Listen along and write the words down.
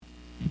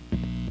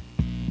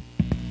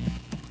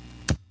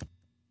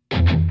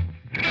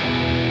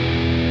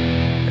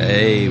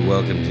Hey,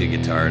 welcome to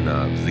Guitar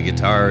Knobs, the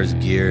guitars,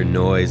 gear,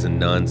 noise, and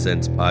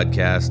nonsense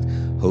podcast,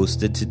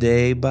 hosted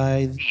today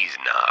by these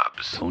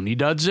knobs. Tony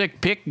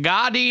Dudzik, Pick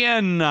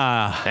Guardian.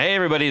 Hey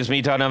everybody, it's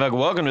me, Todd Novak.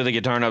 Welcome to the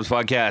Guitar Knobs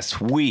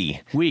podcast.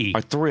 We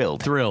are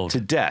thrilled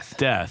to death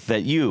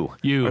that you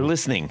are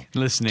listening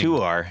to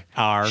our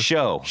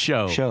show.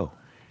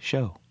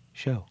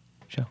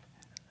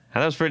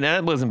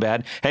 That wasn't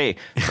bad. Hey,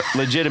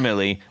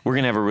 legitimately, we're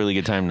going to have a really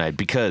good time tonight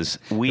because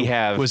we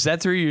have... Was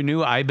that through your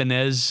new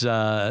Ibanez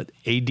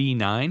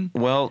AD9?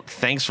 Well,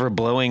 thanks for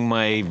blowing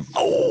my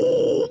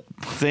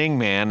thing,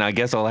 man. I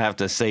guess I'll have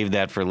to save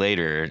that for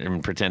later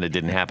and pretend it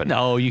didn't happen.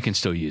 No, you can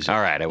still use it. All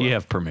right, I will. You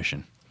have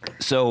permission.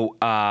 So,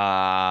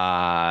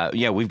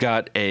 we've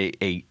got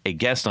a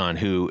guest on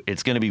who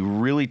it's going to be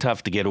really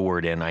tough to get a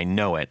word in. I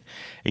know it.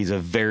 He's a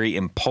very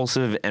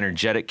impulsive,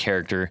 energetic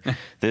character.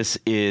 This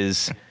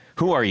is...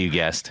 Who are you,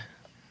 guest?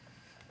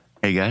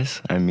 Hey, guys.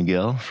 I'm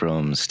Miguel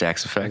from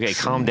Stax Effects. Okay,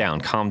 calm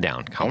down.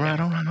 All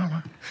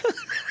right.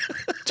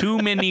 Too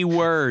many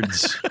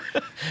words.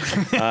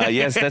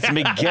 Yes, that's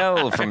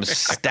Miguel from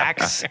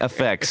Stax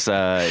Effects.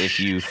 If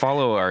you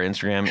follow our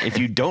Instagram, if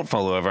you don't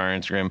follow our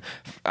Instagram,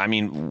 I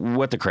mean,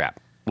 what the crap?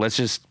 Let's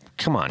just,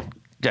 come on,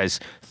 guys,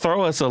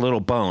 throw us a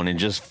little bone and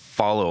just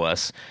follow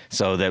us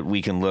so that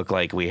we can look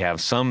like we have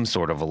some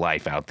sort of a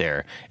life out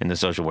there in the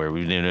social world.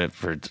 We've been doing it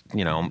for,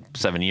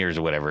 7 years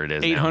or whatever it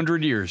is.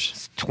 800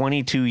 years.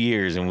 22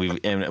 years, and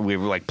we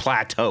were like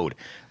plateaued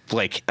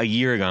like a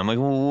year ago. I'm like,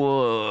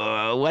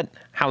 whoa, what?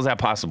 How's that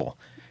possible?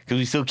 Because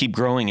we still keep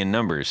growing in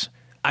numbers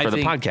for the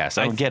podcast.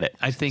 I don't get it.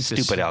 I think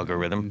stupid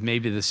algorithm.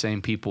 Maybe the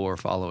same people are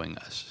following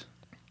us.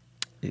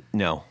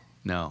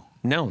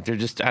 No, they're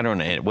just, I don't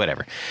know,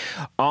 whatever.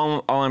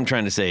 All I'm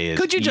trying to say is...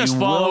 Could you just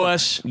follow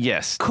us?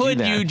 Yes.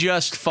 Could you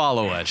just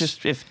follow us?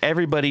 Just if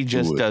everybody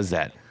just does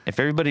that. If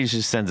everybody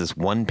just sends us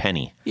one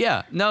penny.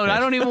 Yeah. No,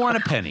 I don't even want a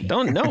penny.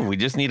 We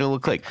just need a little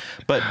click.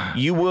 But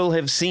you will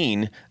have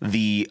seen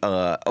the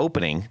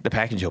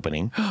package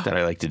opening that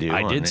I like to do.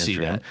 I did Instagram, see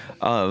that.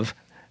 Of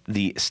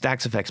the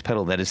Stax Effects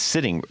pedal that is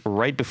sitting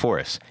right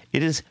before us.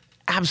 It is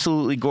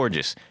absolutely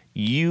gorgeous.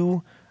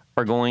 You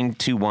are going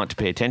to want to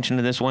pay attention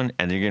to this one,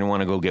 and you're going to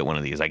want to go get one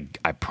of these.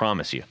 I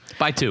promise you.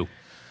 Buy two.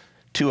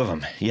 Two of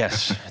them,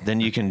 yes.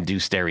 Then you can do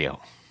stereo.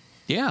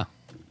 Yeah.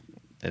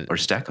 Or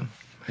stack them.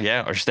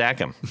 Yeah, or stack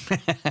them.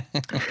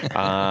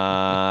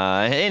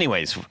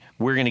 Anyways,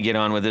 we're going to get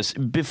on with this.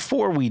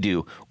 Before we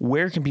do,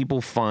 where can people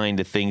find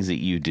the things that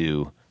you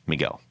do,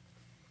 Miguel?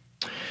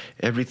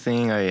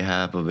 Everything I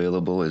have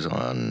available is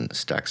on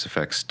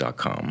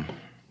staxeffects.com.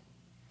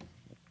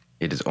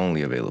 It is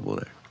only available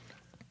there.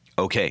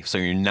 Okay, so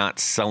you're not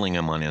selling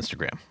them on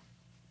Instagram?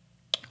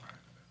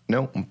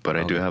 No, but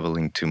I do have a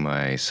link to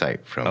my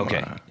site from...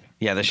 Okay.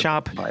 Yeah, the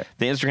shop, the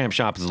Instagram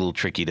shop is a little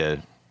tricky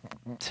to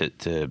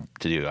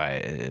do.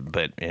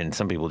 And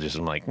some people just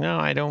are like, no,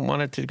 I don't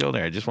want it to go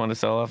there. I just want to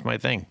sell off my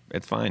thing.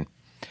 It's fine.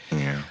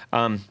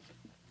 Yeah.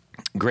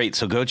 Great.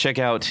 So go check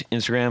out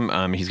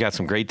Instagram. He's got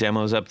some great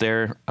demos up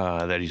there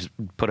that he's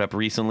put up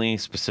recently,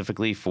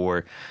 specifically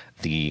for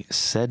the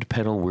said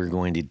pedal we're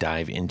going to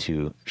dive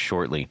into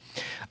shortly.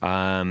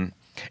 And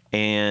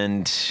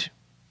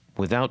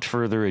without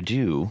further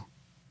ado,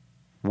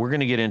 we're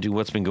going to get into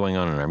what's been going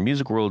on in our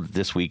music world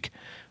this week.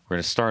 We're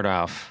going to start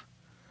off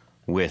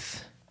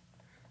with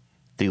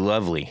the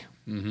lovely,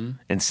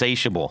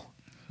 insatiable,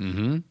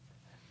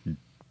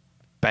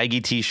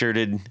 baggy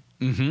t-shirted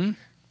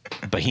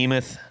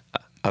behemoth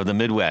of the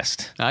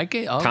Midwest,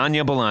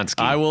 Tanya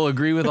Bolansky. I will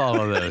agree with all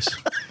of those.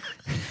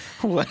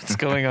 What's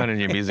going on in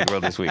your music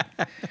world this week?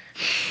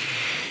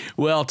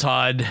 Well,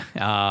 Todd,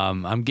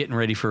 I'm getting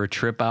ready for a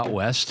trip out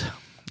west.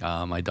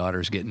 My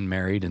daughter's getting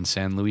married in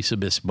San Luis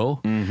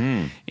Obispo.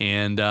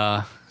 And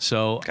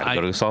so... Got to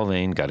go to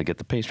Solvang, got to get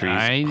the pastries.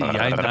 I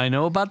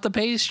know about the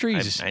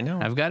pastries. I know.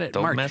 I've got it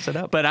Don't marked. mess it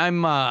up. But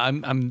I'm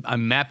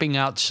mapping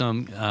out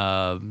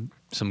some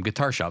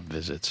guitar shop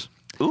visits.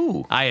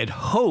 Ooh. I had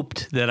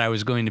hoped that I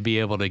was going to be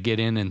able to get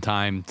in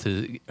time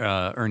to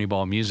Ernie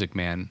Ball Music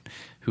Man,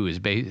 who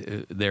is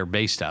they're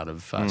based out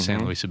of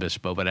San Luis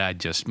Obispo, but I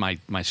just my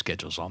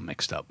schedule's all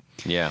mixed up.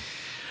 Yeah.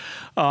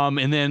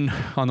 And then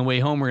on the way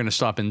home, we're going to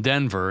stop in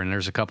Denver, and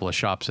there's a couple of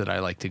shops that I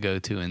like to go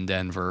to in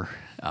Denver.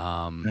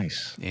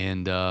 Nice.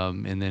 And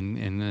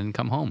then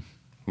come home.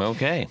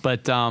 Okay.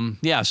 But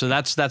so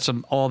that's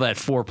all that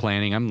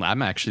foreplanning.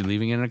 I'm actually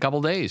leaving in a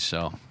couple days,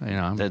 so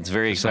that's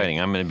very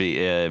exciting. I'm going to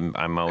be.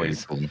 I'm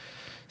always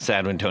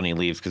sad when Tony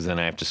leaves because then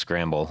I have to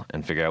scramble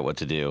and figure out what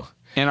to do.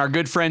 And our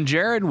good friend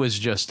Jared was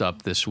just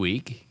up this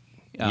week.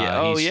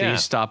 He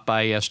stopped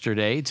by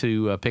yesterday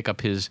to pick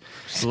up his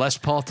Les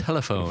Paul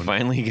telephone.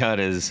 Finally got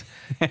his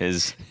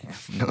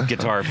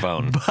guitar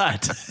phone.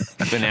 But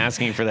I've been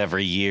asking for that for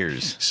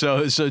years.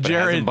 So Jared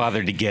hasn't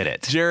bothered to get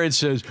it. Jared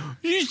says,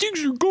 these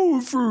things are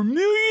going for $1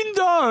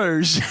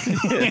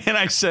 million. And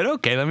I said,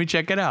 okay, let me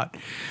check it out.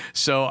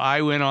 So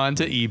I went on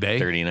to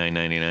eBay.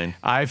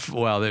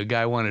 $39.99. The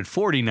guy wanted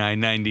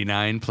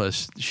 $49.99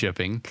 plus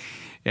shipping.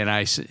 And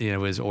it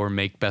was or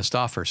make best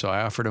offer. So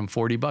I offered him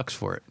 $40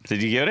 for it.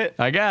 Did you get it?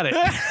 I got it.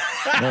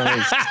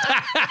 Nice.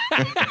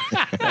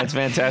 That's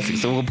fantastic.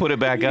 So we'll put it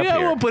back up Yeah,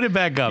 here. we'll put it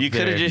back up. You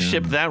could have just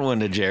shipped that one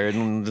to Jared,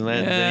 and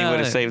then you would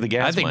have saved the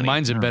gas I think money.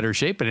 mine's in better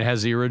shape, and it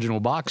has the original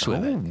box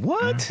with it.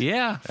 What?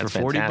 Yeah, for That's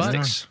 $40.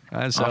 fantastic.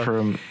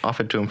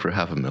 Offer it to him for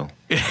 $500,000.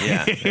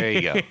 Yeah, there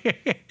you go.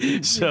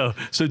 So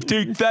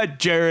take that,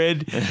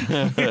 Jared.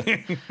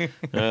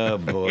 Oh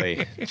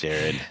boy,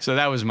 Jared. So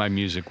that was my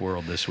music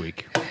world this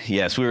week.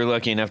 Yes, we were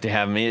lucky enough to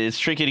have him. It's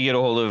tricky to get a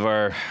hold of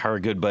our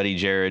good buddy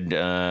Jared.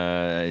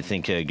 I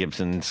think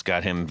Gibson's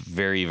got him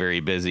very, very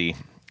busy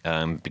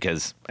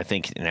because I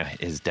think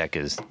his deck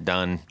is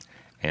done,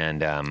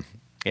 and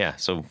yeah,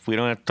 so we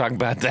don't have to talk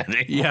about that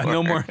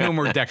anymore. Yeah, no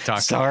more deck talk.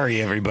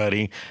 Sorry,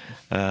 everybody.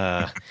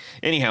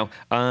 Anyhow,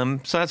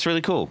 so that's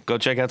really cool. Go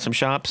check out some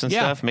shops and Yeah.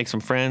 stuff. Make some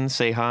friends.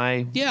 Say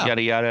hi. Yeah.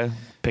 Yada yada.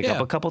 Pick Yeah.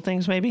 up a couple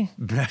things maybe.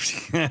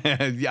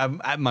 Yeah,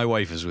 my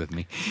wife is with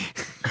me.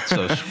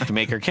 So to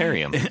make her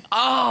carry them.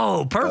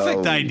 Oh,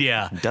 perfect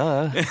idea.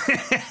 Duh.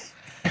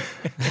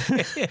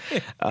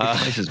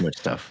 Twice as much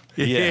stuff.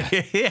 Yeah.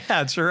 Yeah,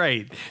 that's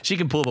right. She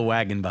can pull the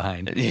wagon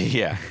behind.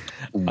 Yeah.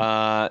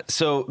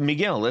 So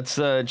Miguel, let's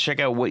check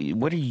out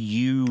what are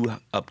you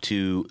up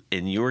to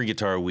in your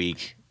guitar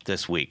week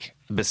this week?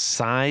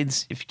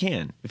 Besides, if you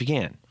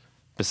can,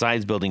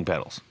 besides building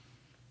pedals.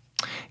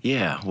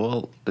 Yeah,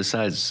 well,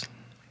 besides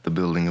the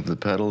building of the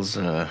pedals,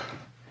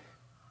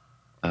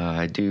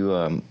 I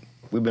do.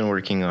 We've been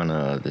working on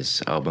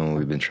this album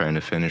we've been trying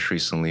to finish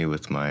recently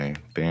with my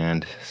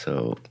band,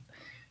 so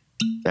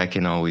that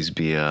can always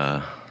be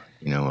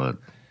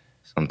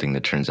something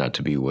that turns out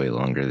to be way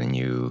longer than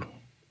you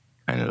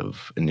kind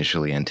of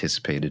initially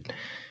anticipated,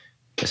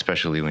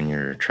 especially when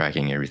you're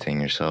tracking everything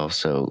yourself.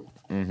 So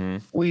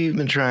we've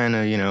been trying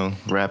to,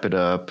 wrap it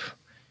up,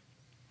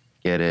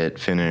 get it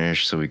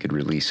finished so we could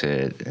release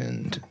it.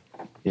 And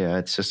yeah,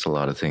 it's just a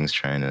lot of things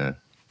trying to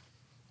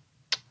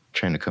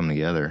come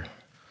together.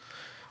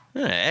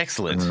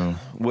 Excellent.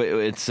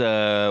 It's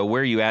where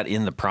are you at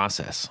in the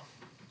process?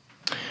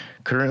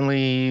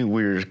 Currently,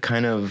 we're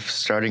kind of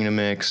starting to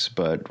mix,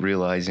 but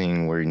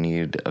realizing we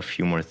need a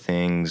few more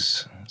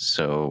things.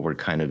 So we're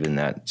kind of in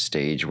that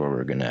stage where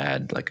we're going to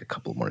add like a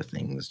couple more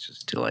things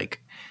just to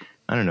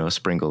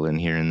sprinkle in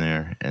here and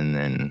there, and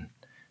then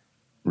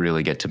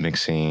really get to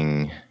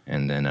mixing,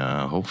 and then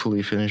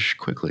hopefully finish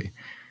quickly.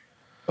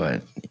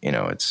 But,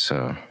 it's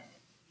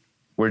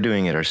we're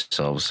doing it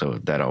ourselves, so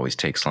that always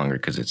takes longer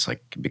because it's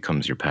like it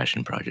becomes your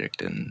passion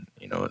project, and,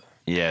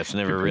 Yeah, it's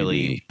never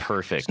really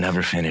perfect. It's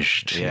never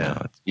finished.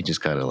 Yeah. You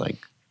just got to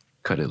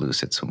cut it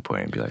loose at some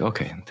point and be like,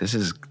 okay, this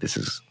is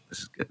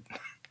good.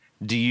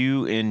 Do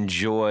you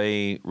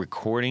enjoy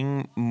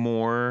recording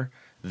more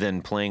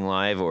than playing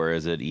live, or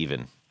is it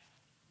even?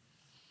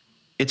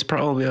 It's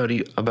probably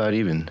about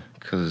even,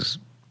 because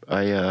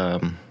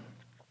the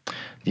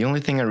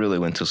only thing I really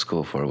went to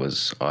school for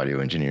was audio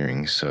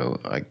engineering. So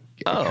I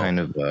kind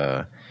of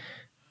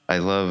I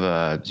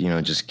love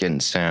just getting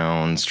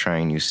sounds,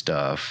 trying new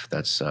stuff.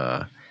 That's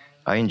I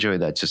enjoy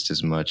that just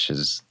as much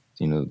as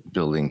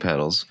building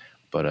pedals.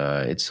 But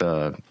it's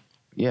I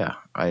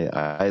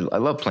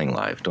love playing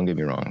live. Don't get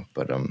me wrong,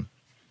 but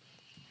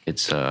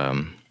it's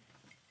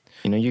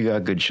you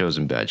got good shows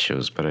and bad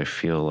shows, but I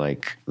feel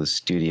like the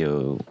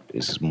studio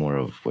is more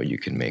of what you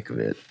can make of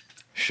it.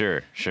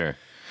 Sure.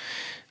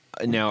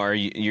 Now,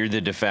 you're the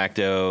de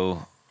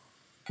facto?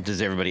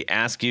 Does everybody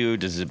ask you?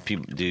 Does it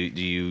people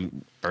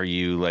are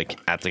you like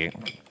at the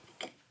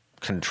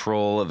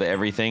control of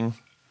everything?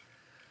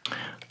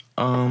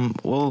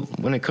 Well,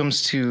 when it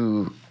comes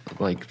to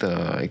like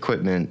the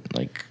equipment,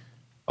 like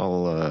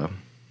I'll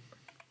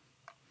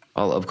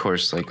of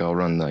course I'll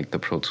run like the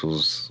Pro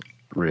Tools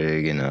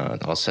rig, and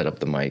I'll set up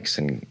the mics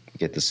and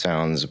get the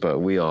sounds, but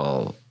we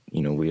all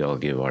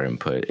give our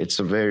input. It's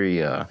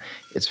very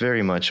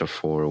much a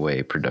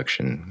 4-way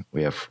production.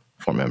 We have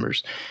 4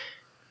 members,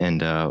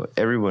 and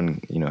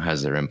everyone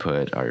has their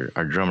input.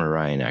 Our drummer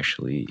Ryan,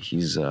 actually,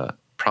 he's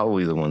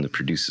probably the one that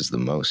produces the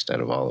most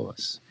out of all of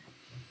us,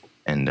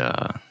 and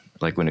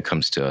like when it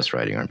comes to us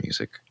writing our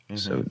music.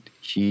 So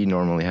he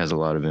normally has a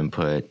lot of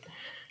input.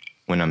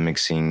 When I'm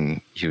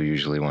mixing, he'll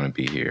usually want to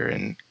be here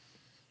and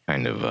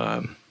kind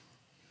of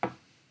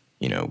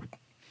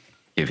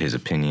give his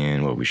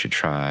opinion, what we should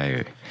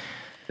try,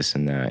 this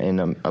and that.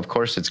 And of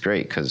course it's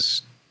great,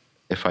 because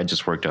if I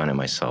just worked on it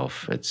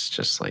myself, it's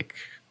just like,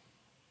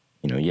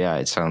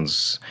 it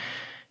sounds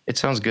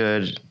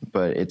good,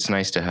 but it's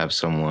nice to have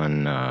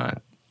someone,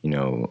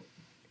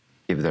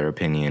 give their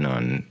opinion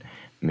on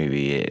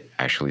maybe it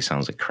actually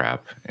sounds like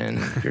crap and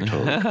you're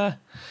told,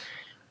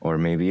 or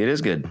maybe it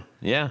is good.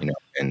 Yeah.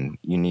 And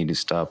you need to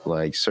stop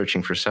like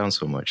searching for sound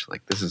so much.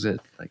 Like, this is it.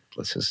 Like,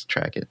 let's just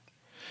track it.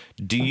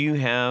 Do you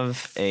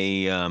have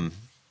a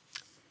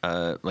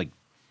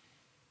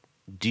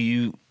do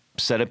you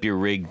set up your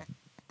rig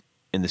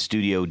in the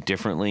studio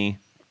differently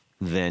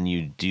than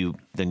you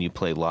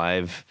play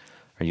live?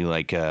 Are you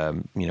like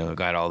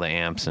got all the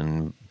amps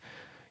and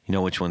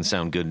which ones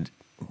sound good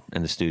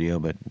in the studio,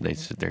 but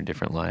they're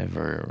different live,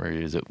 or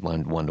is it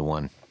one to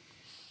one?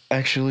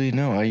 Actually,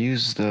 no. I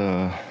use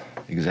the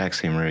exact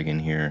same rig in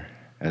here.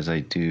 as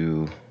I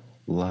do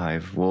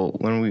live. Well,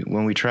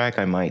 when we track,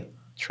 I might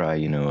try,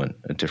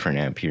 a different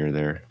amp here or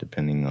there,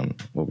 depending on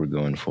what we're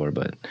going for.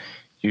 But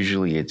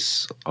usually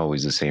it's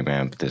always the same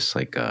amp, this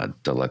like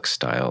deluxe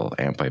style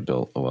amp I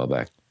built a while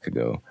back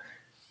ago.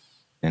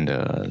 And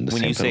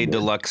when you say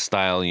deluxe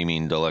style, you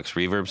mean deluxe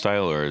reverb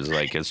style, or is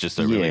like it's just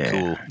a really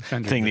cool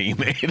thing that you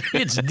made?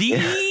 It's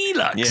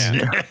deluxe.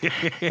 Yeah,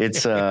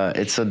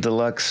 it's a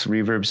deluxe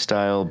reverb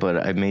style,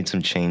 but I made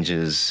some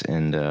changes,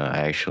 and I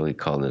actually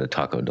called it a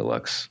Taco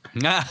Deluxe.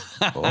 Man,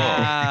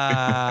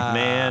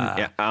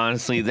 yeah,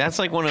 honestly, that's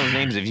like one of those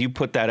names. If you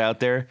put that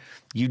out there,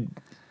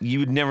 you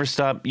would never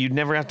stop. You'd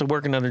never have to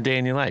work another day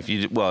in your life.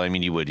 You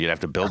would. You'd have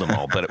to build them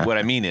all. But what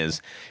I mean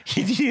is,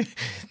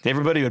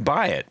 everybody would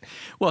buy it.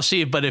 Well,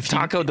 see, but if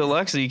Taco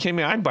Deluxe, are you kidding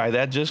me? I'd buy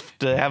that just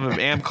to have an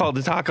amp called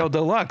the Taco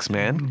Deluxe,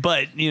 man.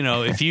 But,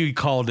 if you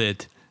called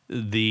it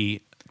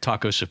the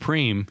Taco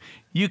Supreme,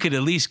 you could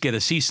at least get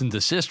a cease and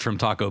desist from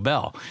Taco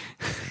Bell.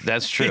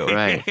 That's true.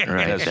 Right.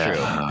 That's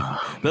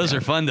true. Those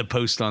are fun to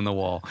post on the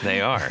wall.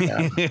 They are.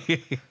 Yeah.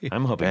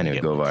 I'm hoping And to it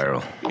get go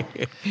viral.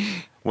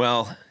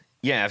 Well,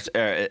 yeah.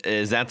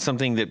 Is that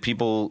something that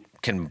people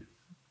can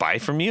buy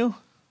from you?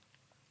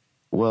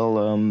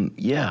 Well,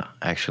 yeah,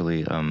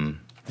 actually.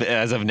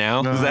 As of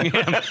now? Well,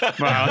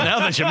 now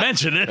that you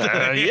mention it.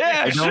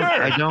 Yeah,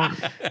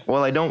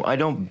 I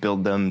don't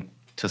build them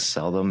to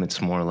sell them.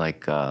 It's more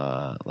like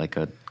a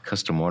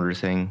custom order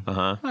thing.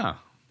 Oh,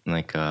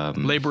 Like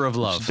labor of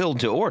love. Build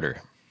to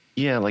order.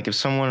 yeah, like if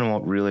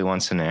someone really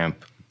wants an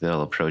amp,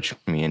 they'll approach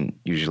me, and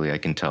usually I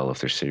can tell if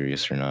they're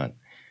serious or not.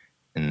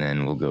 And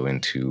then we'll go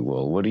into,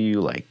 well, what do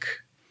you like?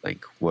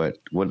 Like what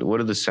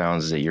are the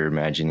sounds that you're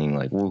imagining?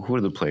 Like, well, who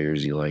are the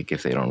players you like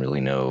if they don't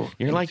really know?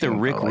 You're like the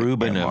anything Rick about, like,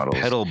 Rubin amp of models?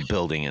 pedal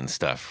building and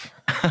stuff.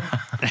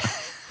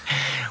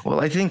 Well,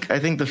 I think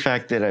the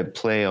fact that I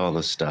play all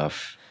the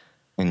stuff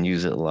and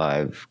use it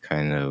live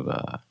kind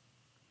of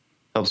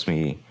helps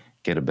me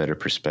get a better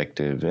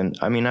perspective. And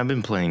I mean, I've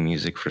been playing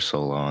music for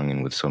so long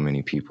and with so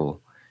many people,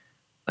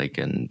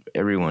 and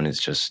everyone is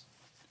just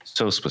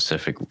so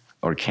specific,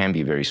 or can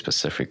be very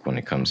specific when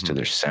it comes to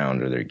their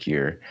sound or their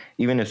gear,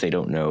 even if they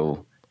don't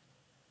know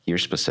gear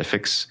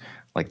specifics.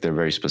 Like they're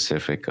very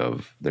specific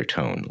of their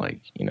tone. Like,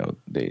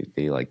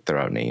 they like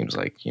throw out names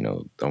like,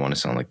 I want to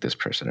sound like this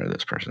person or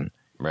this person.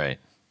 Right.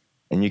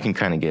 And you can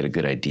kind of get a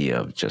good idea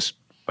of just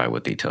by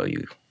what they tell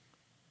you.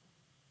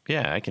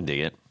 Yeah, I can dig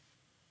it.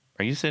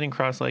 Are you sitting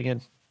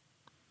cross-legged?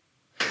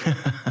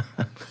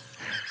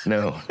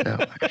 No,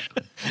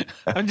 actually.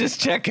 I'm just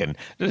checking.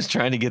 Just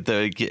trying to get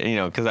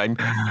because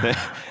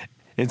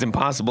it's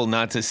impossible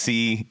not to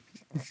see,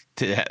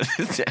 to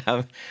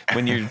have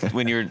when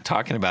you're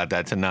talking about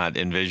that, to not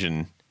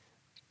envision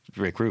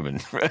Rick Rubin.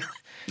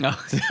 No.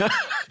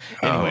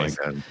 Anyways, Oh my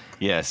God.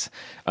 yes.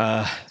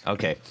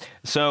 Okay.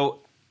 So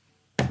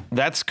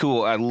that's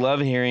cool. I love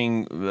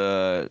hearing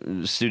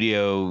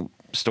studio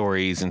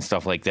stories and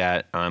stuff like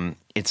that.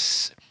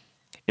 It's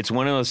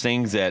one of those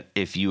things that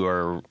if you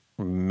are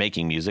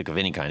making music of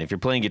any kind, if you're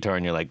playing guitar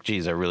and you're like,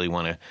 geez, I really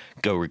want to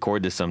go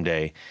record this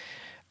someday,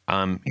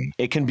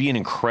 it can be an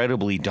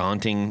incredibly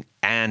daunting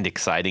and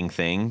exciting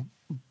thing.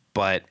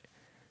 But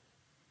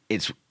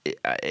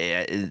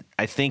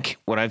I think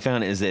what I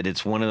found is that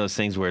it's one of those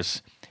things where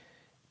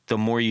the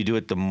more you do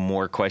it, the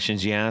more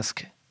questions you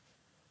ask.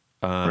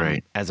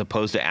 Right. As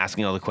opposed to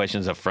asking all the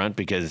questions up front,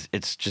 because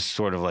it's just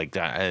sort of like,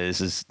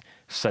 this is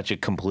such a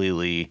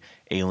completely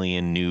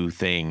alien new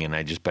thing, and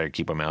I just better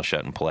keep my mouth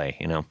shut and play,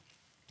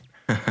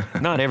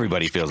 Not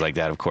everybody feels like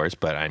that, of course,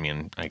 but I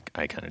mean,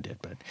 I kind of did.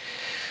 But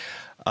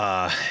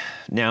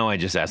now I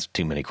just ask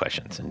too many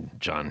questions, and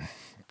John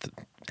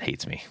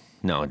hates me.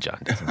 No, John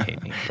doesn't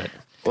hate me, but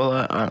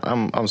Well,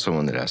 I'm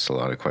someone that asks a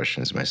lot of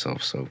questions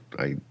myself, so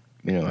I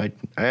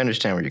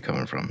understand where you're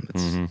coming from.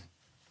 It's,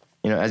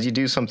 as you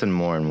do something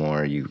more and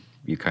more, you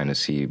kind of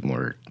see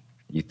more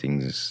you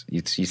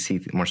see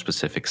more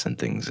specifics and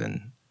things,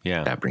 and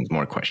yeah, that brings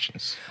more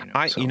questions.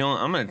 I'm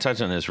going to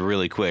touch on this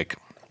really quick.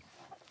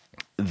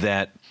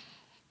 That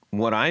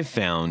what I've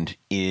found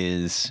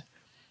is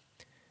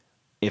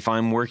if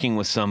I'm working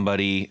with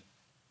somebody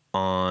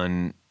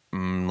on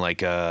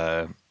like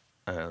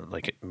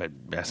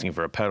asking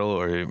for a pedal,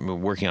 or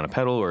working on a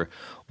pedal, or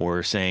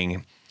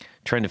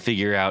trying to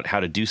figure out how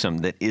to do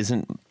something that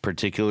isn't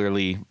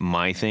particularly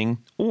my thing,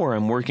 or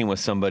I'm working with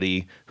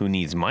somebody who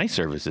needs my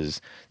services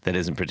that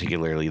isn't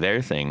particularly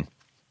their thing,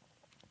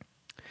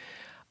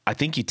 I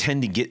think you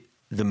tend to get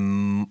the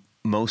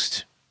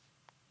most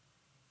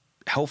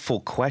helpful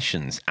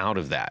questions out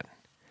of that,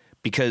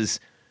 because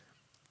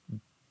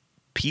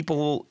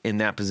people in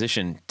that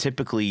position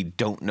typically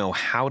don't know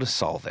how to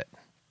solve it,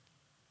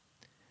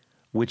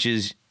 which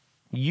is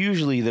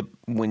usually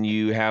when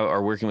you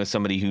are working with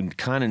somebody who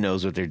kind of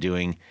knows what they're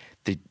doing,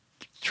 they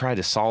try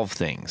to solve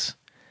things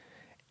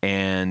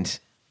and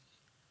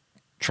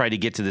try to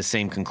get to the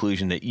same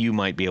conclusion that you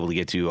might be able to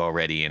get to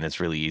already, and it's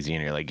really easy,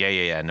 and you're like,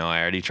 yeah, no,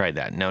 I already tried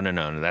that. No,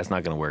 that's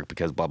not going to work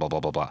because blah, blah, blah,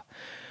 blah, blah.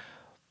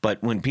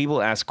 But when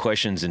people ask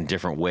questions in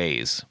different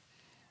ways,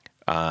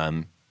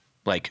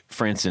 like,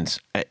 for instance,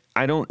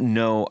 I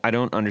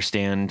don't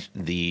understand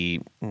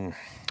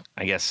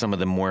I guess some of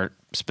the more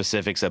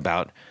specifics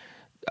about,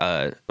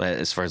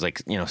 as far as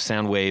like,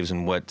 sound waves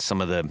and what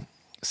some of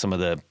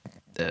the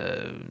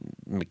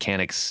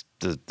mechanics,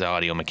 the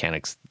audio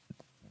mechanics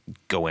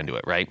go into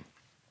it, right?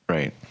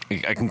 Right.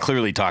 I can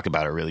clearly talk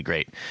about it really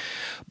great,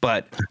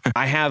 but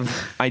I have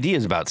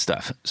ideas about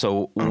stuff.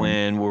 So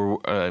when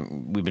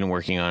we've been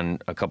working on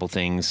a couple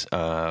things,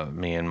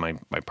 me and my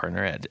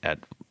partner at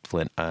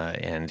Flint,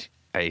 and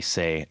I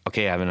say,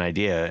 okay, I have an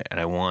idea and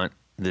I want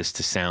this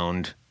to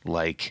sound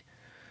like,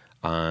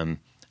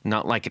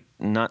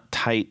 not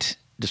tight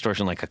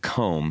distortion, like a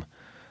comb,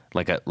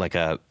 like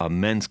a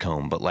men's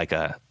comb, but like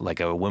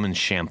a woman's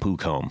shampoo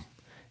comb.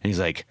 And he's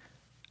like,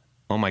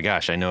 oh my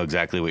gosh, I know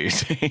exactly what you're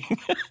saying.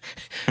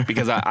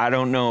 Because I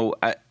don't know.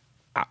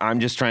 I'm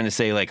just trying to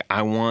say, like,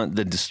 I want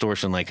the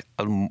distortion like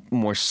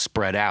more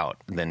spread out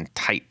than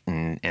tight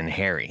and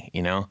hairy,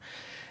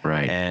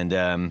 Right.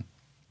 And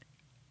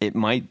it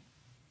might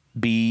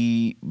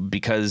be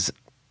because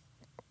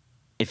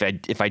if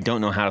I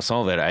don't know how to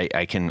solve it,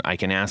 I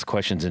can ask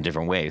questions in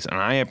different ways. And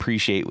I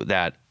appreciate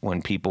that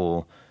when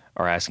people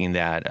are asking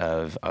that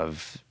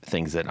of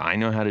things that I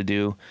know how to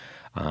do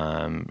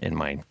in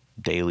my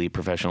daily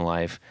professional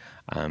life.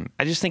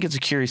 I just think it's a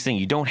curious thing.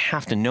 You don't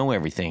have to know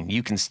everything.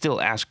 You can still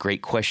ask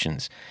great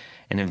questions.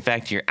 And in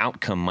fact, your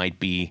outcome might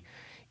be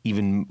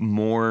even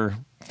more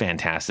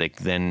fantastic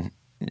than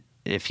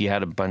if you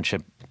had a bunch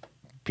of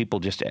people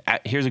just...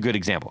 Here's a good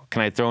example.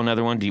 Can I throw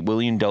another one?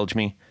 Will you indulge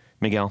me,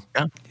 Miguel?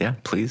 Yeah,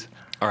 please.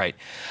 All right.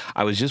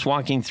 I was just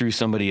walking through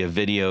a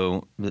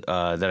video that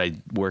I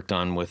worked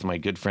on with my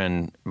good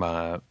friend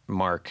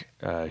Mark,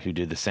 who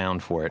did the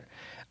sound for it.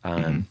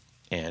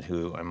 And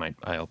who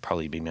I'll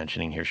probably be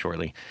mentioning here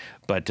shortly.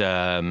 But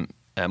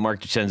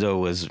Mark DiCenzo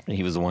was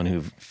the one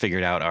who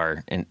figured out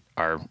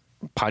our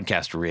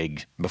podcast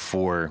rig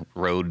before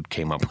Rode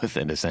came up with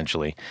it,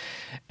 essentially.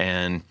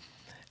 And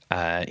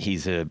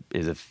is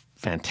a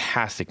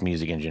fantastic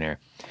music engineer.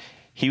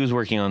 He was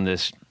working on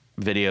this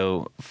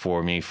video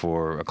for me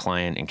for a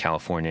client in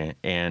California,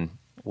 and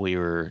we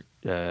were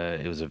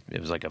it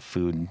was like a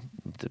food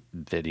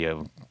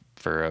video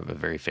for a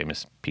very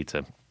famous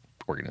pizza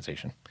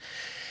organization.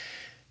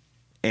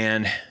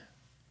 And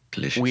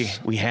Delicious.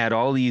 we had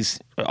all these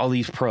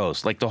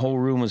pros. Like, the whole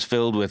room was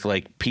filled with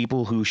like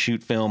people who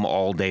shoot film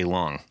all day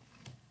long.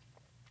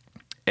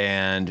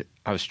 And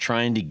I was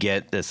trying to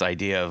get this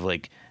idea of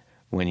like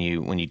when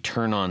you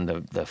turn on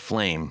the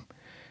flame,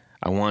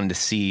 I wanted to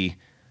see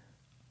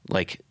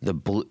like the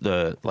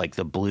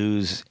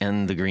blues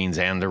and the greens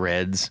and the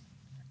reds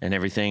and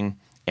everything,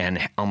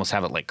 and almost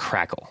have it like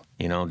crackle,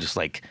 just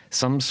like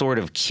some sort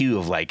of cue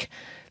of like,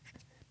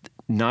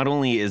 not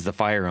only is the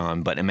fire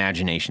on, but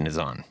imagination is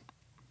on.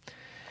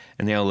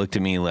 And they all looked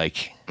at me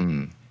like,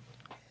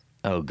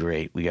 oh,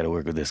 great, we got to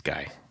work with this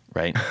guy,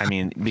 right? I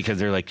mean, because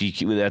they're like,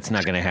 that's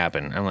not going to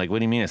happen. I'm like, what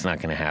do you mean it's not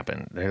going to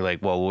happen? They're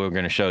like, well, we're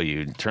going to show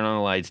you. Turn on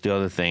the lights, do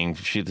other things,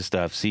 shoot the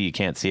stuff, see, you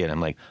can't see it. I'm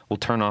like, well,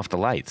 turn off the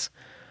lights.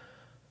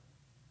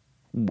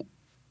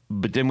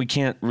 But then we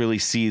can't really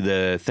see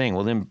the thing.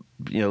 Well, then,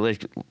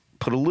 like,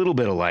 put a little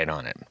bit of light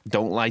on it.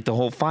 Don't light the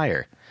whole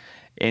fire.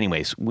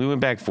 Anyways, we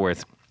went back and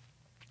forth.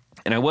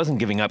 And I wasn't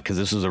giving up because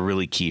this was a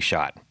really key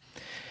shot.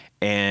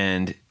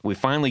 And we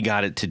finally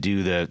got it to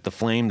do the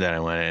flame that I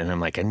wanted. And I'm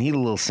like, I need a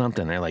little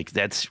something. They're like,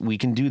 we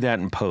can do that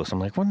in post. I'm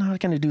like, we're not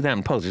going to do that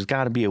in post. There's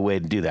got to be a way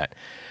to do that.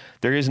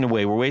 There isn't a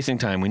way. We're wasting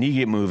time. We need to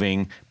get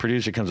moving.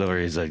 Producer comes over.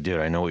 He's like, dude,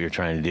 I know what you're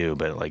trying to do.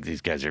 But like,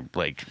 these guys are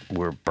like,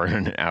 we're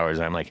burning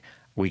hours. I'm like,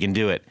 we can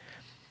do it.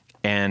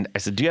 And I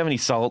said, do you have any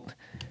salt?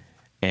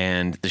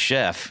 And the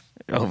chef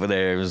over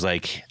there was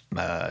like,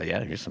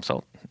 yeah, here's some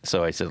salt.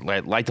 So I said,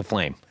 light the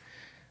flame.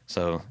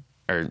 So,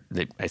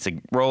 I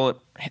said, roll it.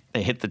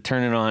 They hit the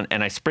turn it on,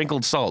 and I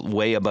sprinkled salt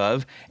way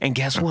above. And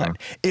guess what?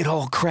 It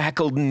all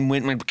crackled and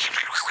went,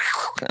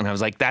 and I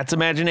was like, that's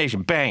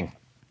imagination. Bang,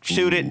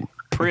 shoot it,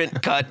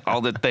 print, cut,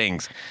 all the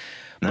things.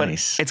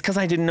 Nice. But it's because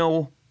I didn't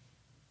know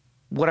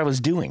what I was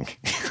doing.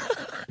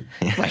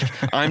 Like,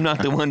 I'm not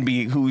the one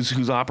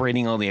who's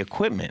operating all the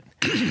equipment,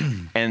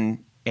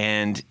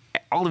 and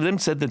all of them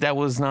said that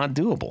was not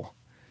doable.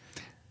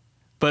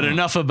 But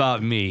enough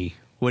about me.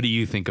 What do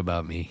you think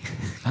about me?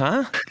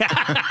 Huh?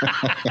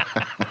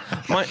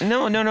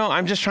 No.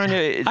 I'm just trying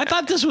to... I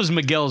thought this was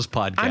Miguel's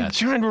podcast. I'm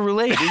trying to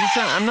relate.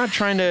 I'm not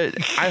trying to...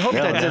 I hope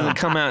that doesn't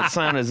come out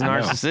sound as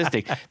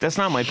narcissistic. That's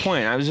not my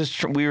point. I was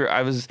just...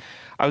 I was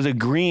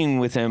agreeing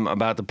with him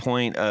about the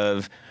point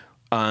of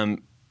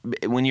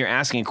when you're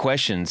asking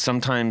questions,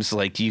 sometimes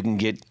like you can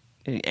get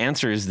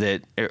answers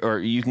that... Or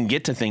you can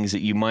get to things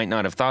that you might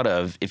not have thought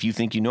of if you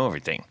think you know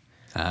everything.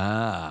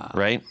 Ah.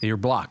 Right? You're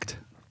blocked.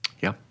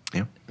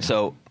 Yeah.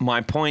 So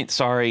my point,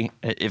 sorry,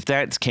 if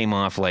that came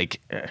off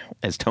like,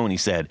 as Tony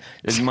said,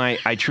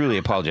 I truly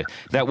apologize.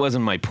 That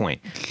wasn't my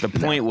point. The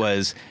point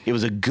was, it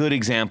was a good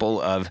example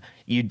of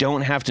you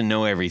don't have to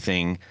know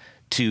everything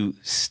to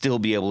still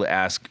be able to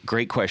ask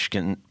great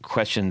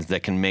questions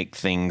that can make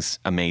things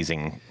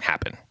amazing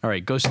happen. All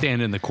right, go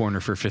stand in the corner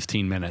for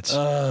 15 minutes. Should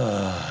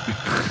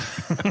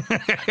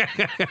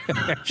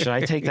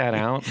I take that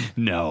out?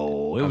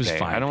 No, it was Okay,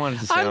 fine. I don't want it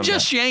to sound I'm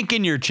just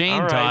yanking your chain,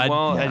 All right, Todd.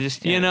 well, I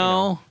just, you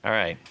know, all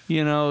right.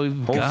 Hopefully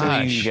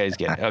Hopefully you guys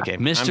get it. Okay.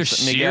 Mr.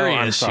 Miguel,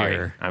 I'm Serious sorry.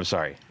 here. I'm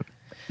sorry.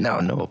 No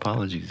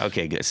apologies.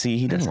 Okay, good. See,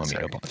 he doesn't want me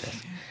to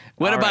apologize.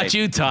 What All about right.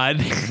 you, Todd?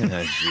 Oh,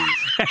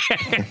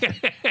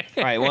 jeez.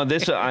 All right. Well,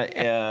 this is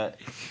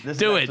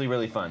Do it. actually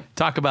really fun.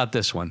 Talk about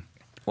this one.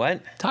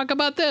 What? Talk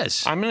about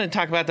this. I'm going to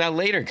talk about that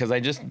later because I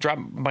just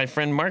dropped my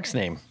friend Mark's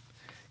name.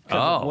 'Cause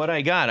of Oh. what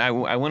I got. I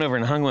went over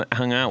and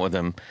hung out with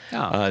him the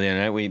Oh. other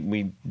night.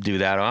 We do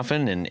that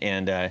often,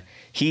 and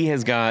he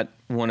has got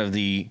one of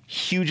the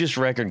hugest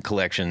record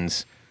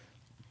collections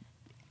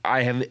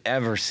I have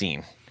ever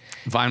seen.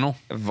 Vinyl?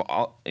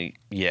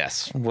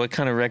 Yes. What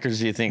kind of records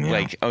do you think?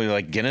 Like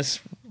Guinness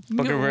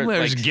Book of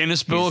There's like,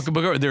 Guinness Book.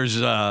 There's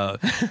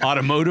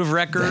automotive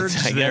records.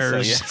 I guess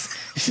There's so,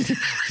 yes.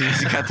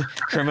 He's got the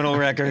criminal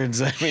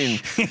records. I mean,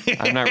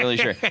 I'm not really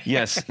sure.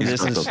 Yes,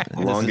 this is the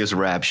longest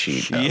rap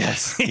sheet.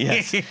 Yes.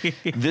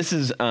 This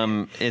is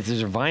it's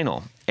a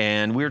vinyl,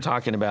 and we were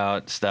talking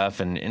about stuff,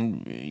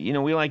 and you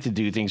know, we like to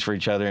do things for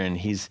each other. And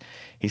he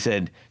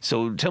said,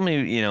 so tell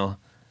me, you know,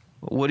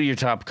 what are your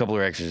top couple of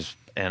records?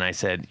 And I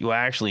said, well,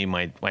 actually,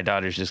 my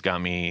daughter's just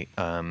got me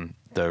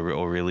the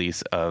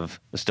release of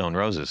the Stone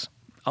Roses.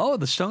 Oh,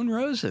 the Stone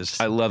Roses.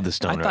 I love the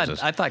Stone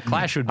Roses. I thought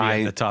Clash would be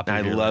at the top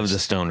of your love list. the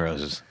Stone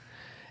Roses.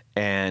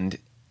 And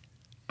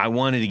I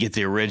wanted to get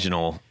the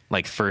original,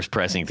 like, first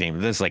pressing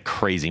theme. This is like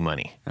crazy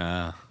money.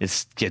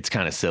 It's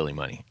kind of silly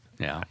money.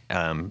 Yeah.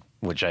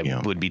 Which I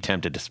would be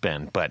tempted to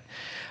spend. But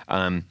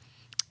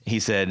he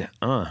said,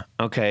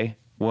 okay,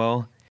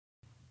 well,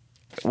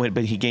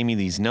 but he gave me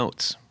these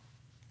notes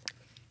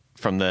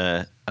from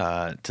the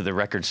to the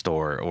record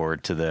store or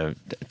to the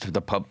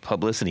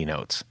publicity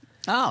notes.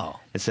 Oh.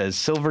 It says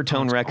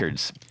Silvertone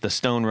Records, the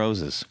Stone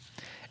Roses,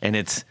 and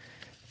it's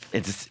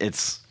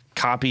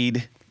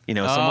copied. You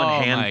know,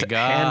 someone hand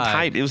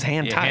typed. It was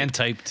hand typed. Hand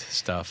typed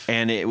stuff.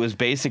 And it was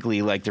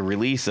basically like the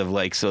release of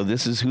like, so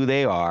this is who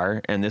they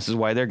are, and this is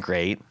why they're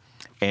great,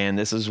 and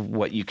this is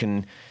what you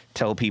can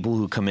tell people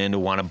who come in to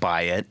want to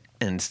buy it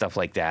and stuff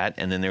like that.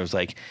 And then there was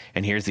like,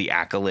 and here's the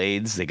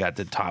accolades. They got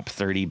the top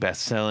 30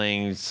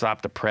 best-selling,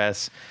 Stop the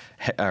Press,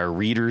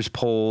 readers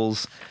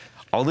polls,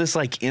 all this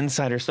like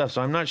insider stuff.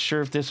 So I'm not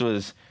sure if this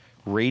was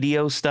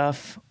radio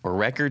stuff or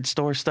record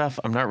store stuff.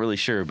 I'm not really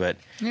sure, but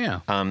Yeah.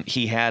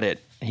 He had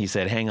it. He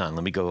said, hang on,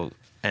 let me go.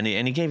 And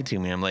he gave it to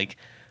me. I'm like,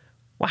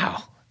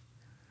 wow,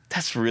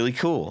 that's really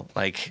cool.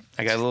 Like,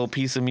 I got a little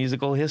piece of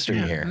musical history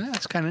here.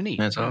 That's kind of neat.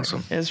 That's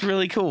awesome. It's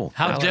really cool.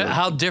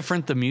 How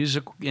different the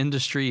music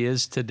industry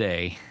is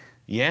today.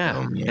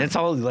 Yeah. And it's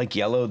all like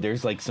yellow.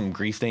 There's like some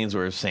grease stains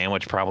where a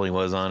sandwich probably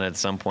was on it at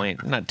some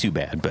point. Not too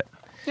bad, but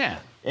Yeah.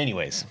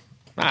 anyways,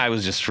 I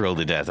was just thrilled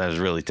to death. I was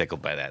really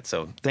tickled by that.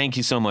 So thank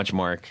you so much,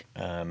 Mark.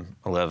 I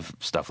love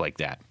stuff like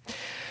that.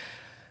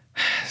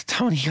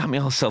 Tony, you got me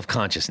all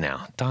self-conscious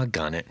now.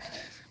 Doggone it.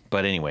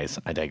 But anyways,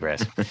 I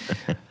digress.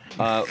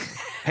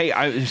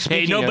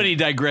 Hey, Nobody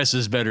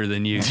digresses better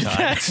than you, Todd.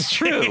 That's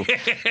true.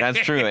 That's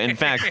true. In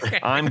fact,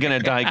 I'm going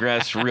to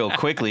digress real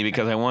quickly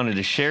because I wanted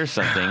to share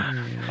something.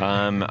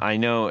 I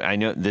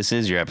know this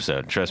is your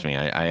episode. Trust me.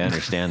 I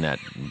understand that,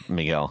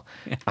 Miguel.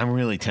 I'm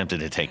really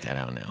tempted to take that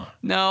out now.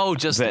 No,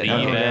 just leave it.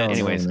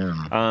 Anyways,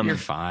 You're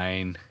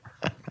fine.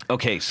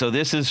 okay. So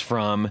this is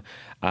from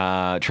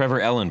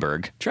Trevor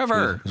Ellenberg.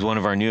 Trevor. who's one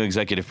of our new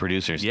executive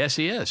producers. Yes,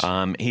 he is.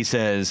 He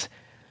says,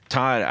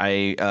 Todd,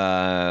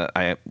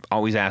 I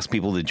always ask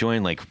people to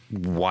join. Like,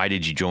 why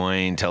did you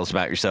join? Tell us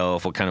about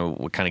yourself. What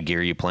kind of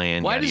gear you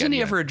playing? Why Yada, doesn't yada, he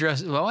yada. ever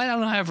address? Well, why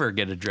don't I ever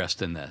get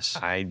addressed in this?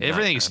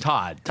 Everything's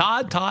Todd.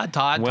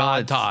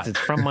 Well, Todd. it's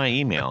from my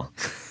email.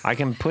 I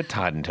can put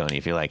Todd and Tony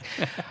if you like.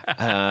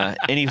 And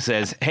he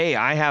says, hey,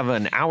 I have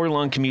an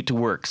hour-long commute to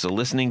work, so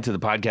listening to the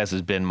podcast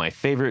has been my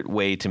favorite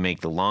way to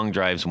make the long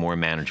drives more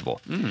manageable.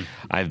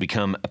 I've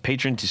become a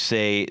patron to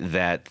say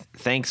that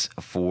thanks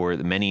for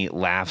the many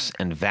laughs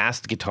and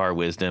vast guitar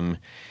wisdom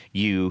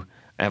you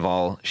have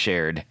all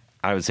shared.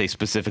 I would say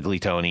specifically,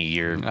 Tony,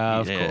 you're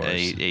Of course.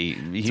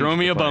 huge Throw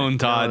me a bone,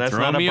 proponent. Todd. No, that's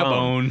Throw not me a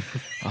bone.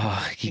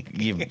 Oh,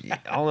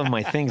 all of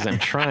my things I'm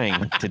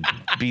trying to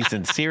be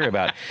sincere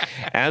about.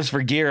 As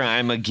for gear,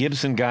 I'm a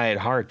Gibson guy at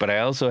heart, but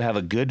I also have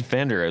a good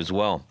Fender as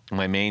well.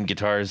 My main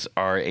guitars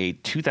are a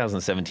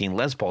 2017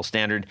 Les Paul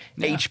Standard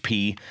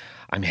HP.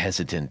 I'm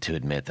hesitant to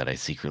admit that I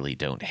secretly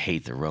don't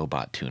hate the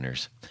robot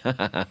tuners. And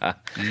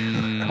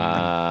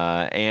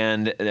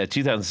the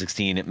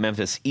 2016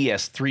 Memphis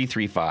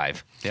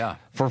ES335. Yeah.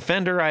 For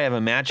Fender, I have a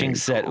matching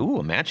set. Ooh,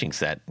 a matching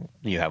set.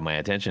 You have my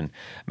attention.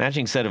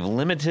 Matching set of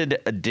limited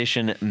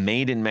edition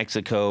made in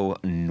Mexico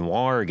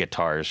Noir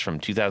guitars from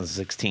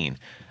 2016.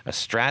 A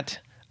Strat,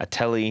 a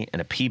Tele,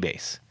 and a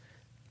P-Bass.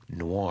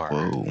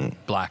 Noir.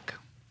 Black.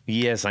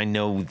 Yes, I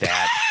know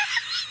that.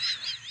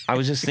 I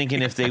was just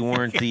thinking if they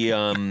weren't the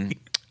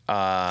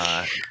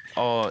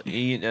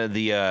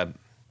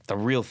the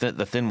real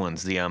the thin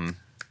ones. The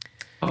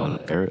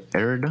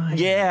Aerodyne?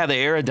 Yeah, the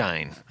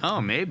Aerodyne.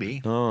 Oh,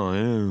 maybe. Oh,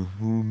 yeah,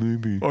 well,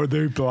 maybe. Are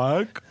they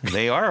black?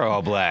 They are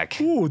all black.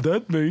 Oh,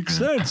 that makes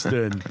sense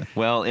then.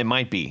 Well, it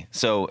might be.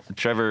 So,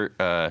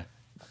 Trevor,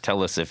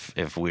 tell us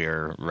if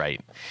we're right.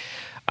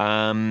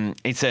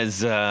 It says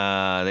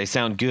they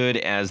sound good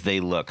as they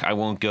look. I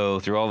won't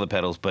go through all the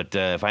pedals, but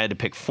if I had to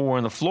pick 4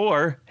 on the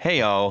floor,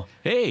 hey-o,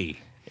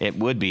 it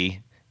would be.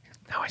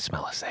 Now I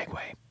smell a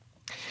Segway.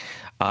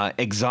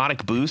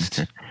 Exotic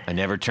Boost. I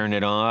never turn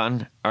it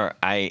on, or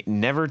I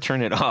never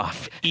turn it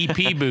off.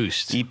 EP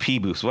Boost.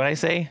 EP Boost. What did I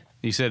say?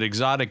 You said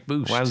Exotic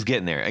Boost. Well, I was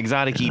getting there.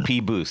 Exotic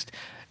EP Boost.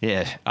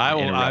 Yeah, I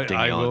interrupting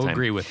you all the will time.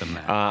 agree with them.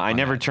 I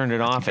never turned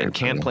it off and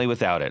can't pedal. play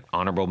without it.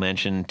 Honorable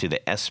mention to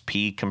the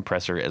SP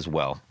compressor as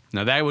well.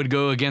 Now that would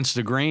go against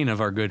the grain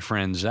of our good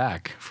friend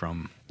Zach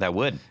from That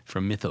would.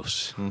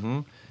 Mythos.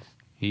 Mm-hmm.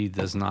 He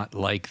does not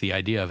like the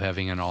idea of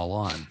having it all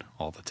on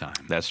all the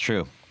time. That's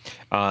true.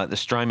 The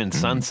Strymon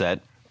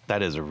Sunset.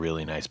 That is a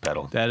really nice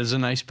pedal. That is a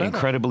nice pedal.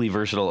 Incredibly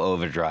versatile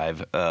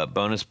overdrive.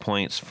 Bonus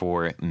points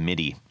for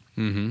MIDI.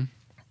 Mm-hmm.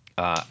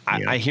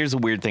 Here's a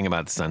weird thing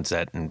about the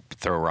Sunset, and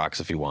throw rocks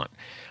if you want.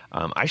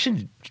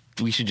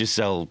 We should just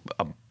sell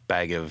a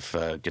bag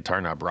of guitar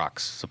knob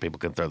rocks so people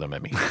can throw them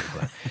at me.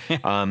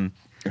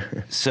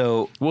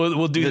 So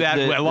We'll do that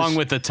along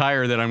with the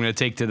tire that I'm going to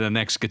take to the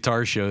next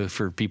guitar show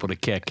for people to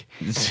kick.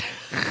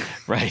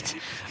 right.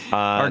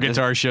 Our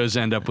guitar shows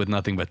end up with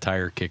nothing but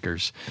tire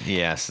kickers.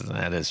 Yes,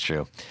 that is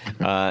true.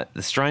 The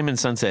Strymon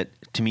Sunset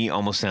to me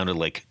almost sounded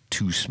like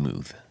too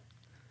smooth.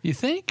 You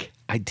think?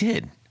 I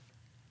did.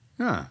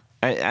 Huh.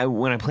 I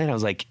when I played, I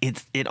was like,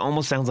 it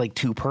almost sounds like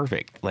too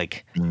perfect.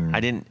 Like I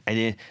didn't.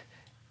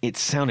 It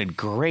sounded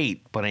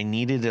great, but I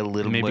needed a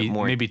little bit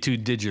more. Maybe too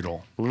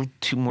digital. A little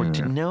too more.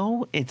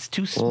 No, it's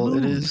too smooth. Well,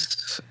 it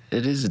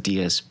is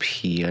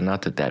DSP.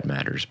 Not that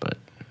matters, but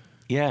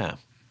yeah,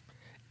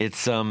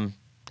 it's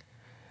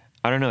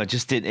I don't know. It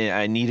just did.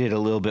 I needed a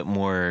little bit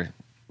more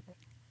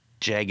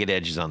jagged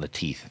edges on the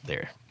teeth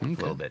there. A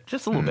little bit,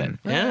 just a little bit.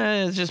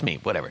 Yeah, it's just me.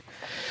 Whatever.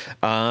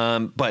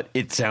 But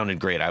it sounded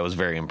great. I was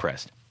very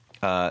impressed.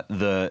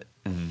 The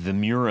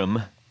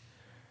Murim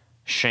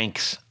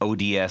Shanks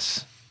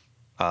ODS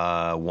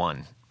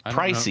 1.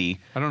 Pricey.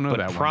 I don't know but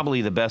that one.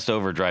 probably the best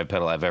overdrive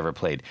pedal I've ever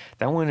played.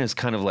 That one is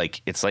kind of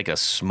like it's like a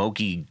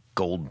smoky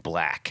gold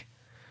black.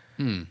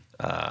 Pretty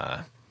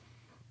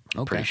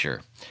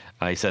sure.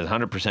 He says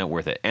 100%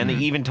 worth it. And the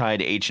Eventide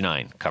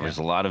H9 covers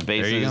a lot of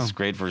bases.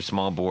 Great for a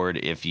small board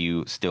if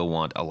you still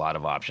want a lot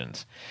of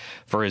options.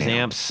 For his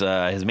amps,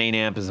 his main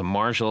amp is a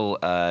Marshall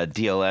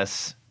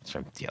DSL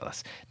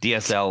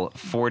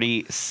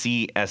 40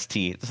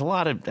 CST. There's a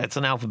lot of, that's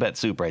an alphabet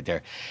soup right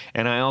there.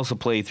 And I also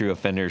play through a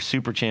Fender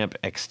Superchamp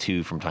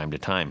X2 from time to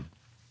time,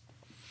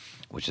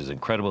 which is an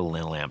incredible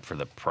little amp for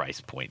the price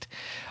point.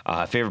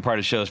 Favorite part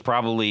of the show is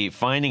probably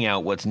finding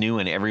out what's new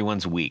in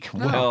everyone's week.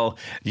 Well,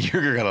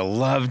 you're going to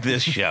love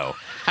this show.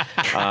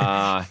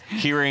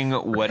 Hearing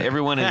what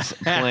everyone is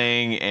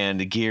playing and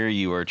the gear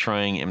you are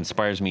trying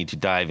inspires me to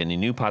dive into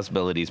new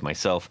possibilities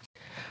myself.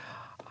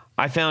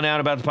 I found out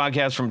about the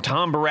podcast from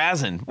Tom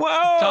Barazin. Whoa!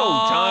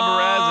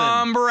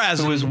 Tom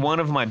Barazin. Who is one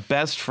of my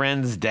best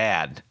friend's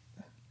dad.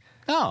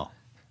 Oh.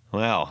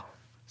 Well,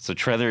 so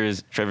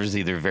Trevor's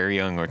either very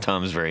young or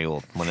Tom's very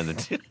old. One of the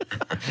two.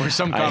 Or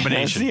some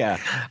combination.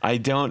 I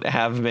don't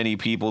have many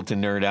people to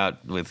nerd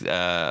out with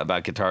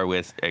about guitar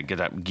with,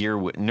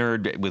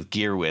 nerd with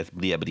gear with.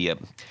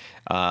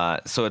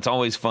 So it's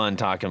always fun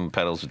talking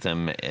pedals with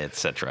them,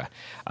 etc.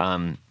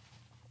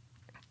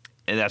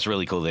 And that's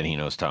really cool that he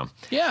knows Tom.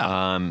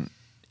 Yeah.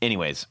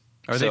 Anyways.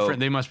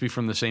 They must be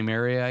from the same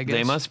area, I guess?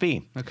 They must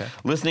be. Okay.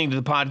 Listening to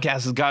the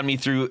podcast has gotten me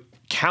through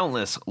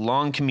countless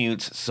long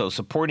commutes, so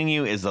supporting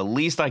you is the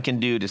least I can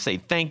do to say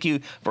thank you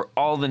for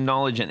all the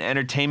knowledge and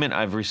entertainment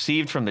I've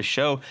received from the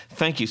show.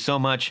 Thank you so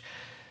much.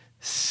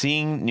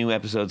 Seeing new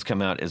episodes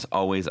come out is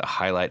always a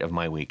highlight of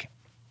my week.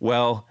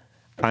 Well,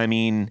 I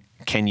mean,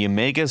 can you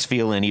make us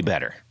feel any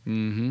better?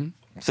 Mm-hmm.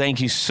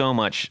 Thank you so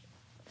much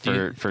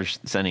for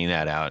sending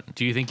that out.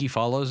 Do you think he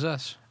follows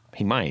us?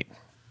 He might.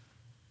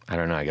 I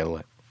don't know. I got to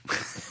look.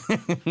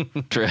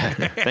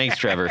 Thanks,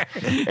 Trevor.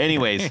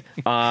 Anyways,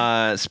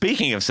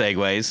 speaking of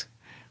segues.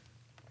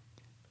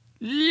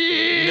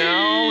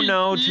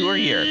 No, tour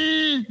year.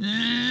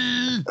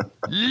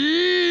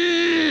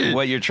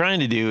 What you're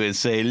trying to do is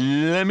say,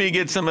 let me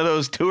get some of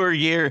those tour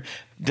gear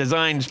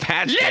designs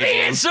patch cables. Let me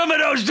get some of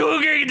those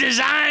tour gear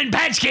design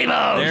patch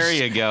cables. There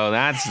you go.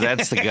 That's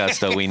the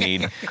gusto we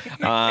need.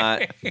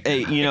 Hey,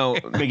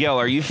 Miguel,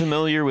 are you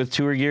familiar with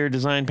tour gear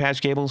design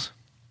patch cables?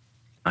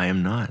 I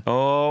am not.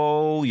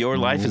 Oh, your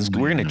life is...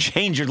 We're going to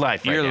change your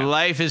life right now. Your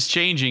life is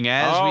changing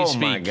as we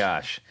speak. Oh, my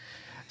gosh.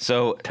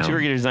 So, Tour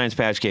Gear Designs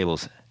patch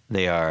cables,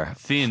 they are...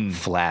 Thin.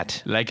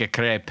 Flat. Like a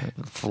crepe.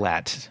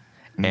 Flat.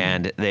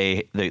 And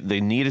the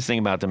neatest thing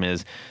about them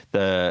is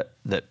the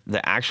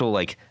actual,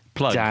 like,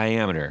 plug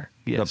diameter.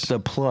 Yes. The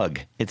plug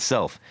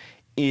itself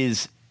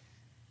is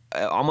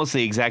almost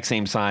the exact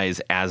same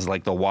size as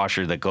like the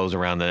washer that goes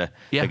around that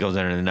goes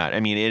under the nut. I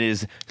mean,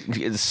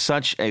 it's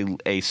such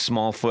a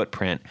small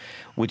footprint,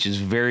 which is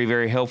very,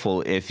 very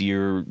helpful if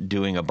you're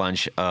doing a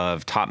bunch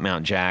of top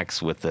mount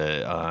jacks with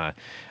the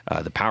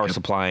power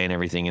supply and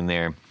everything in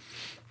there.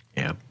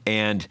 Yeah.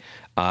 And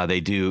they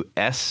do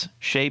S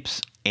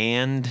shapes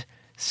and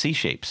C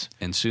shapes.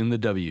 And soon the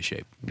W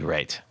shape.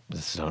 Right.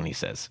 Sony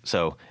says.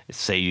 So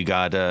say you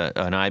got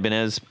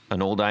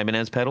an old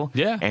Ibanez pedal.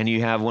 Yeah. And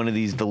you have one of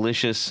these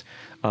delicious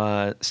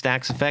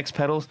Stax Effects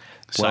pedals.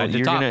 Side to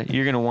you're top.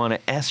 gonna want an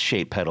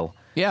S-shaped pedal.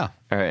 Yeah.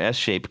 Or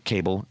S-shaped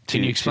cable.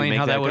 Can you explain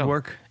how that would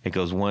work? It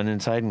goes one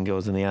inside and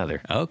goes in the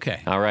other.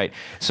 Okay. All right.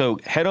 So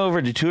head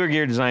over to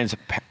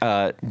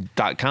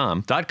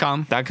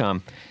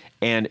tourgeardesigns.com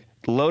and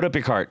load up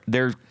your cart.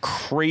 They're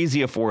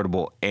crazy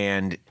affordable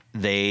and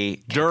they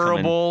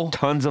durable,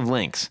 come in tons of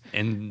links.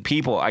 And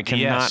people, I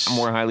cannot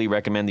more highly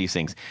recommend these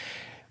things.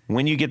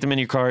 When you get them in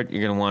your cart,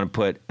 you're going to want to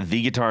put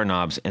the guitar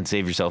knobs and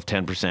save yourself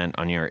 10%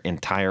 on your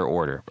entire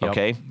order. Yep.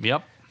 Okay?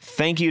 Yep.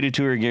 Thank you to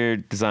Tour Gear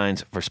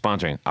Designs for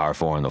sponsoring our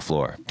Four on the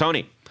Floor.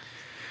 Tony.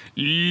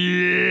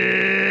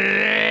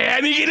 Yeah,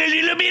 let me get a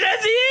little bit of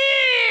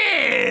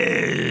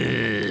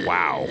this.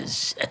 Wow.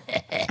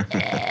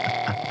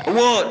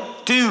 1,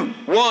 2,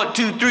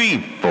 3.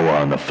 Four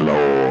on the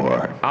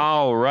floor.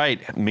 All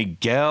right.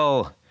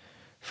 Miguel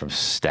from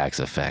Stax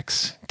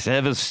Effects.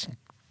 Give us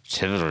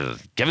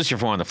your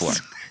Four on the Floor.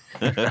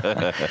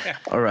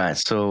 All right.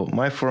 So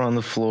my four on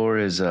the floor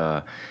is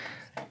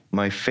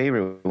my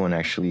favorite one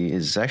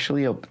is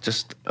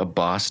just a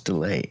Boss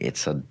delay.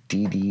 It's a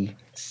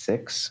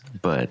DD6,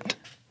 but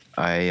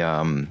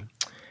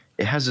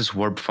it has this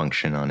warp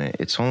function on it.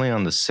 It's only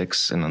on the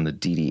 6 and on the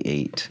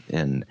DD8,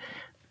 and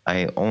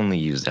I only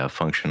use that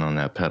function on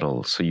that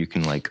pedal. So you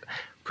can like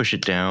push it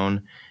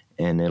down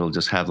and it'll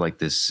just have like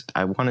this,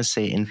 I want to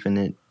say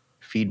infinite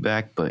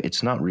feedback, but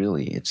it's not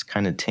really. It's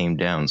kind of tamed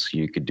down. So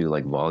you could do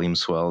like volume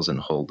swells and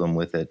hold them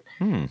with it.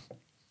 And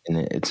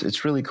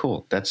it's really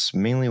cool. That's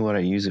mainly what I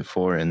use it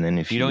for. And then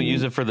if you don't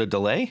use it for the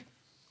delay?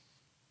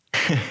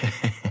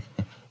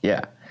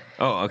 Yeah.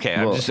 Oh, okay.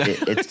 I'm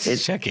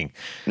it's checking.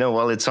 No,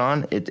 while it's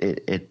on,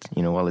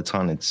 while it's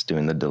on, it's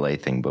doing the delay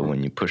thing. But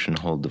when you push and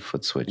hold the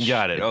foot switch,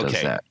 got it. Okay,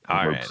 does that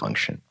warp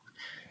function.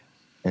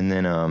 And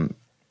then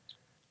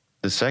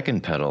the second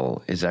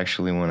pedal is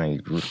actually one I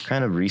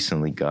kind of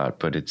recently got,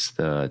 but it's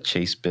the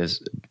Chase Bliss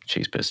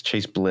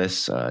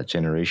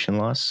Generation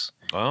Loss.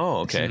 Oh,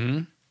 okay.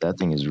 Mm-hmm. That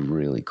thing is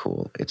really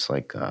cool. It's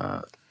like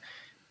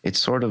it's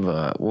sort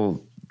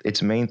of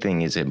its main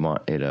thing is it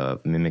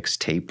mimics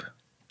tape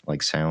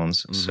like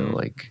sounds. Mm-hmm. So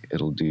like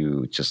it'll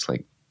do just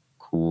like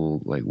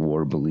cool like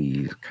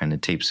warbly kind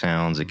of tape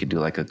sounds. It could do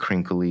like a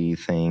crinkly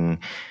thing.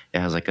 It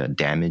has like a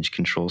damage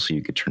control, so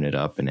you could turn it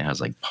up, and it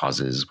has like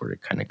pauses where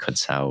it kind of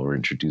cuts out or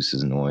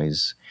introduces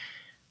noise.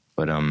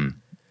 But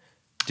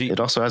it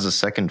also has a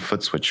second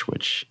foot switch,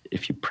 which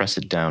if you press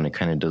it down, it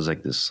kind of does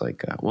like this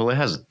like it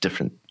has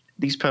different.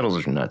 These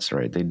pedals are nuts,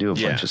 right? They do a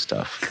bunch of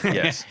stuff.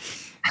 Yes.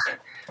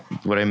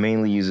 What I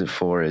mainly use it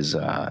for is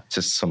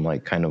just some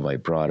like kind of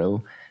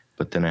vibrato.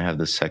 But then I have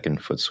the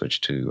second foot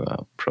switch to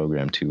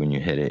program to. When you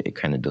hit it, it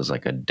kind of does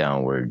like a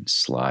downward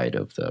slide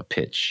of the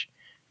pitch.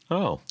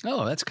 Oh,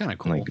 that's kind of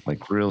cool.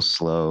 Like real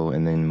slow.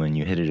 And then when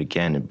you hit it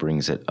again, it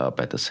brings it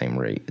up at the same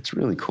rate. It's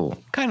really cool.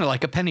 Kind of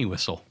like a penny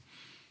whistle.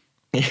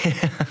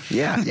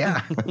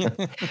 Yeah.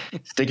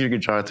 Stick your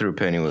guitar through a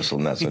penny whistle,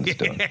 and that's what it's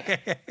doing.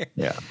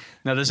 Yeah.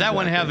 Now, does that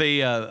one have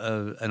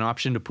an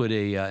option to put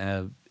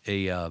a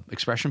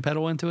expression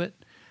pedal into it?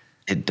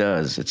 It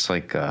does. It's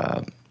like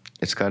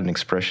it's got an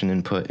expression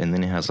input, and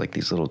then it has like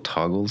these little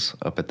toggles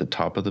up at the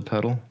top of the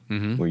pedal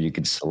where you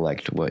can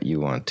select what you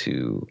want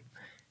to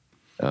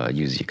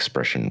use the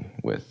expression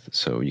with.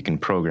 So you can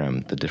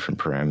program the different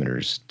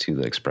parameters to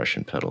the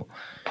expression pedal.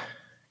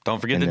 Don't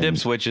forget the dip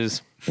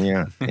switches.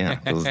 Yeah,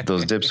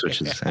 those dip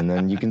switches, and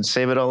then you can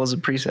save it all as a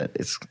preset.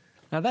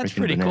 Now that's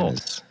pretty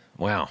bananas.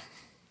 Cool. Wow,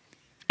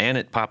 and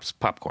it pops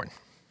popcorn.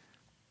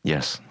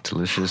 Yes,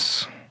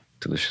 delicious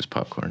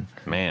popcorn.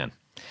 Man,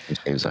 it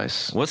saves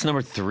ice. What's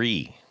number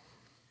 3?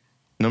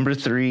 Number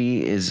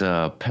 3 is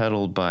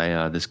pedaled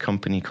by this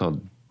company called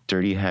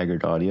Dirty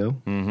Haggard Audio.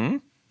 Mm-hmm.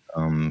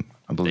 I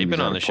believe they've been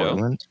on the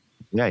Portland.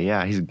 Show.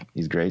 Yeah,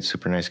 he's great,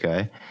 super nice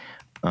guy.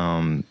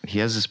 He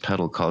has this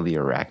pedal called the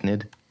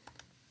Arachnid.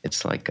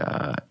 It's like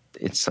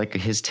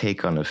his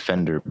take on a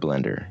Fender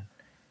blender.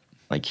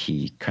 Like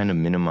he kind of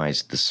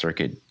minimized the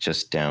circuit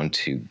just down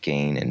to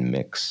gain and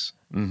mix.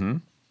 Mm-hmm.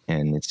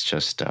 And it's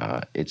just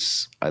I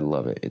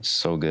love it. It's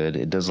so good.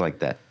 It does like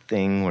that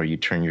thing where you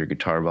turn your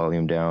guitar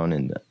volume down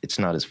and it's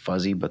not as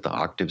fuzzy, but the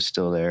octave's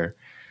still there.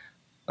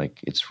 Like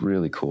it's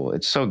really cool.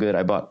 It's so good.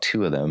 I bought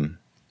 2 of them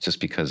just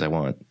because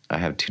I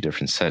have 2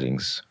 different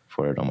settings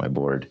for it on my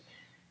board.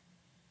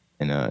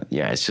 And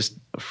it's just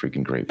a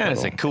freaking great pedal. Yeah,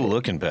 it's a cool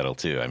looking pedal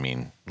too. I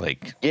mean,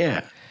 like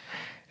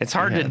it's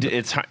hard to do.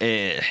 It's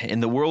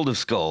in the world of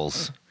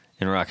skulls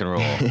in rock and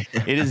roll.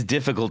 It is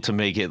difficult to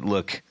make it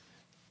look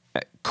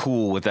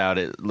cool without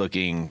it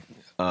looking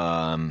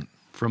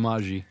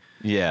Fromage.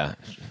 Yeah.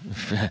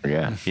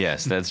 Yeah.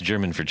 Yes, that's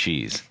German for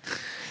cheese.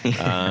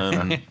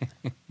 Yeah,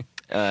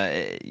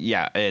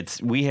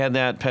 we had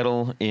that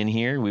pedal in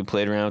here. We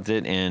played around with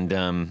it,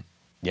 and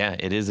yeah,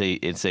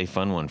 it's a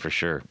fun one for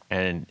sure.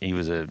 And he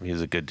was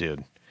a good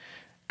dude.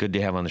 Good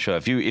to have on the show.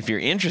 If you're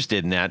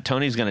interested in that,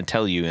 Tony's going to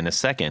tell you in a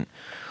second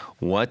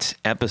what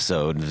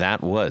episode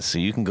that was, so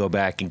you can go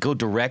back and go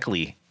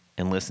directly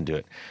and listen to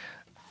it.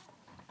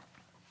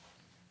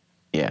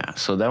 Yeah,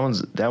 so that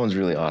one's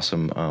really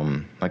awesome.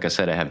 Like I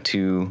said, I have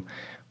two.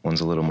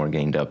 One's a little more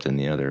gained up than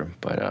the other,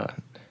 but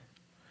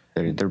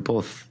they're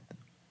both,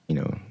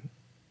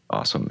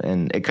 awesome.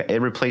 And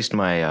it replaced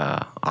my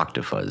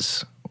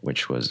Octafuzz,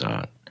 which was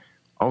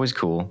always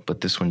cool, but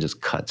this one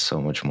just cuts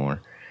so much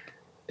more.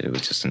 It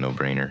was just a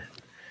no-brainer.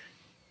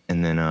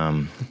 And then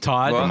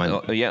Todd.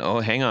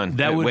 Hang on.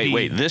 That would be,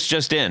 wait. This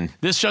just in.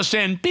 Beep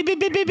beep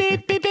beep beep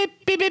beep beep beep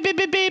beep beep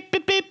beep beep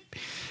beep beep.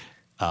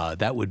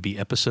 That would be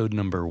episode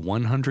number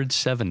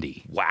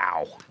 170.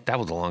 Wow, that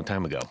was a long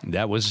time ago.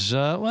 That was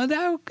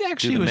that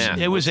actually was math.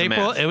 it was What's the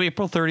math?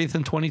 April 30th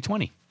in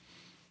 2020.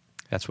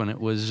 That's when it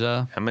was.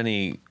 How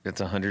many?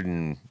 That's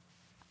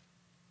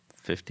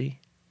 150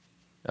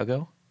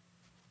 ago.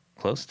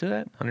 Close to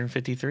that.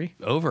 153.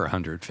 Over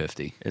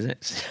 150. Is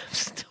it?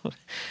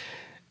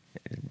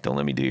 Don't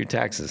let me do your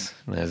taxes.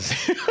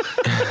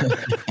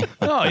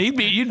 Oh, you'd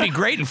be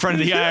great in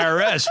front of the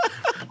IRS.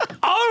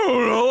 I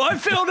don't know. I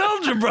failed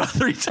algebra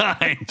 3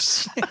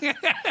 times.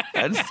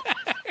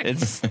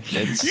 It's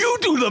You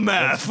do the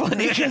math.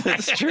 funny because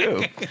it's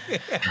true.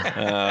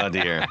 Oh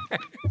dear.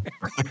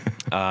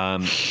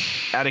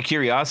 Out of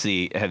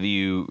curiosity,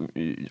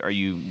 are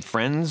you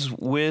friends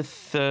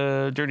with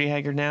Dirty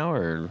Haggard now,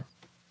 or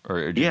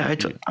yeah,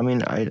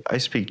 I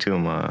speak to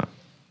him.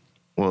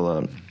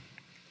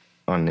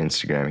 On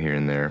Instagram here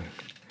and there.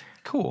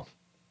 Cool.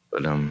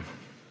 But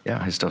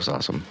yeah, his stuff's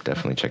awesome.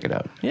 Definitely check it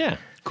out. Yeah.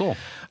 Cool.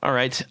 All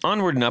right,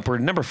 onward and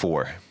upward. Number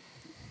 4.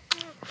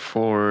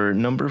 For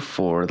number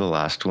 4, the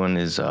last one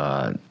is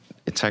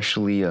it's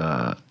actually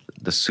the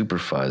Super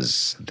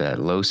Fuzz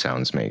that Low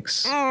Sounds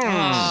makes.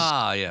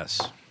 Ah,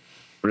 yes.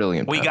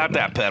 Brilliant. We pedal, got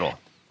that pedal.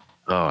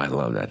 Oh, I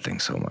love that thing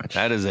so much.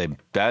 That is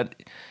that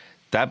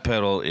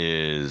pedal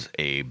is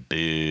a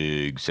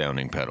big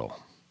sounding pedal.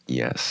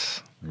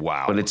 Yes.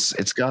 Wow. But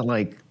it's got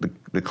like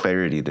the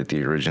clarity that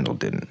the original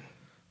didn't.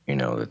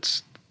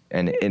 It's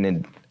and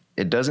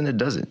it doesn't. It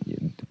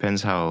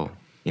depends how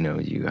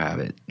you have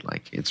it.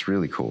 Like, it's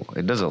really cool.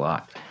 It does a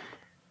lot.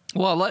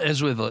 Well,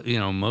 as with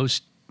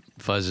most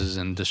fuzzes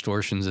and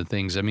distortions and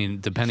things, I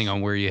mean, depending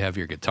on where you have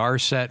your guitar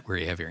set, where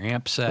you have your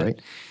amp set,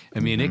 Right.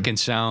 I mean, it can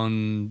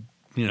sound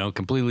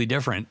completely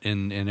different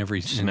in every.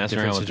 Just messing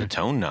around with the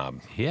tone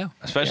knob. Yeah.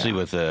 Especially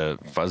with the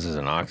fuzzes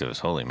and octaves.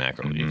 Holy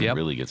mackerel. You can Yep.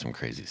 really get some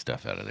crazy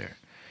stuff out of there.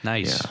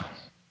 Nice.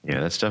 Yeah,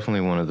 that's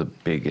definitely one of the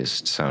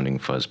biggest sounding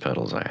fuzz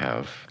pedals I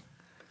have.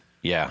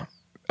 Yeah.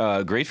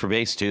 Great for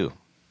bass, too.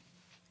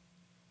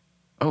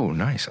 Oh,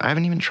 nice. I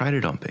haven't even tried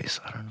it on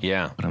bass. I don't know.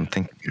 Yeah. But I'm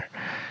thinking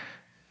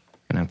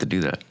gonna have to do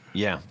that.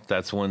 Yeah,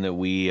 that's one that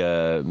we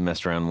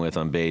messed around with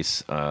on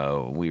bass.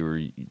 We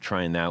were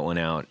trying that one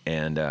out,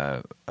 and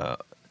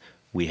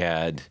we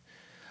had,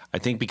 I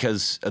think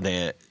because of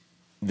the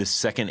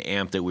second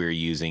amp that we were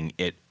using,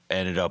 it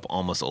ended up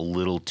almost a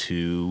little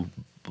too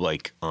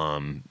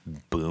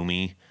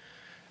boomy.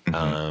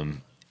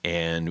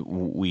 And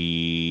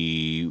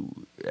we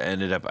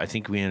ended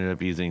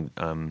up using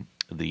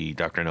the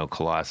Dr. No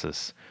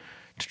Colossus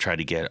to try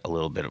to get a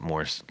little bit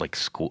more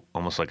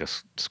almost like a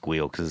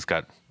squeal, because it's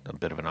got a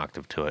bit of an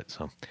octave to it.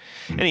 So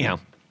anyhow,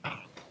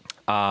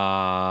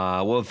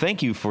 well,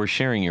 thank you for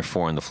sharing your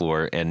 4 on the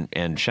floor,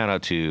 and shout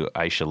out to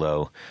Aisha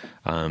Lowe,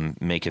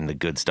 making the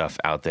good stuff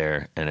out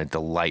there, and a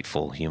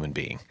delightful human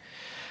being.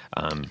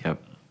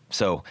 Yep.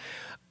 So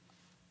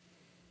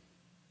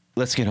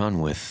let's get on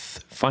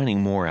with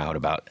finding more out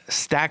about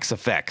Stax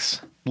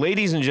Effects.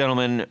 Ladies and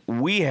gentlemen,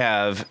 we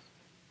have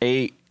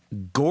a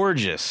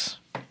gorgeous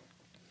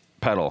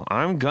pedal.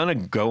 I'm going to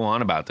go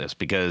on about this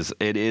because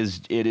it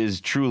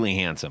is truly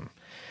handsome.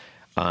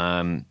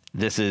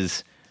 This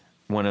is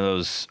one of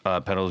those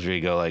pedals where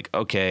you go like,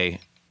 okay,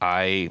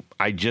 I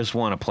just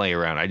want to play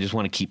around. I just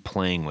want to keep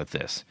playing with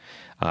this,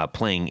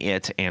 playing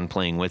it and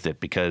playing with it,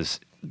 because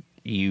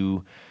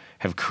you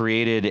have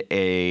created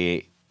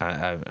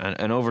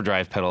an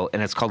overdrive pedal,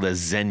 and it's called a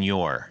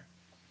Zenyor.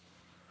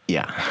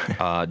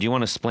 Yeah. Do you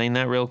want to explain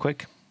that real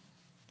quick?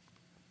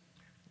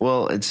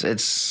 Well,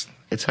 it's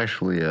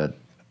actually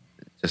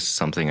just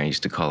something I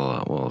used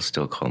to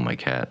still call my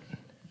cat.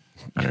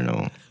 I don't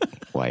know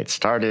why it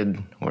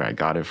started, where I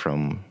got it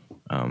from,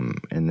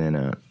 and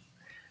then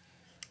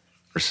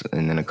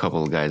a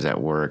couple of guys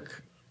at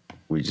work,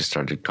 we just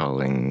started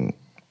calling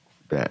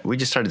that. We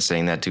just started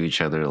saying that to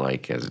each other,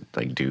 as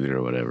dude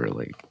or whatever,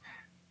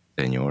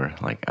 Senor,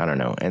 I don't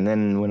know. And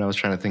then when I was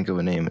trying to think of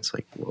a name, it's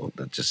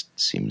that just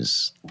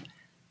seems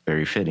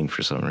very fitting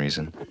for some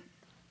reason.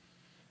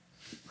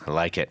 I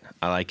like it.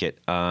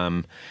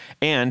 And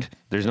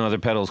there's no other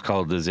pedals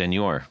called the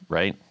Zenyor,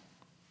 right?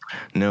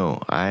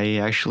 No, I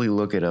actually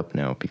look it up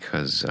now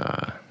because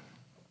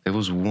there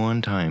was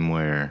one time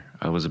where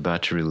I was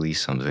about to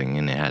release something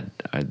and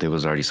there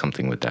was already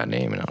something with that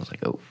name, and I was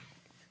like, oh,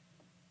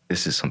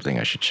 this is something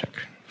I should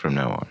check from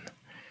now on.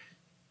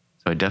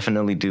 So I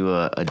definitely do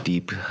a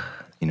deep,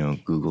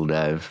 Google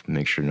dive,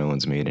 make sure no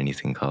one's made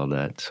anything called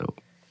that. So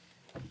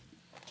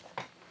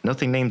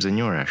nothing named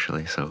Senor,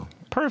 actually. So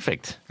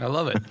Perfect. I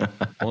love it.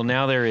 Well,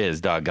 now there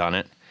is, doggone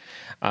it.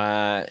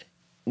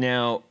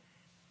 Now,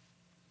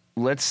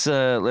 let's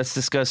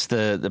discuss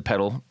the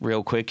pedal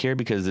real quick here,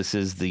 because this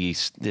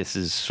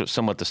is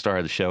somewhat the star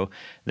of the show.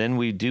 Then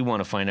we do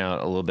want to find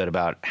out a little bit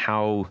about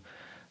how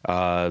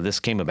this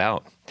came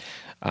about.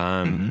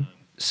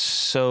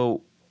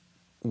 So,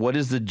 what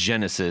is the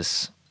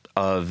genesis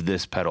of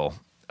this pedal?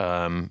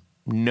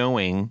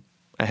 Knowing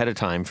ahead of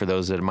time, for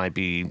those that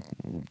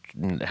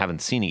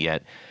haven't seen it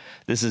yet,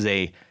 this is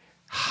a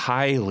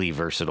highly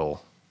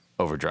versatile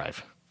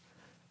overdrive.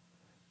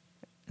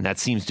 And that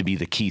seems to be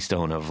the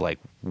keystone of like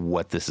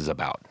what this is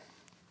about.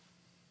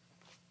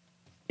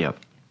 Yep.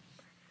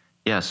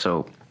 Yeah,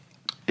 so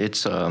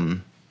it's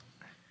I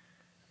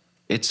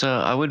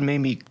would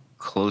maybe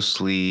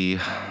closely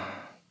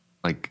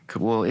it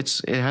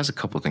has a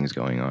couple things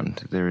going on.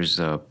 There's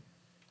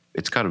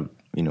it's got a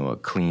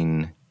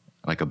clean,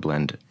 like a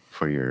blend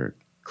for your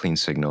clean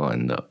signal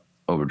and the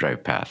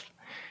overdrive path.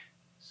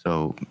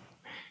 So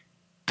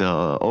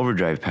the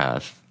overdrive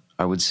path,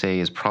 I would say,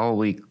 is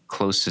probably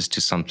closest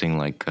to something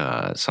like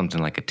a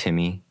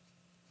Timmy,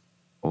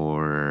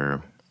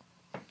 or,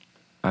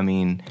 I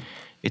mean,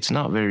 it's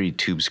not very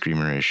Tube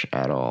Screamerish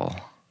at all.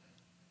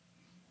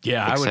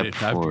 Yeah,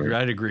 Except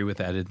I'd agree with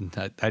that.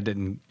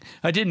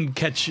 I didn't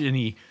catch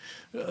any,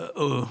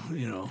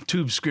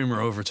 Tube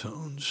Screamer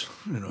overtones.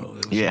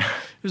 It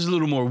was a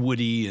little more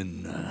woody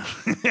and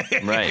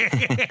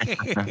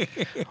Right.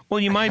 Well,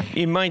 you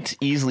might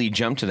easily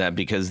jump to that,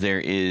 because there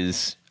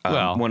is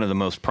one of the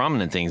most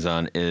prominent things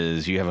on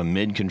is you have a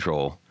mid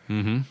control.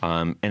 Mm-hmm.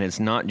 And it's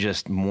not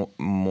just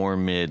more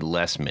mid,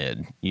 less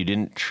mid. You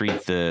didn't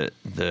treat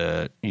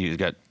you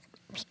got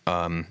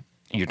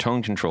your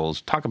tone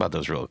controls. Talk about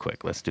those real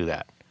quick. Let's do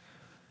that.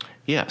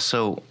 Yeah.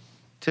 So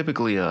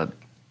typically,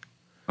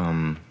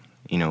 when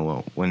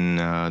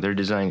they're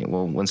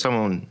designing, when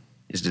someone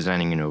is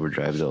designing an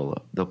overdrive,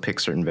 they'll pick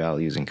certain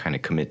values and kind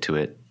of commit to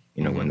it,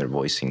 when they're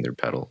voicing their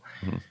pedal.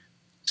 Mm-hmm.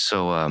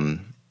 So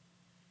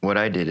what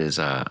I did is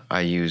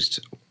I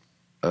used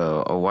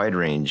a wide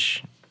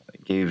range,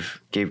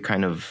 gave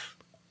kind of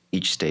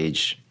each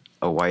stage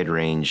a wide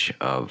range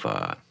of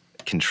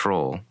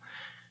control,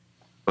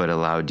 but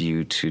allowed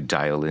you to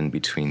dial in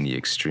between the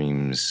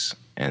extremes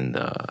and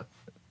how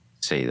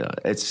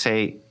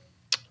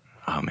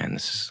am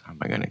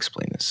I going to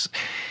explain this?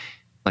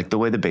 Like the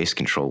way the bass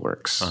control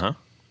works. Uh-huh.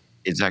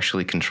 It's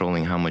actually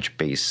controlling how much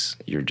bass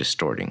you're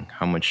distorting,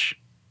 how much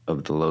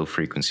of the low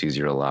frequencies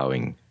you're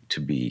allowing to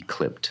be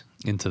clipped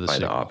into the by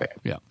signal. the op amp.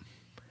 Yeah.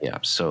 Yeah.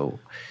 So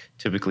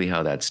typically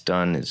how that's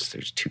done is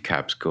there's two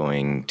caps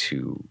going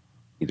to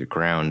either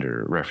ground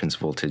or reference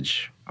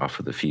voltage off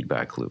of the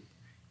feedback loop.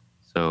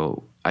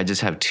 So I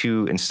just have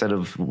two, instead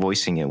of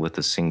voicing it with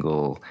a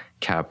single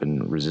cap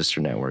and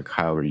resistor network,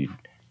 however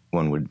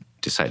one would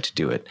decide to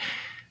do it,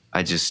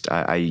 I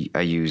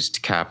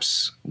used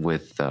caps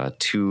with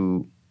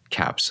two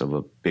caps of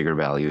a bigger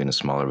value and a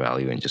smaller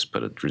value, and just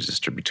put a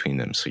resistor between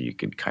them, so you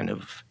could kind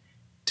of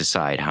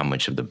decide how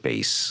much of the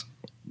bass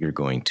you're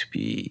going to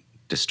be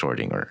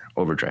distorting or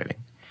overdriving.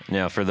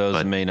 Now, for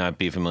those who may not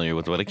be familiar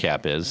with what a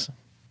cap is,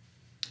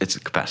 it's a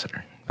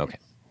capacitor. Okay.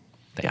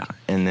 Thank you.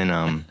 And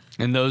then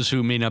and those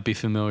who may not be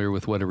familiar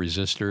with what a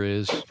resistor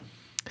is,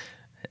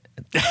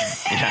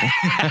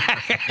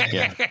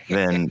 yeah.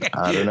 Then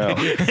I don't know.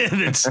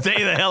 then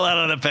stay the hell out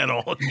of the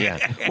pedal. Yeah.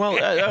 Well,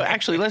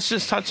 actually, let's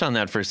just touch on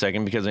that for a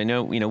second, because I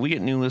know we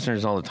get new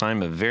listeners all the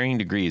time of varying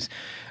degrees.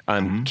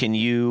 Can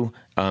you,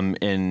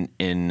 in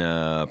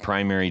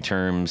primary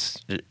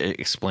terms,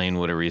 explain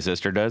what a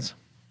resistor does?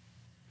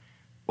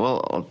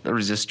 Well, a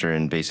resistor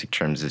in basic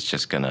terms is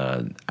just going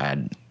to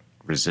add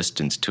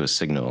resistance to a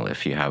signal.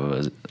 If you have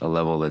a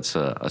level that's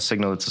a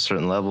signal that's a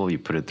certain level, you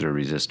put it through a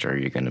resistor,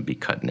 you're going to be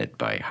cutting it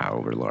by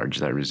however large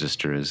that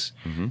resistor is.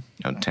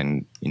 Mm-hmm.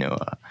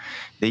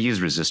 They use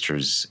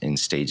resistors in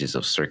stages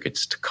of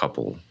circuits to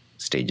couple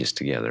stages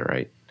together,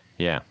 right?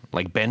 Yeah,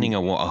 like bending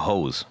a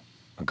hose,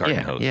 a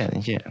garden hose. Yeah.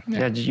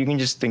 You can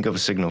just think of a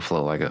signal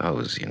flow like a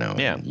hose,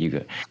 Yeah.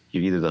 You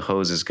either the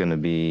hose is going to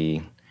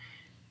be,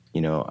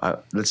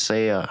 let's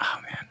say,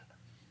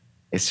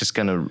 it's just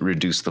going to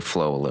reduce the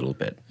flow a little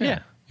bit. Yeah.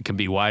 It can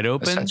be wide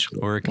open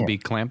or it can be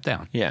clamped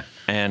down. Yeah.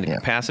 And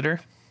capacitor?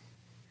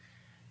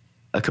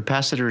 A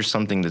capacitor is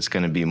something that's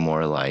going to be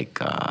more like,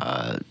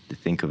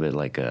 think of it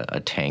like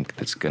a tank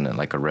that's going to,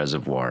 like a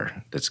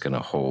reservoir that's going to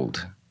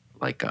hold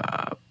like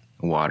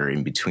water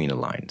in between a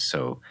line.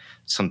 So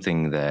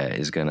something that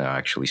is going to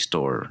actually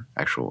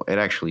it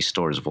actually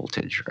stores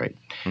voltage, right?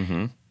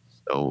 Mm-hmm.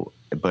 So,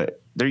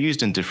 but they're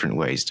used in different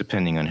ways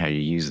depending on how you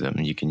use them.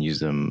 You can use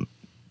them.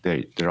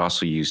 They're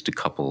also used to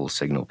couple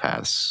signal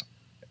paths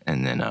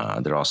And then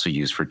they're also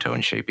used for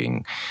tone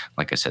shaping.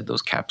 Like I said,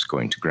 those caps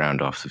going to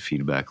ground off the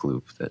feedback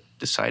loop that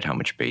decide how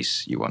much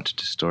bass you want to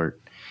distort.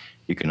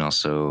 You can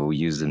also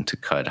use them to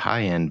cut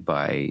high end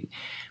by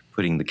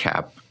putting the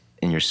cap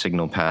in your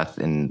signal path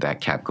and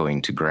that cap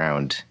going to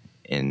ground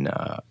in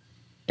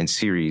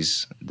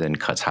series, then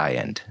cuts high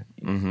end.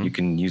 You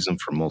can use them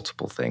for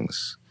multiple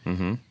things.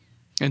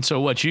 And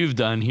so what you've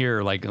done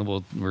here, like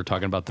we're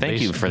talking about the bass.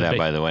 Thank you for that,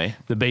 by the way.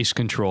 The bass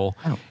control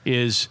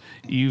is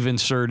you've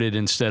inserted,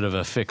 instead of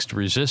a fixed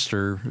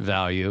resistor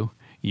value,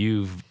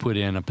 you've put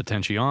in a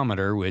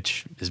potentiometer,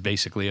 which is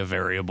basically a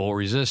variable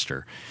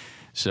resistor.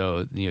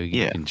 So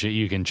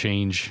you can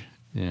change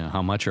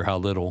how much or how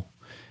little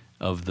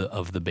of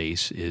the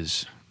bass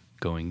is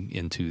going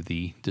into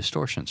the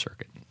distortion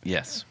circuit.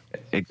 Yes,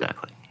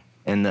 exactly.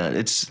 And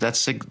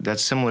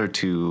that's similar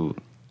to,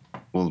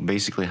 well,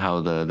 basically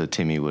how the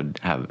Timmy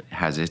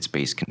has its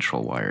bass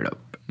control wired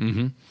up.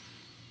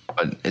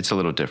 But it's a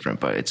little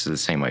different, but it's the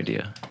same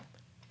idea.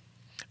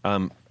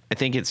 I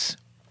think it's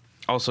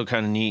also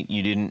kind of neat.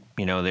 You didn't,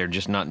 they're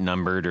just not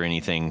numbered or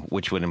anything,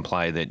 which would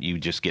imply that you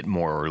just get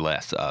more or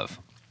less of.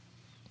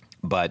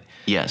 But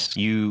yes,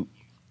 you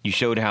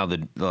showed how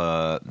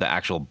the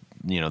actual,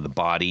 the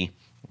body,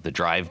 the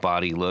drive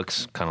body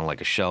looks kind of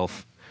like a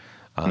shelf.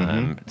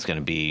 It's going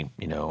to be,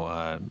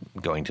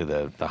 going to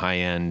the high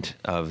end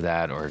of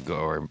that or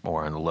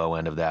on the low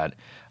end of that.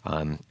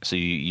 So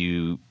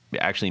you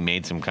actually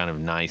made some kind of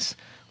nice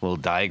little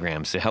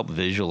diagrams to help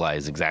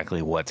visualize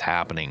exactly what's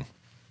happening.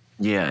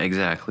 Yeah,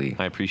 exactly.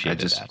 I appreciate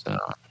that.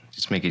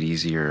 Just make it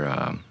easier.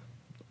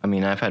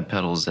 I've had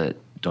pedals that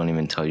don't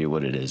even tell you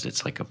what it is.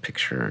 It's like a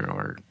picture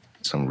or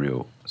some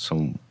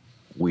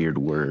weird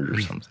word or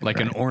something. Like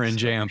an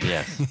orange amp.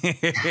 Yes.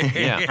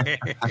 Yeah.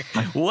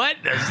 What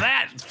does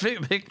that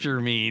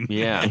picture mean?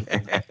 Yeah.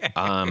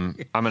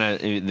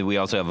 We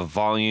also have a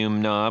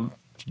volume knob,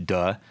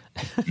 duh.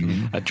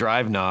 A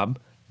drive knob,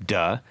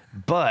 duh.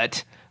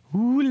 But,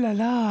 ooh la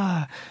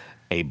la,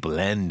 a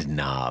blend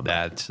knob.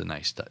 That's a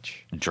nice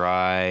touch.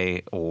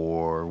 Dry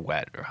or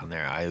wet around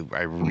there.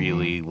 I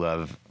really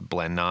love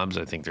blend knobs.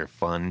 I think they're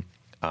fun.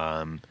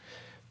 I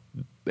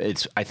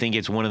think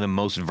it's one of the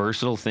most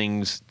versatile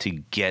things to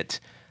get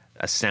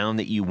a sound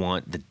that you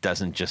want that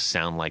doesn't just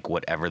sound like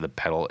whatever the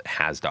pedal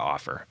has to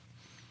offer.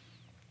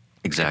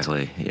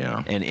 Exactly.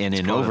 And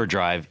in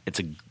overdrive, I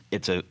think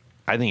it's a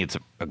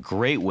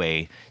great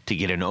way to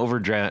get an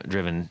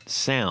overdriven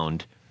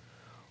sound,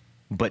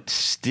 but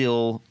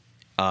still,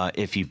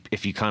 if you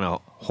kind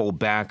of hold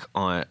back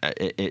on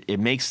it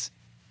makes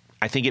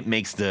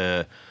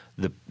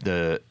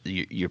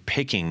your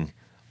picking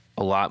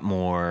a lot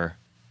more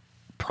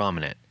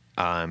prominent.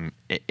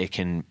 It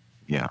can.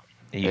 Yeah.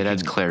 It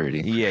adds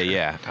clarity.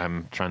 Yeah.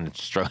 I'm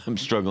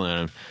struggling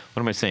on.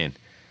 What am I saying?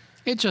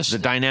 It just the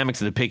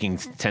dynamics of the picking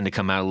tend to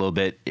come out a little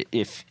bit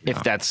if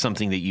that's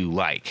something that you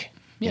like.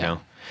 Yeah.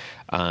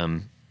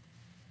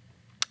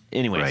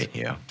 Anyways. Right.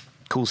 Yeah.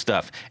 Cool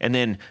stuff. And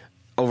then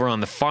over on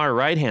the far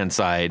right hand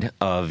side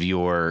of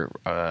your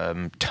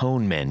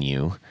tone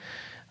menu,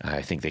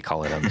 I think they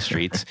call it on the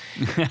streets.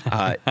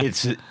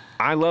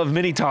 I love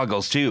mini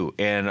toggles too,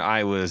 and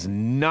I was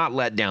not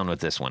let down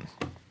with this one.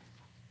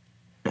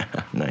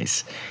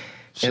 Nice.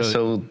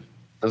 So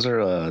those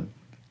are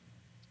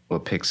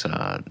what picks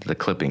the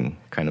clipping,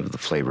 kind of the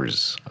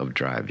flavors of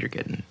drive you're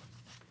getting.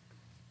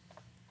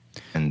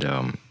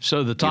 And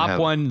so the top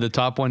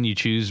one you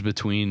choose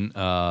between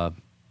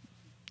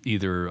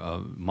either a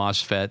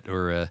MOSFET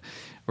or a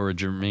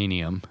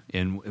germanium.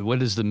 And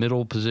what is the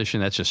middle position?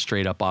 That's just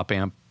straight up op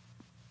amp.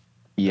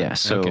 Yeah.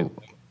 So. Okay.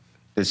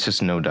 It's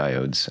just no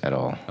diodes at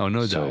all. Oh,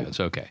 no diodes.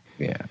 Okay.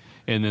 Yeah.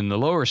 And then the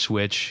lower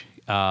switch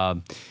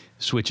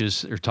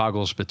switches or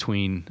toggles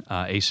between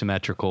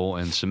asymmetrical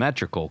and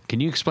symmetrical.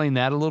 Can you explain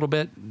that a little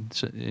bit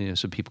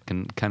so people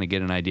can kind of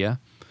get an idea?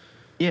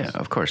 Yeah,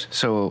 of course.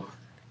 So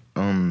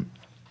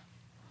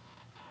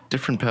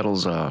different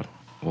pedals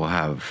will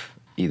have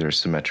either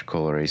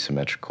symmetrical or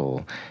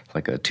asymmetrical.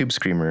 Like a Tube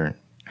Screamer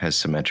has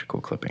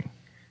symmetrical clipping.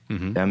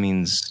 Mm-hmm. That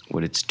means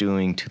what it's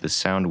doing to the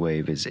sound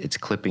wave is it's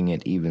clipping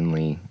it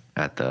evenly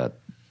at the,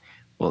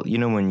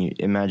 when you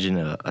imagine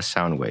a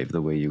sound wave,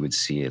 the way you would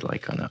see it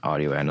like on an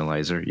audio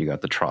analyzer, you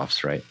got the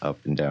troughs, right, up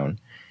and down.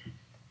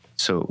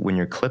 So when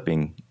you're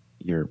clipping,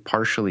 you're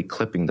partially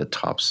clipping the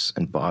tops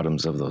and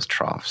bottoms of those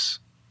troughs.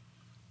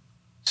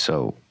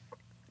 So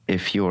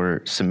if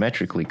you're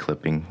symmetrically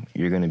clipping,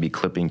 you're going to be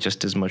clipping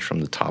just as much from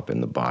the top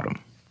and the bottom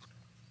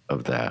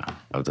of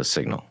the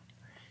signal.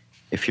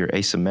 If you're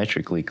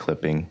asymmetrically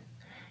clipping,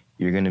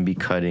 you're going to be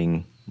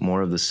cutting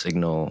more of the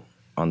signal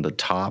on the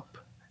top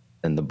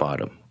than the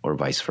bottom, or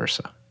vice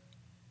versa.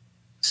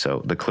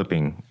 So the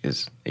clipping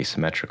is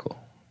asymmetrical.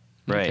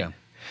 Right. Okay.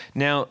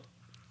 Now,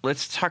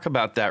 let's talk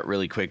about that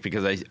really quick,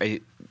 because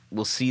I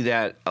will see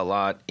that a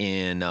lot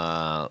in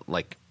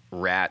like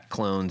Rat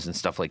clones and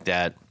stuff like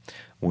that,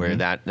 where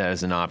that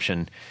is an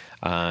option.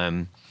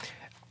 And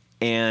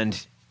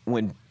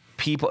when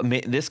people,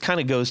 this kind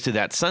of goes to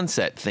that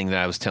sunset thing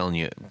that I was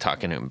talking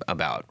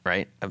about,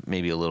 right?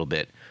 Maybe a little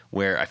bit,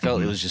 where I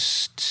felt it was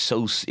just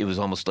it was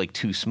almost like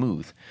too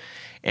smooth.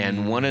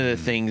 And one of the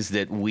things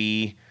that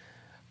we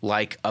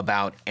like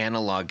about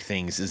analog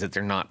things is that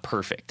they're not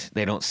perfect.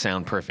 They don't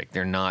sound perfect.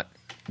 They're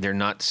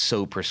not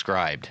so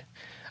prescribed.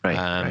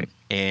 Right.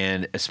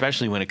 And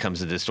especially when it comes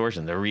to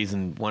distortion,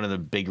 one of the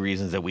big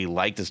reasons that we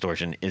like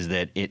distortion is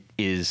that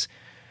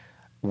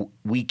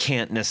we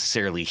can't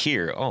necessarily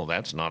hear, oh,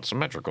 that's not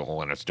symmetrical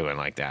when it's doing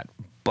like that.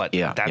 But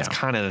that's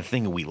kind of the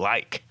thing that we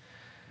like.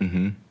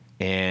 Mm-hmm.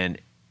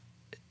 And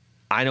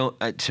I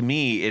don't, to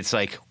me, it's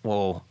like,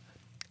 well,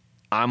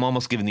 I'm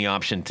almost given the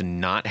option to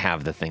not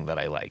have the thing that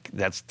I like.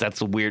 That's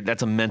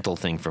a mental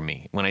thing for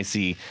me. When I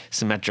see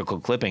symmetrical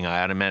clipping,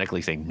 I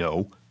automatically say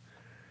no.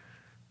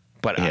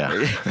 But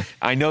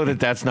I know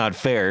that that's not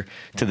fair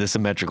to the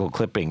symmetrical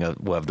clipping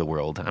of the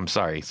world. I'm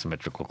sorry,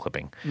 symmetrical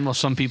clipping. Well,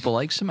 some people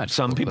like symmetrical.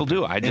 Some people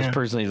do. I just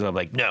personally am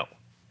like, no.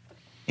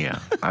 Yeah,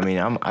 I mean,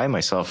 I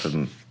myself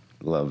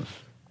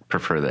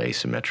prefer the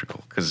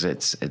asymmetrical because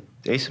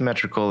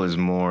asymmetrical is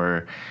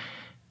more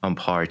on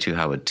par to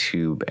how a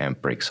tube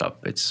amp breaks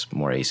up. It's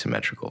more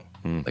asymmetrical,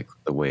 like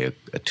the way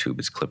a tube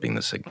is clipping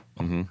the signal.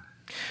 Mm-hmm.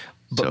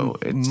 So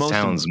it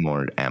sounds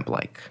more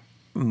amp-like.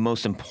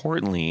 Most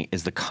importantly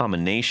is the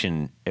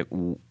combination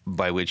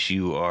by which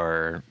you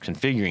are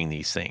configuring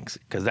these things,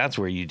 because that's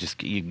where you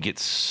get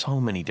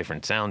so many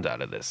different sounds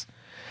out of this.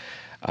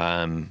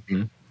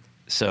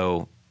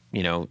 So,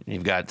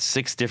 you've got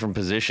 6 different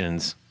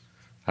positions.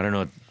 I don't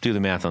know. Do the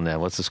math on that.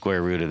 What's the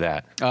square root of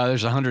that?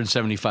 There's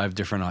 175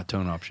 different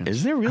tone options.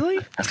 Is there really?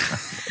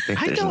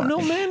 I don't know,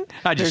 man.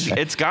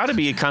 It's got to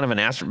be kind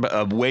of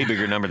a way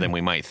bigger number than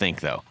we might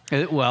think, though.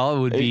 Well, it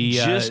would be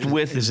just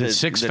with is it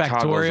 6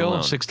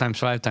 factorial? 6 times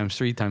 5 times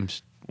 3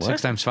 times what?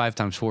 6 times 5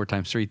 times 4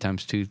 times 3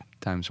 times 2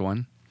 times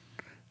 1.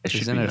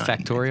 Isn't it a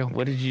factorial?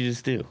 What did you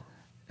just do?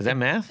 Is that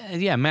math?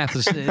 Yeah, math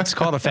is. It's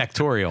called a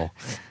factorial.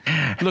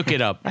 Look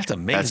it up. That's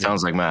amazing. That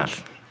sounds like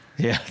math.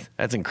 Yeah,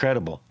 that's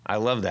incredible. I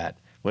love that.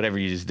 Whatever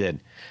you just did.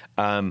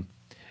 Now,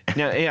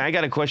 I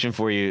got a question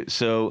for you.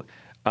 So,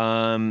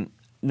 the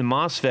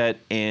MOSFET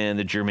and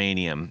the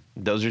germanium,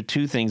 those are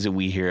 2 things that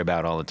we hear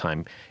about all the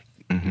time.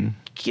 Mm-hmm.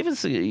 Give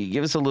us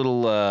a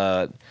little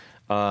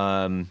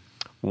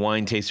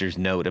wine taster's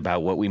note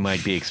about what we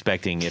might be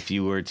expecting if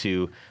you were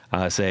to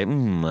say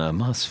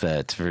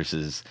MOSFET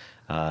versus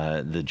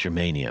the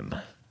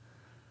germanium.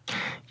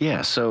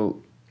 Yeah.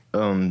 So,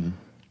 to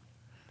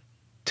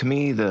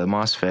me, the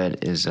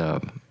MOSFET is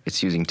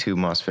it's using 2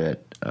 MOSFET.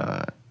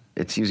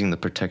 It's using the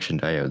protection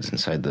diodes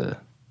inside the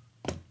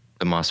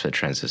MOSFET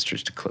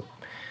transistors to clip.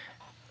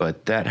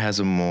 But that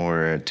has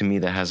more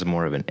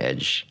of an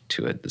edge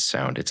to it, the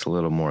sound. It's a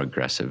little more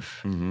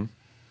aggressive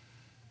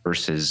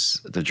versus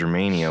the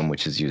germanium,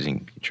 which is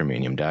using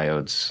germanium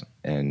diodes.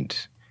 And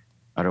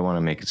I don't want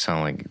to make it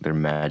sound like they're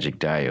magic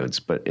diodes,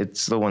 but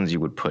it's the ones you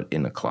would put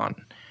in a Klon.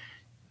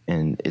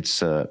 And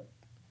it's a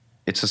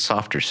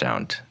softer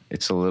sound.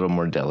 It's a little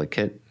more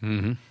delicate.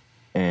 Mm-hmm.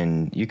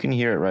 And you can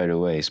hear it right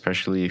away,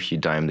 especially if you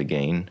dime the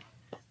gain.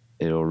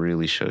 It'll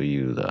really show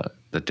you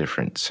the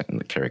difference in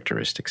the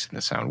characteristics in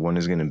the sound. One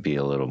is going to be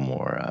a little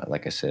more,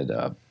 like I said,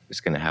 it's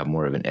going to have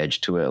more of an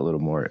edge to it, a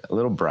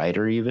little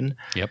brighter even.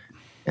 Yep.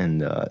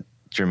 And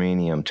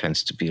germanium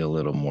tends to be a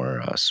little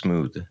more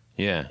smooth.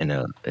 Yeah. And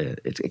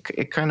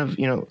it kind of,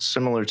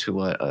 similar to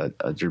what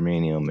a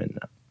germanium and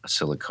a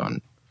silicon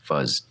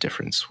fuzz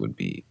difference would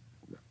be.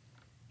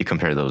 You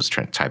compare those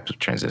types of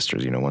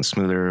transistors, one's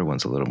smoother,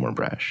 one's a little more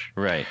brash.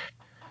 Right.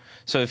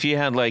 So if you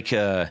had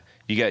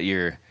you got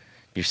your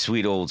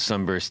sweet old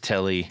Sunburst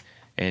Telly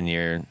and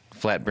your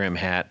flat brim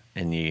hat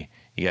and you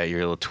got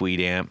your little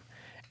tweed amp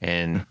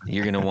and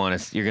you're gonna want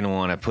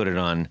to put it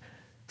on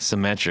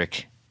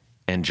symmetric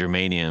and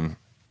germanium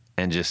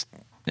and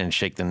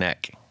shake the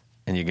neck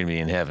and you're gonna be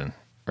in heaven,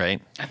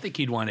 right? I think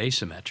you'd want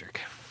asymmetric.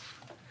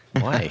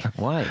 Why?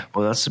 Well,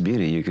 that's the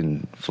beauty. You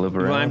can flip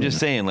around. Well, I'm just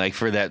saying,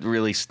 for that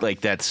really,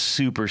 that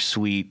super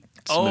sweet,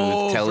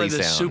 smooth telly for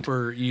the sound.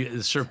 super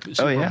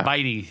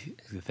bitey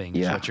thing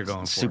is what you're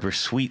going for. Super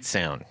sweet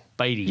sound.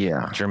 Bitey.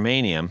 Yeah.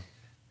 Germanium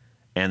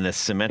and the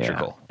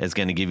symmetrical is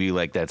going to give you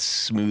that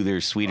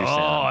smoother, sweeter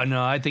sound. Oh,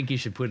 no, I think you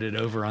should put it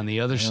over on the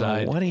other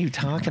side. What are you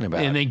talking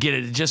about? And then get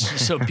it just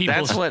so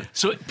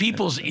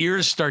people's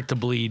ears start to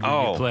bleed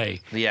when you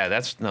play. Yeah,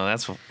 that's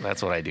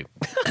what I do.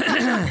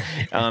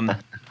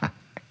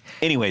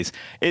 Anyways,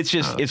 it's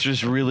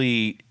just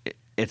really,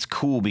 it's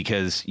cool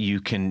because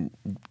you can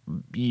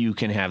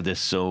have this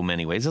so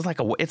many ways.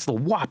 It's the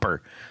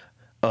whopper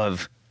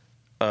of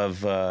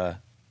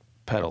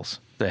pedals,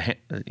 like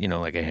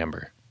a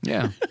hamburger.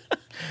 Yeah,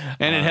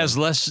 and it has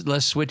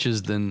less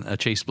switches than a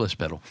Chase Bliss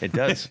pedal. It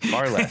does,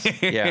 far less.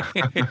 Yeah.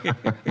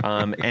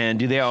 And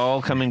do they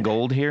all come in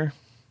gold here?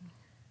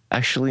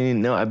 Actually,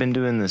 no. I've been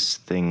doing this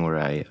thing where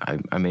I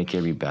make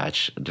every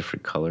batch a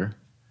different color.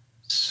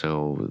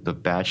 So the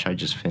batch I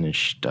just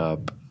finished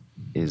up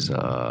is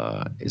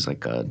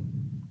like a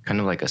kind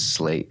of like a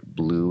slate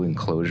blue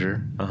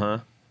enclosure. Uh-huh.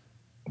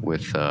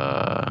 With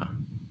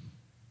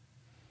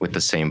with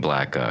the same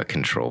black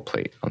control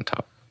plate on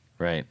top.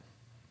 Right.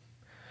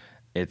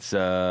 It's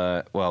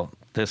well,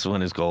 this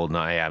one is gold, and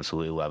I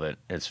absolutely love it.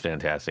 It's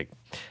fantastic.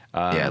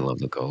 Yeah, I love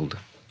the gold.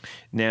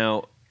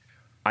 Now,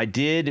 I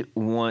did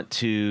want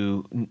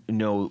to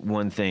know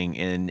one thing,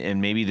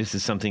 and maybe this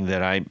is something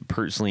that I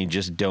personally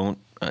just don't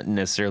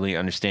necessarily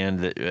understand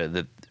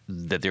that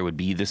there would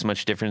be this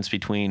much difference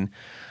between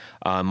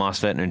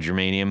MOSFET and a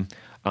germanium.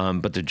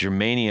 But the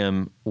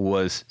germanium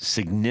was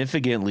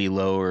significantly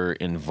lower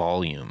in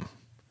volume.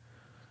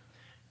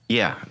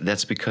 Yeah,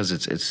 that's because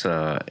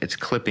it's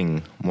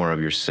clipping more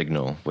of your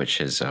signal, which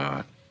is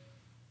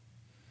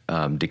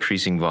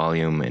decreasing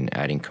volume and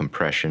adding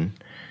compression,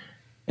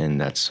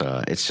 and that's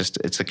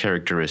it's a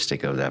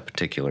characteristic of that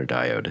particular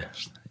diode.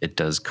 It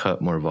does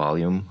cut more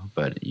volume,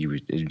 but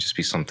it'd just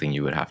be something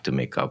you would have to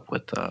make up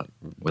with the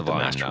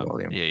master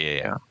volume.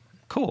 Yeah.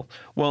 Cool.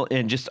 Well,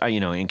 and just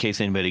in case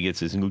anybody gets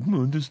this and goes,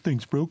 "No, this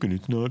thing's broken.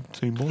 It's not the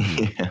same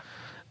volume."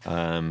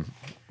 Yeah.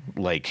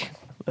 Like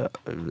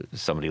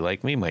somebody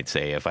like me might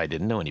say if I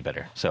didn't know any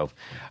better. So,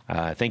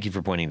 thank you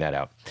for pointing that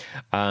out.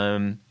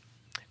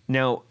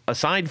 Now,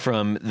 aside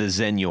from the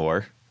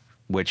Zenyor,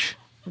 which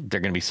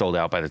they're going to be sold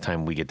out by the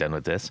time we get done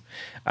with this,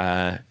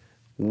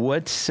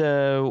 what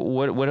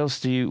else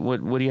do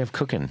you have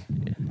cooking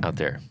out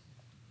there?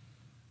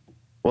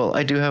 Well,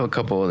 I do have a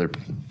couple other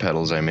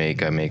pedals I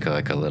make. I make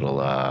like a little,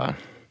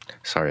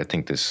 sorry, I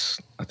think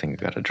I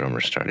got a drummer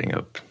starting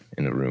up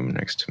in the room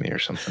next to me or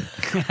something.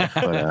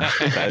 But,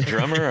 a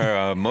drummer or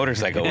a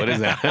motorcycle? What is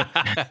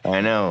that?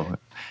 I know.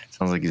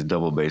 Sounds like he's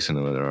double bassing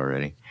over there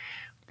already.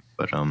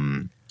 But,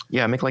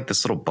 yeah, I make like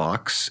this little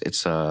box.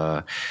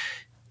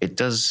 It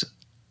does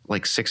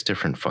like 6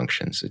 different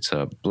functions. It's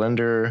a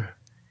blender,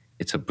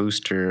 it's a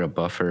booster, a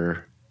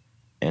buffer,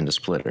 and a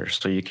splitter.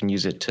 So you can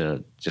use it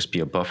to just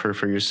be a buffer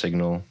for your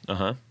signal.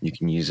 Uh-huh. You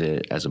can use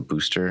it as a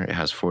booster. It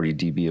has 40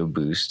 dB of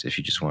boost if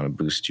you just want to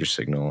boost your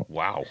signal.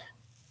 Wow.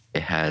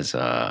 It has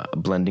a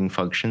blending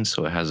function,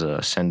 so it has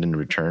a send and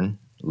return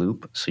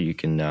loop. So you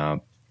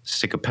can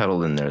stick a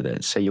pedal in there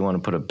that, say you want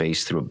to put a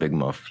bass through a Big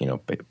Muff.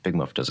 Big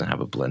Muff doesn't have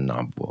a blend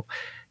knob. Well,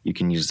 you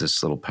can use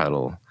this little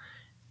pedal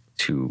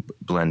to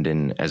blend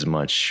in as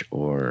much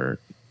or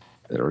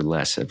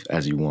less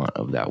as you want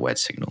of that wet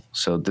signal.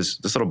 So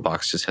this little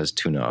box just has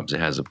 2 knobs. It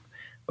has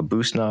a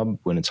boost knob.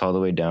 When it's all the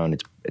way down,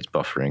 it's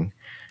buffering.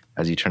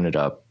 As you turn it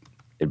up,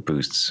 it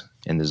boosts.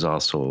 And there's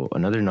also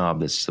another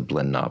knob that's the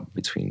blend knob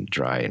between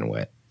dry and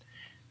wet.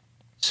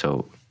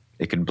 So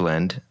it could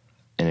blend,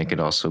 and it could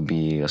also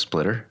be a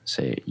splitter.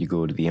 Say you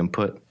go to the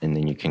input, and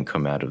then you can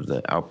come out of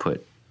the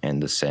output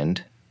and the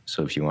send.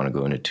 So if you want to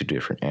go into 2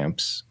 different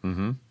amps,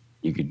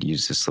 you could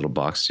use this little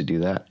box to do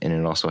that. And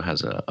it also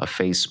has a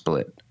phase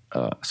split.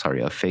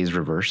 A phase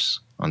reverse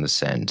on the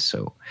send.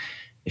 So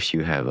if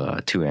you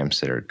have 2 amps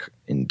that are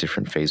in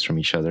different phase from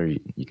each other,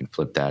 you can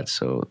flip that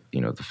so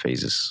the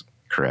phase is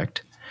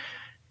correct.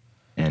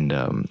 And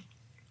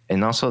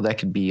also that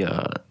could be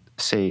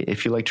say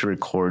if you like to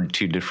record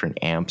 2 different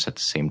amps at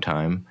the same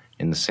time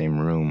in the same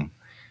room.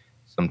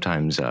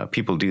 Sometimes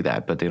people do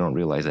that, but they don't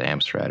realize the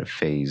amps are out of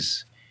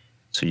phase.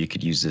 So you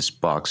could use this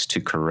box to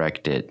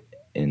correct it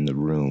in the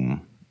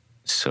room,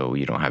 so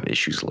you don't have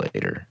issues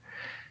later.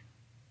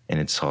 And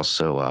it's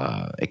also,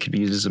 it could be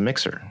used as a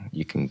mixer.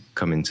 You can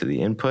come into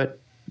the input,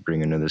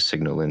 bring another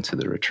signal into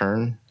the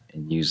return,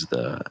 and use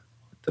the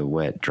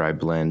wet dry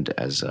blend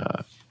as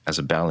a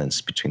balance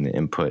between the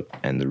input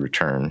and the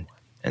return.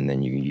 And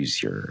then you can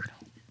use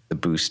the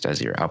boost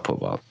as your output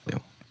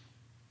volume.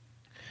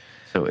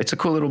 So it's a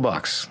cool little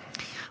box.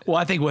 Well,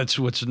 I think what's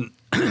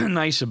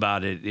nice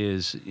about it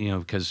is,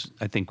 because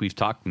I think we've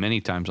talked many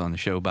times on the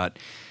show about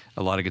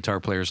a lot of guitar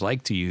players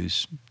like to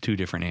use 2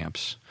 different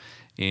amps.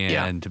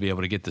 And to be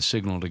able to get the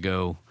signal to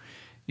go,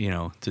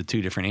 to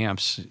 2 different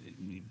amps,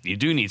 you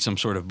do need some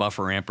sort of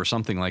buffer amp or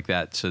something like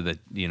that, so that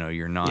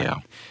you're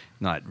not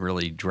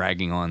really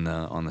dragging on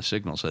the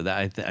signal. So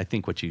that I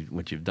think what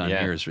you've done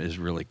here is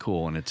really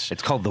cool, and it's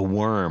called the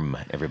Worm,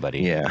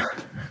 everybody. Yeah,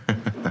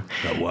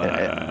 the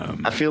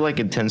Worm. I feel like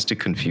it tends to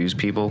confuse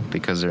people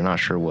because they're not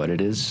sure what it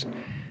is.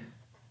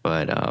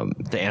 But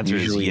the answer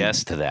is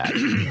yes to that.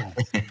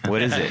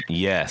 What is it?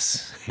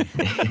 Yes.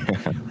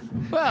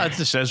 Well, it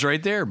says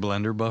right there: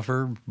 blender,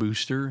 buffer,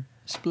 booster,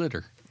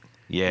 splitter.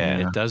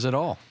 Yeah, it does it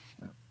all.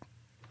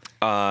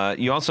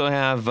 You also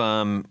have,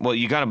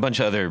 you got a bunch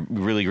of other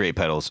really great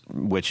pedals,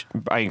 which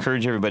I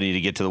encourage everybody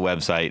to get to the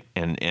website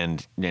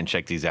and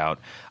check these out.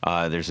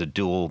 There's a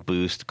dual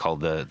boost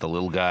called the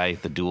Little Guy,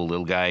 the Dual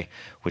Little Guy,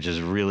 which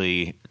is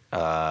really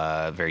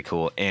very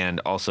cool,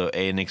 and also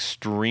an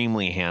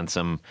extremely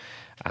handsome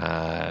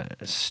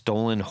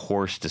Stolen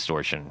Horse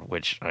distortion,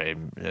 which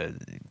I'm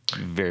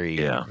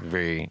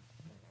very.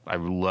 I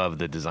love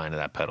the design of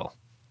that pedal.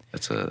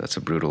 That's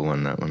a brutal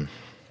one. That one.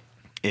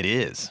 It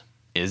is.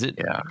 Is it?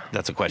 Yeah.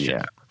 That's a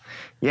question.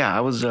 Yeah. I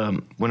was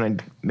when I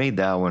made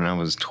that one, I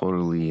was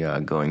totally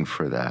going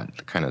for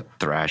that kind of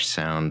thrash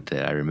sound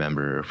that I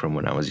remember from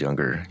when I was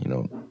younger.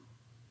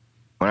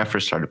 When I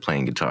first started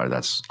playing guitar,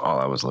 that's all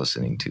I was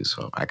listening to.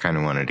 So I kind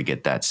of wanted to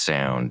get that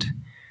sound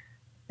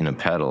in a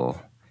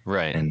pedal.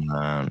 Right.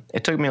 And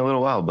it took me a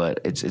little while, but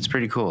it's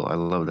pretty cool. I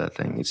love that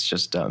thing. It's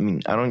just, I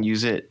mean, I don't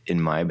use it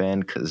in my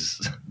band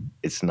because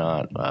it's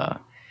not,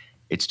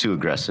 it's too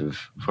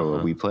aggressive for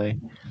what we play.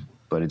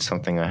 But it's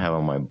something I have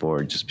on my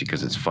board just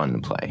because it's fun to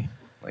play.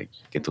 Like,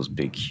 get those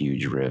big,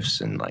 huge riffs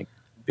and like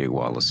big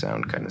wall of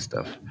sound kind of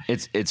stuff.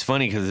 It's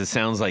funny because it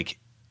sounds like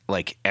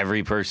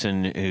every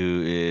person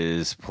who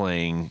is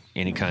playing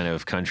any kind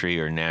of country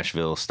or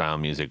Nashville style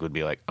music would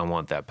be like, I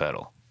want that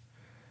pedal.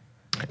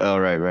 Oh,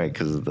 right,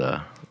 because of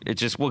the. It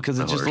just because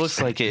it just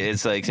looks like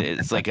it's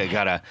like I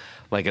got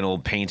an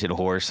old painted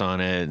horse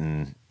on it,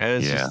 and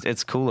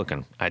it's cool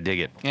looking. I dig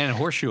it. And a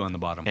horseshoe on the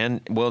bottom.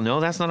 And well, no,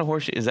 that's not a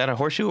horseshoe. Is that a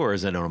horseshoe or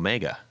is it an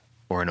Omega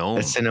or an ohm?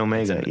 It's an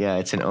Omega.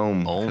 It's an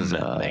ohm.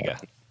 Omega.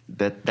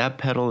 That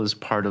pedal is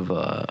part of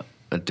a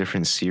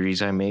different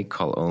series I make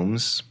called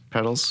Ohms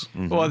pedals.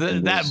 Mm-hmm. Well,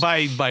 that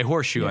by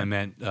horseshoe I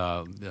meant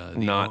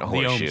not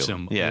horseshoe. The ohm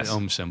symbol. Yes. The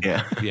ohm symbol.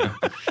 Yeah.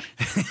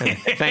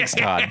 Thanks,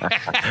 Todd.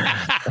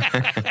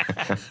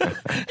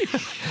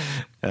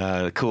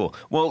 Cool.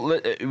 Well,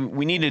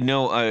 we need to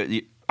know.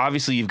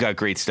 Obviously, you've got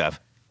great stuff,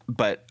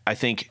 but I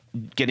think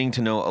getting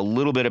to know a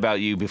little bit about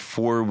you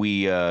before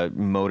we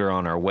motor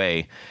on our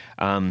way.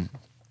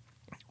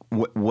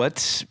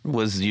 What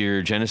was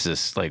your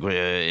genesis like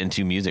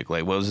into music?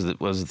 Like, what was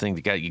the thing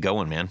that got you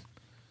going, man?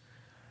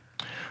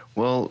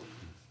 Well,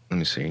 let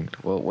me see.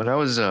 Well, when I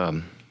was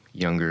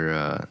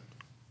younger,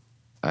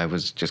 I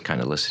was just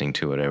kind of listening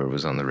to whatever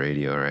was on the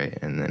radio, right?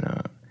 And then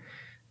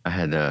I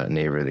had a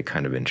neighbor that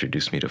kind of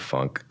introduced me to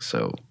funk.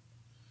 So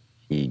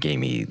he gave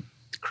me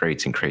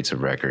crates and crates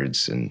of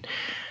records, and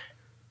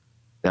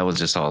that was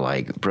just all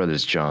like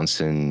Brothers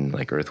Johnson,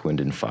 like Earth,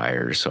 Wind, and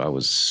Fire. So I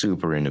was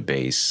super into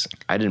bass.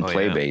 I didn't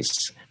play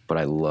bass, but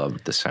I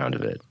loved the sound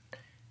of it.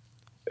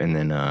 And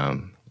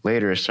then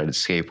later I started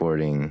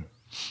skateboarding,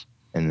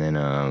 and then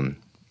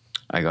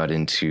I got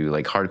into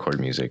like hardcore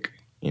music,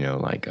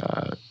 like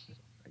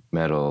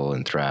metal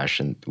and thrash.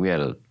 And we had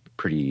a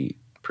pretty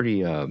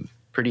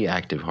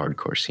active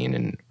hardcore scene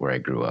in where I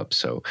grew up.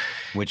 So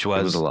which was?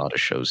 There was a lot of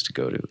shows to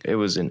go to. It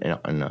was in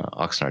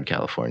Oxnard,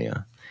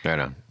 California. Right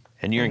on.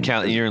 And you're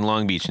in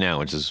Long Beach now,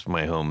 which is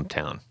my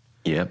hometown.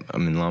 Yep,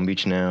 I'm in Long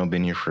Beach now.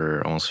 Been here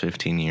for almost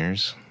 15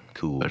 years.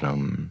 Cool. But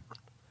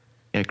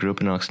I grew up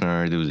in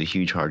Oxnard. There was a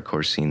huge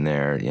hardcore scene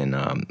there. And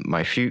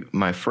my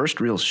first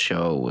real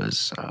show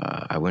was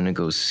I went to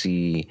go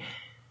see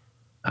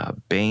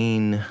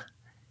Bane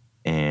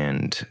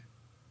and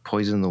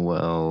Poison the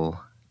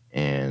Well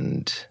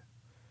and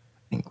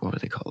I think what were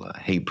they called?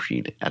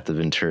 Hatebreed at the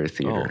Ventura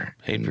Theater.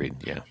 Oh,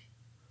 Hatebreed, yeah.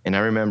 And I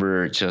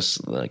remember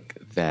just like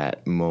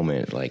that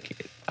moment,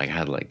 like I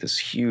had like this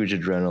huge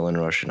adrenaline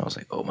rush, and I was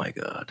like, "Oh my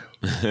God,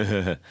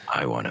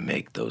 I want to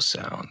make those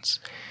sounds."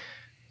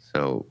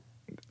 So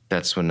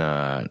that's when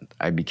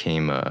I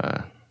became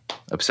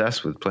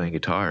obsessed with playing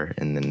guitar,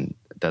 and then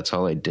that's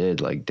all I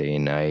did, like day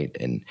and night.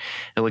 And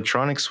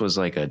electronics was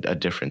like a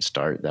different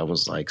start. That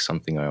was like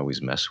something I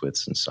always messed with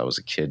since I was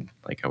a kid.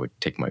 Like I would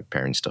take my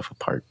parents' stuff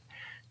apart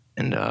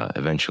and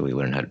eventually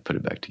learn how to put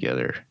it back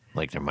together.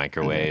 Like their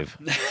microwave.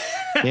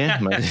 Yeah,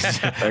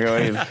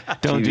 microwave.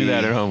 Don't TV, do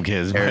that at home,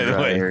 kids. By the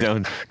way,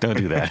 don't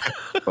do that.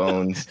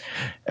 Phones,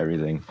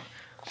 everything.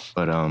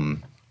 But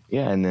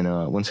yeah, and then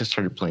once I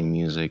started playing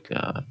music,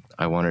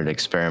 I wanted to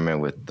experiment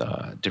with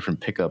different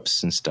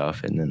pickups and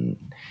stuff, and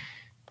then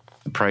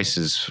the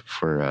prices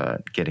for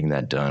getting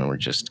that done were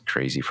just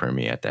crazy for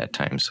me at that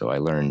time. So I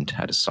learned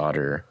how to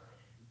solder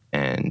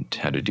and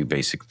how to do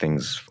basic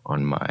things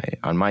on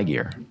my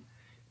gear.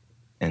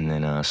 And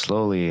then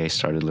slowly I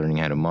started learning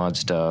how to mod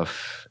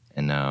stuff,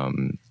 and I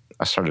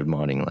started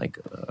modding like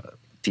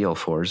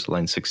DL4s,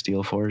 Line 6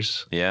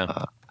 DL4s.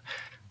 Yeah.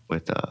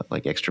 With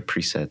like extra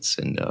presets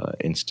and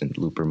instant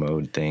looper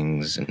mode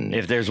things. And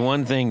if there's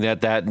one thing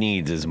that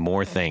needs is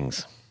more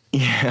things.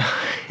 Yeah.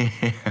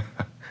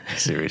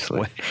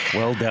 Seriously.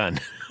 Well done.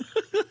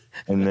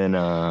 And then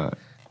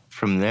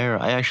from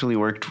there, I actually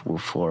worked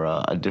for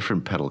a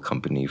different pedal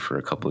company for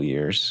a couple of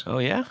years. Oh,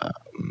 yeah?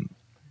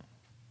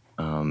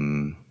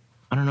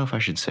 I don't know if I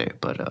should say it,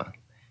 but...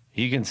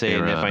 you can say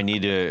it. If I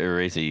need to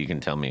erase it, you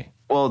can tell me.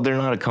 Well, they're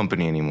not a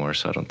company anymore,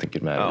 so I don't think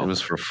it mattered. Oh. It was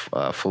for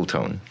Full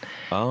Tone.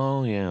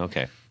 Oh, yeah,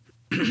 okay.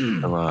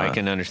 I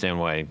can understand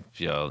why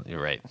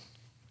you're right.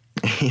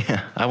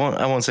 Yeah, I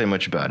won't say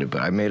much about it,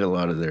 but I made a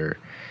lot of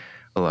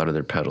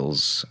their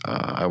pedals.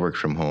 I worked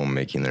from home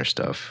making their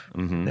stuff,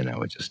 and then I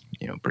would just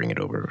bring it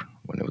over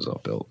when it was all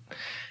built.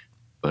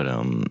 But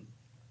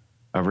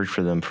I worked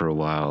for them for a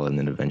while, and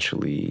then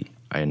eventually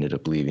I ended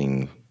up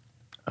leaving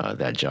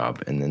that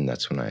job, and then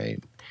that's when I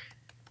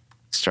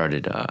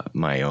started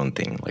my own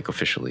thing, like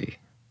officially.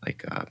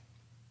 Like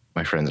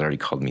my friends already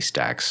called me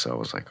Stax, so I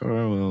was like,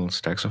 oh well,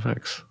 Stax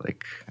FX.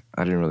 Like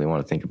I didn't really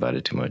want to think about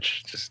it too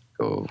much. Just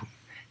go,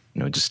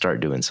 just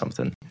start doing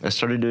something. I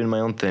started doing my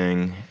own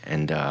thing,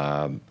 and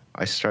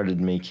I started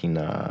making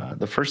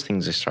the first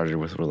things I started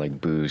with were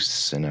like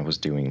boosts, and I was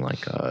doing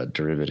like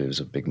derivatives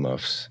of big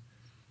muffs,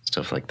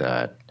 stuff like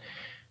that.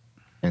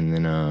 And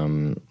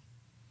then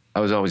I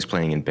was always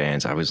playing in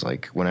bands. I was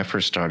like, when I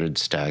first started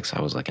Stax,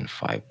 I was like in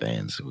 5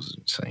 bands. It was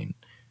insane.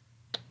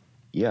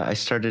 Yeah, I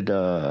started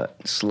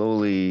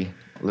slowly,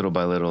 little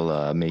by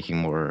little, making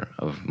more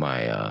of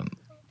my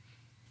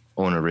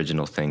own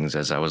original things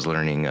as I was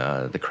learning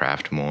the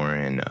craft more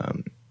and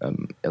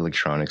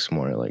electronics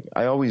more. Like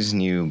I always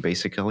knew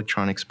basic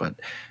electronics, but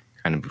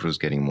kind of was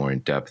getting more in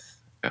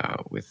depth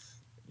with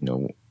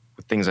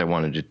with things I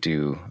wanted to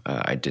do.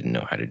 I didn't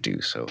know how to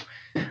do, so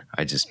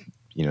I just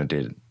did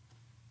a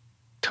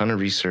ton of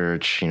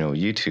research.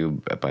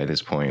 YouTube by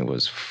this point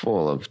was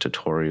full of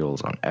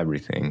tutorials on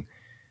everything.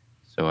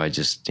 So I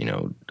just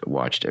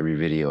watched every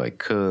video I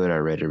could. I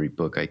read every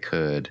book I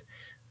could.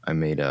 I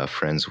made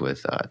friends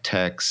with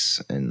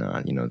techs, and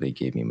they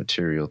gave me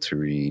material to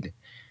read.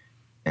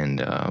 And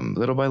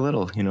little by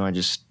little, I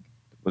just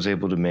was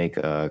able to make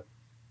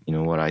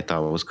what I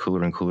thought was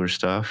cooler and cooler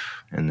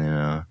stuff. And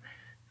then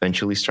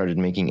eventually started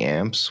making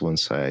amps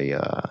once I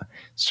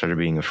started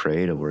being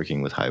afraid of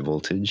working with high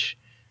voltage.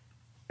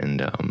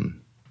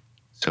 And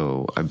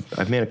so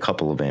I've made a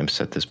couple of amps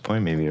at this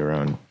point, maybe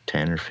around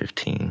 10 or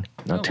 15.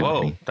 Not too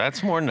many.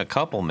 That's more than a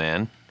couple,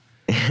 man.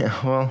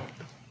 Yeah, well,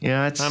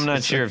 yeah, I'm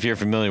not sure if you're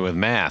familiar with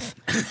math.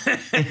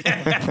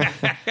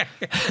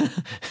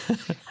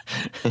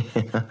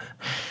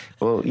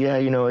 Well, yeah,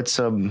 it's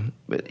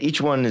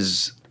each one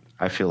is,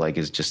 I feel like,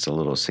 is just a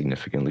little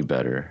significantly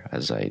better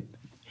as I'm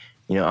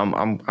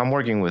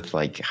working with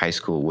like high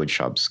school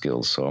woodshop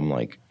skills, so I'm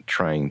like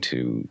trying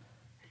to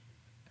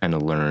kind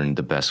of learn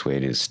the best way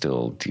to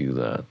still do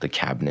the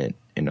cabinet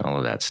and all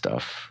of that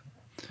stuff.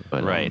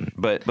 But, right.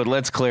 But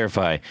let's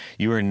clarify.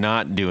 You are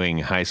not doing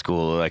high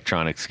school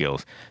electronic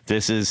skills.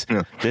 This is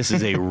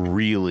a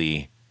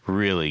really,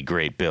 really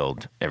great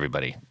build,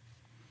 everybody.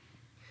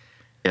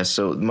 Yeah,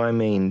 so my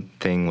main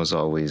thing was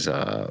always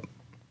I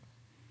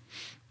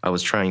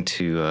was trying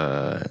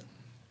to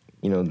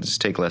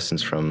just take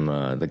lessons from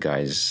the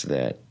guys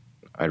that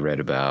I read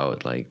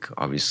about, like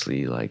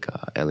obviously like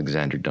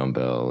Alexander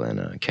Dumbbell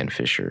and Ken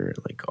Fisher,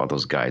 like all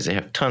those guys. They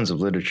have tons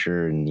of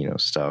literature and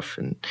stuff,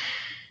 and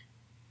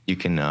you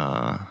can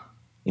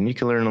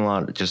learn a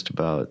lot just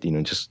about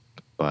just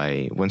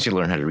by once you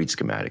learn how to read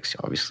schematics.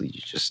 Obviously,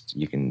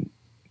 you can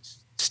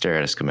stare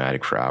at a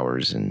schematic for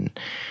hours and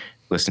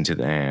listen to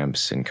the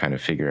amps and kind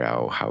of figure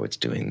out how it's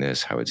doing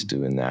this, how it's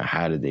doing that,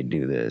 how did they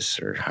do this,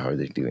 or how are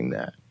they doing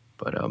that.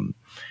 But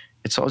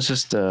it's all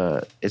just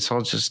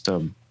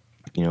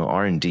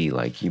R&D.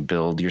 Like you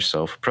build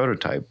yourself a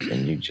prototype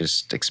and you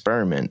just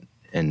experiment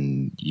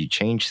and you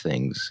change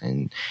things,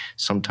 and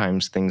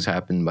sometimes things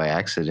happen by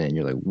accident and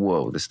you're like,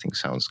 whoa, this thing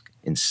sounds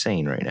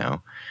insane right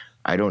now.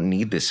 I don't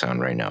need this sound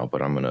right now,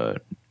 but I'm gonna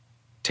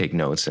take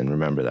notes and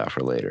remember that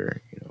for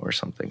later, or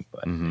something.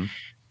 But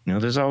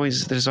there's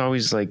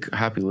always like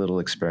happy little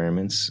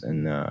experiments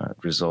and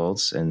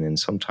results, and then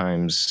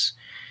sometimes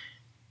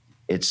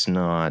it's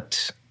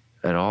not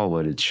at all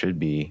what it should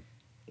be,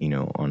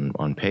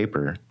 on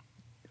paper.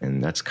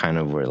 And that's kind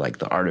of where like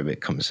the art of it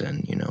comes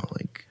in,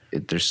 like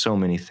there's so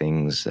many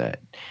things that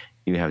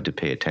you have to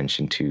pay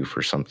attention to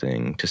for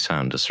something to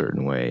sound a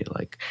certain way.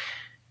 Like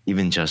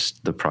even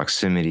just the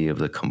proximity of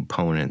the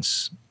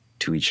components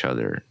to each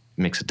other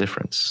makes a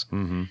difference.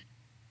 Mm-hmm.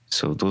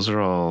 So those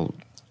are all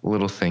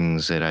little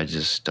things that I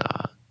just,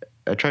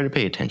 I try to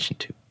pay attention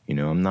to.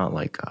 I'm not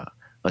like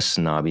a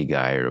snobby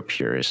guy or a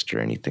purist or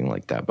anything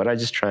like that, but I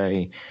just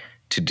try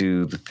to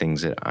do the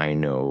things that I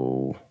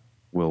know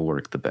will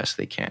work the best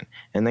they can,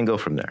 and then go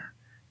from there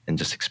and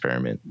just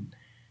experiment.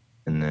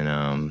 And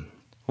then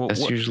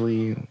that's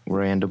usually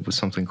where I end up with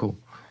something cool.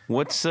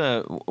 What's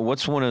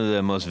one of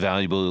the most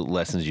valuable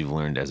lessons you've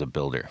learned as a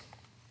builder?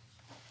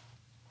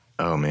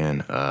 Oh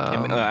man,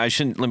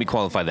 let me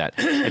qualify that.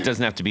 It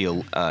doesn't have to be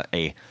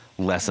a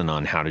lesson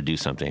on how to do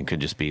something. It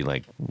could just be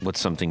like, what's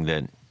something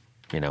that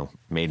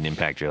made an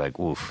impact. You're like,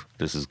 oof,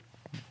 this is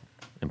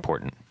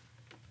important.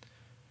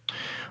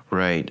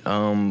 Right.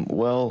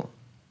 Well,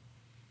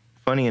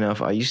 funny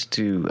enough, I used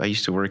to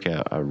work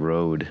at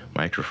Rode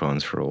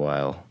Microphones for a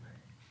while,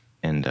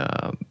 and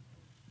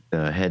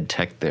the head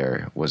tech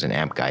there was an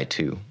amp guy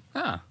too.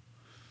 Ah.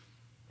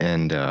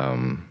 And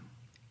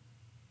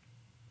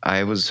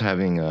I was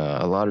having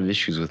a lot of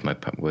issues with my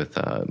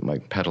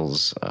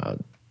pedals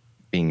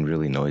being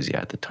really noisy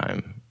at the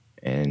time,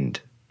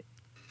 and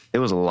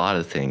there was a lot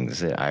of things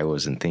that I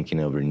wasn't thinking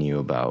of or knew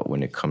about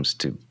when it comes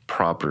to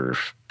proper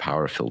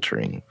power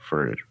filtering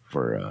for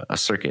a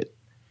circuit.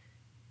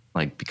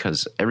 Like,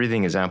 because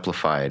everything is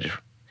amplified,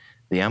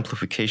 the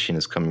amplification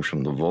is coming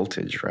from the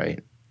voltage,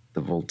 right?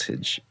 The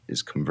voltage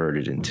is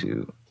converted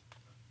into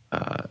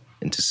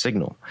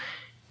signal.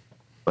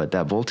 But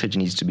that voltage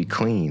needs to be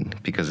clean,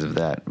 because if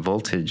that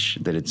voltage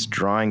that it's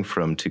drawing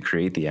from to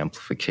create the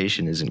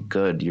amplification isn't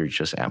good, you're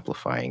just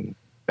amplifying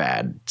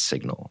bad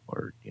signal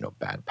or,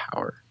 bad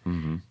power.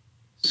 Mm-hmm.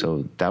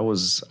 So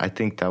I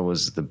think that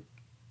was the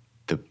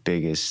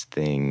biggest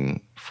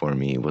thing for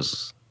me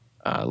was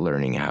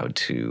learning how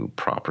to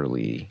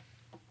properly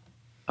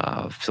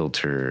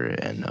filter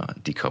and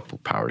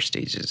decouple power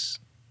stages.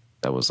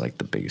 that was like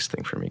the biggest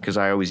thing for me, because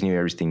I always knew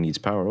everything needs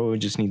power. Oh, it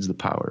just needs the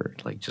power.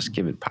 Like, just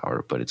give it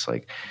power. But it's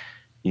like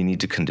you need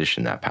to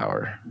condition that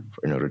power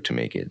in order to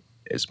make it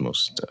as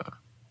most,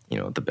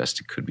 the best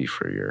it could be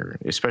for your,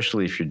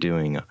 especially if you're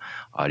doing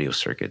audio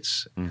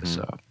circuits. Because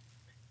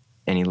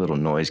any little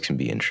noise can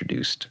be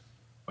introduced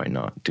by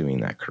not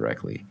doing that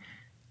correctly.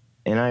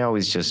 And I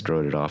always just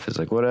wrote it off as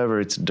like, whatever,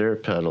 it's a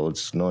dirt pedal,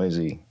 it's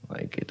noisy,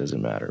 like it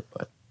doesn't matter.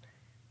 But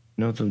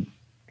the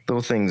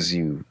little things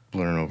you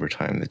learn over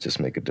time that just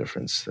make a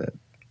difference that,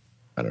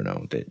 I don't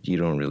know, that you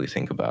don't really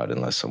think about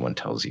unless someone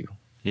tells you.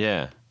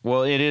 Yeah.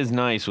 Well, it is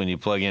nice when you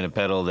plug in a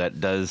pedal that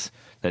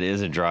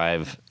is a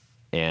drive,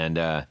 and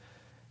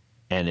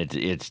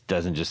it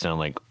doesn't just sound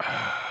like,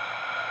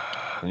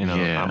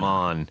 I'm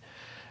on.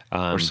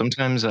 Or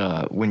sometimes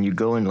when you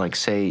go and like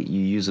say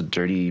you use a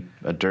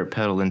dirt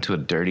pedal into a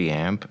dirty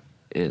amp,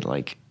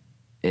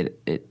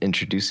 it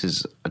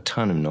introduces a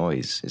ton of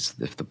noise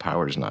if the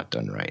power's not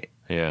done right.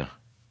 Yeah.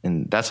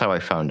 And that's how I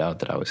found out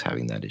that I was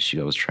having that issue.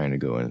 I was trying to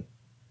go and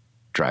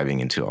driving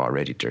into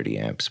already dirty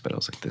amps, but I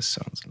was like, this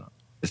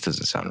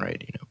doesn't sound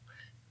right,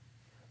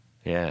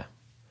 Yeah.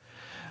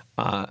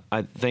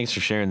 Thanks for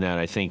sharing that.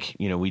 I think,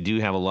 we do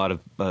have a lot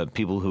of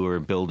people who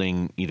are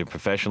building either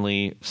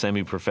professionally,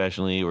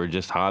 semi-professionally, or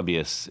just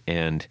hobbyists.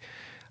 And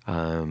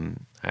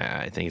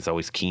I think it's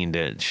always keen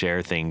to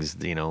share things,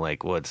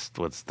 like what's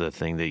the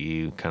thing that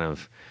you kind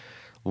of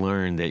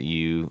learn that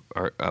you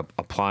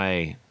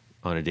apply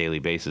on a daily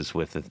basis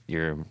with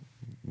your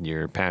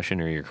passion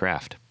or your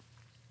craft.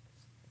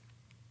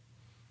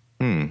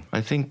 I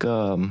think,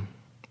 I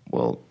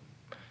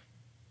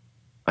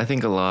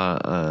think a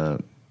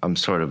lot, I'm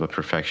sort of a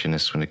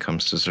perfectionist when it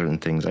comes to certain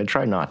things. I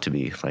try not to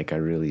be. Like, I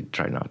really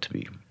try not to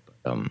be.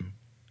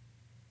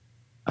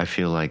 I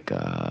feel like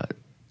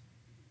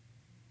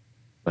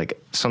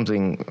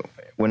something,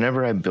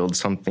 whenever I build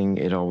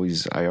something,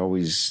 I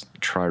always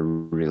try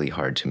really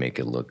hard to make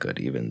it look good,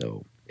 even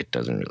though it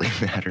doesn't really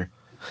matter.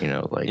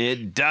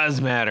 It does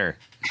matter.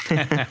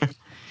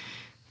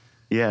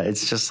 Yeah,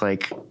 it's just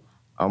like,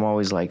 I'm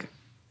always like,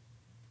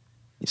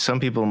 some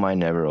people might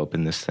never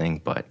open this thing,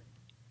 but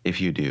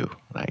if you do,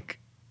 like,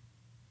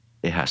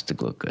 it has to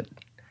look good.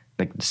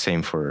 Like the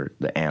same for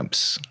the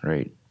amps,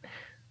 right?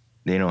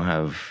 They don't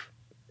have,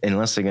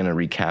 unless they're going to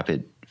recap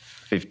it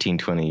 15,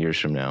 20 years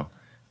from now,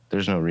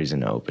 there's no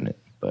reason to open it.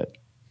 But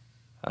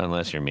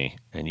unless you're me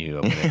and you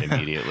open it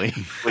immediately.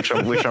 which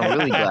I'm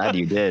really glad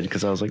you did,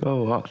 because I was like,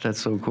 oh, wow, that's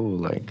so cool.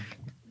 Like,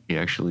 you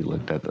actually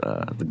looked at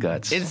the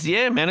guts.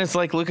 It's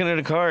like looking at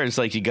a car. It's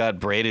like you got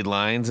braided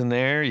lines in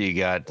there. You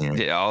got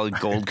all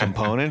gold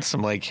components.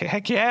 I'm like,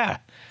 heck yeah.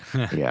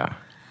 Yeah.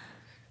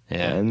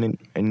 Yeah. And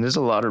there's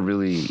a lot of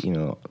really,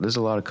 there's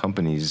a lot of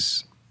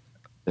companies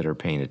that are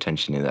paying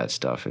attention to that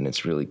stuff, and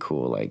it's really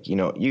cool. Like, you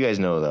guys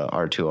know the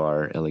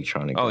R2R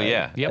electronic guy.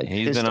 Yeah. Yep.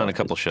 He's been on a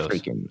couple shows.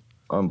 Freaking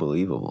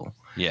unbelievable.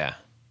 Yeah.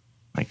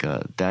 Like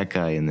that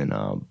guy, and then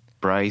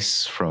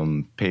Bryce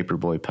from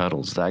Paperboy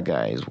Pedals. That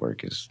guy's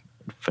work is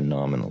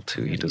phenomenal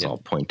too. He does all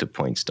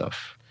point-to-point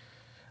stuff.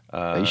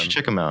 You should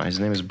check him out. His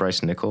name is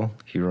Bryce Nickel.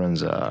 He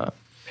runs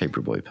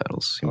Paperboy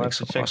Pedals. I'll have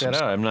to check that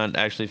out. I'm not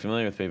actually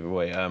familiar with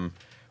Paperboy.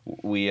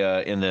 We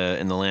in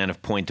the land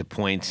of point to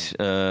point,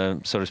 so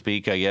to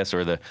speak, I guess,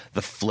 or the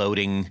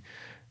floating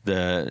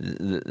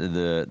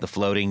the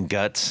floating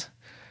guts.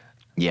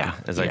 Yeah,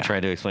 as I try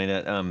to explain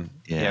it.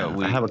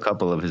 I have a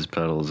couple of his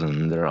pedals,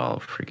 and they're all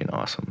freaking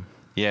awesome.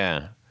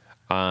 Yeah,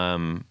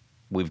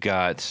 we've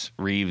got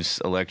Reeves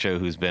Electro,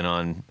 who's been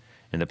on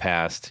in the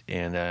past,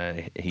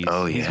 and he's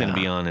going to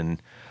be on in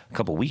a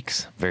couple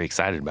weeks. Very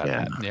excited about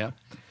that. Yeah.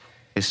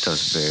 His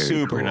stuff's very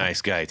super cool.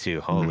 nice guy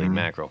too. Holy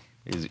mackerel,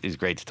 is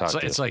great to talk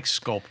to. It's like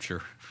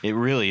sculpture. It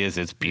really is.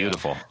 It's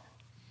beautiful.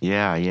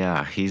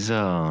 Yeah. He's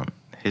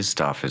his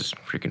stuff is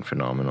freaking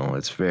phenomenal.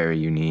 It's very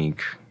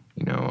unique.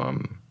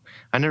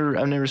 I've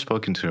never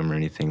spoken to him or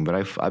anything, but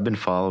I've been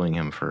following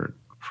him for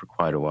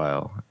quite a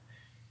while.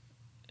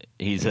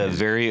 He's a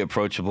very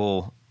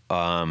approachable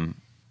and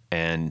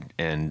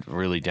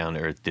really down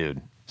to earth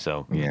dude.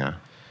 So yeah.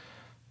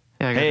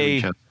 I gotta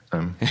reach out to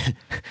him.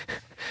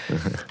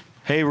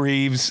 Hey,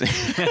 Reeves.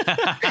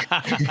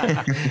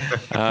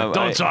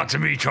 Don't talk to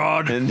me,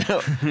 Todd.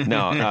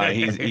 No,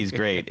 he's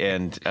great,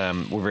 and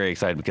we're very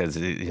excited because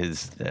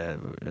the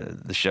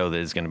show that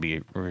is going to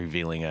be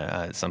revealing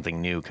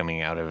something new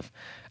coming out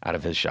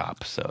of his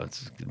shop. So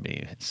it's going to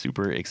be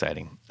super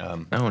exciting.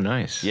 Oh,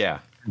 nice. Yeah.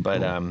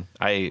 But I'm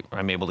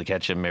able to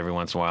catch him every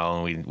once in a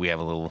while, and we have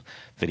a little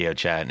video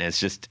chat, and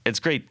it's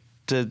great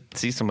to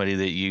see somebody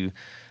that you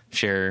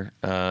share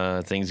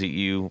things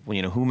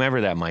that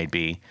whomever that might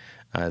be,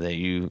 that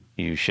you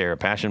share a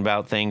passion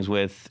about things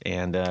with,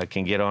 and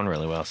can get on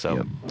really well.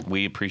 So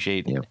we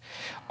appreciate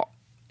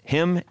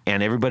him,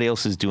 and everybody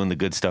else is doing the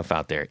good stuff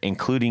out there,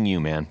 including you,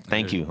 man.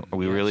 Thank you.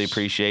 We really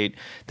appreciate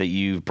that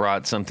you've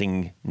brought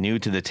something new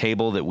to the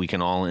table that we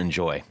can all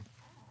enjoy.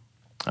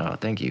 Oh,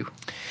 thank you.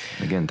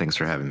 Again, thanks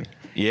for having me.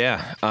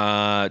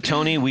 Yeah.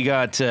 Tony, we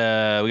got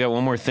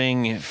one more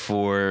thing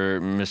for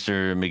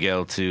Mr.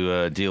 Miguel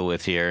to deal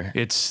with here.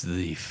 It's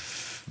the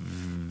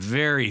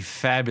very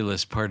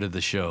fabulous part of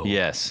the show.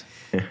 Yes.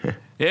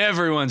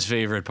 Everyone's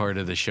favorite part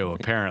of the show,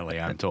 apparently,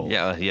 I'm told.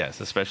 Yeah. Yes.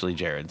 Especially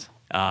Jared's.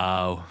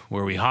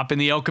 Where we hop in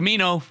the El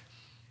Camino.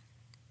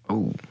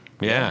 Oh,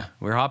 Yeah.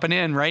 We're hopping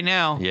in right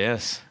now.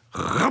 Yes.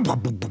 We're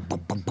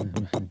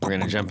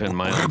gonna jump in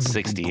mine on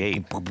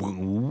 68.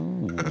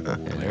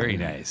 Very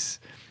nice.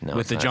 No,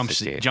 With it's the not jump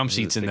 68. jump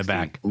seats in the 60.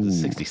 back.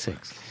 It's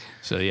 66.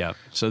 So, yeah.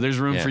 So there's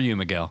room Yeah. for you,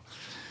 Miguel.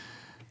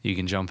 You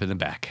can jump in the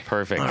back.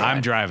 Perfect. I'm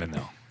driving,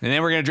 though. And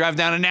then we're going to drive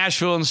down to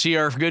Nashville and see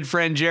our good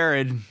friend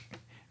Jared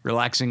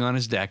relaxing on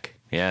his deck.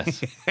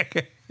 Yes.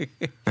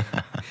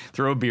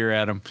 Throw a beer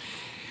at him.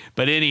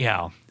 But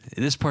anyhow,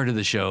 this part of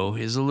the show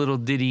is a little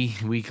ditty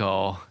we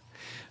call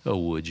a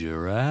Would You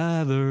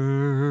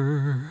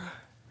Rather.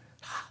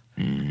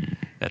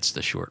 That's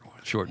the short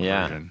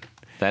Yeah. version.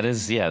 That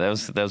is. Yeah. That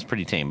was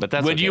pretty tame. But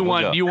that's. What okay. do you We'll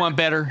want? go. You want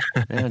better?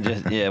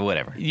 Yeah.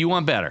 Whatever. You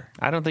want better?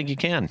 I don't think you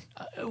can.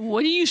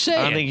 What are you saying?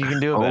 I don't think you can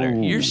do it better.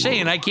 Oh. You're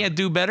saying I can't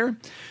do better?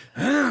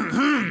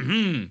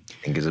 I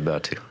think he's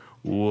about to.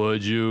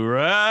 Would you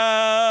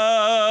rather?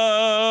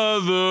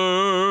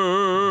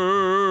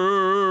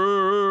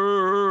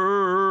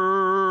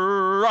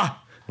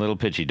 Little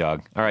pitchy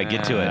dog. All right,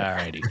 get to it.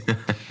 Alrighty.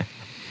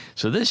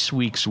 So this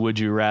week's Would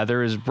You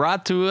Rather is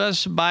brought to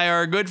us by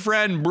our good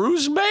friend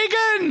Bruce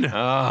Bacon.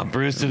 Oh,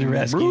 Bruce to the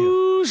rescue.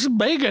 Bruce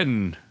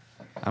Bacon.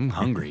 I'm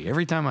hungry.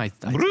 Every time I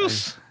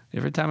Bruce.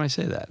 every time I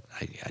say that,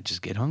 I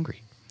just get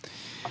hungry.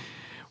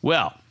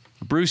 Well,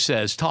 Bruce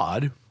says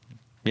Todd,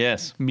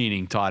 Yes.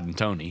 meaning Todd and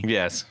Tony.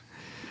 Yes.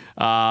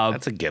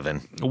 That's a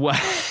given.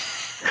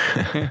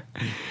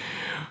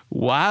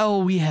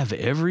 While we have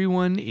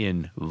everyone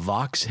in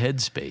Vox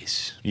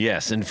headspace,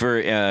 Yes, and for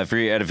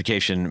your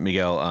edification,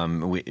 Miguel,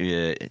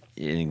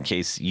 in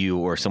case you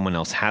or someone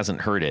else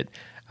hasn't heard it,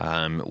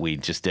 we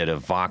just did a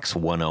Vox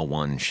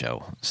 101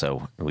 show.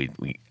 So we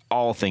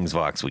all things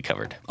Vox we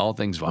covered. all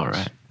things Vox. All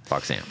right.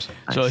 Vox amps.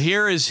 So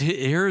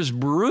here's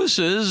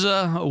Bruce's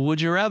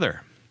Would You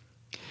Rather.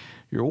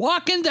 You're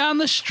walking down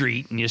the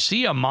street and you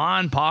see a Ma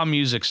and Pa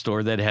music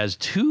store that has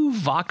 2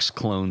 Vox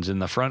clones in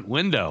the front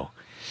window.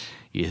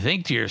 You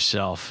think to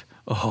yourself,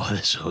 oh,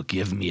 this will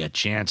give me a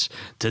chance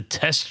to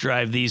test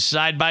drive these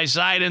side by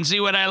side and see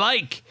what I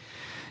like.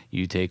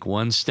 You take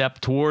one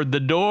step toward the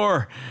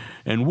door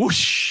and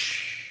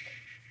whoosh,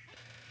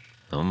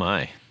 Oh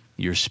my.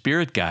 your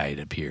spirit guide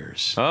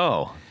appears.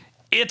 Oh.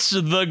 It's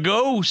the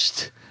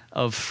ghost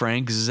of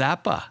Frank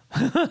Zappa.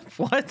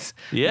 What?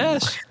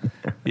 Yes.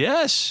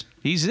 Yes,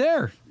 he's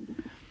there.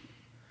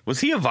 Was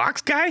he a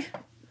Vox guy?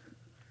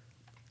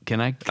 Can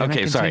I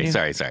Okay, sorry.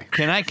 continue?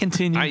 Can I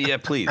continue? Yeah,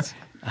 please.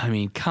 I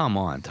mean, come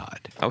on, Todd.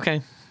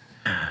 Okay.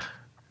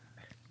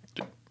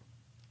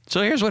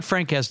 So here's what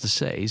Frank has to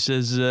say. He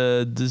says,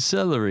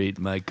 decelerate,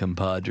 my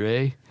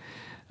compadre.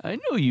 I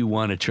know you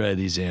want to try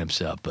these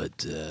amps out,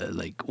 but,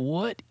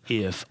 what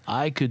if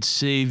I could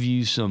save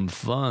you some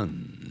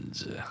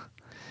funds?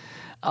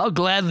 I'll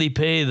gladly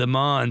pay the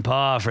Ma and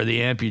Pa for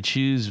the amp you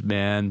choose,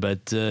 man,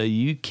 but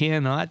you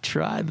cannot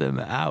try them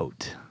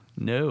out.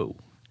 No.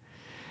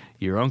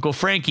 Your Uncle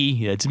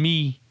Frankie, that's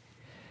me.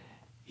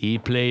 He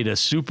played a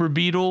Super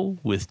Beetle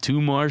with 2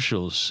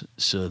 Marshalls.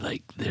 So,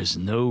 there's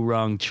no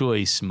wrong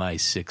choice, my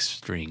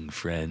 6-string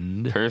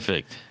friend.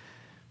 Perfect.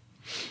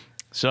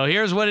 So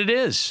here's what it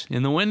is.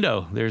 In the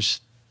window, there's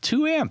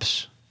 2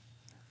 amps.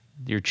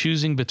 You're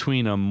choosing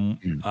between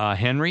a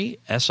Henry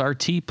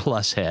SRT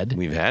Plus head.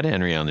 We've had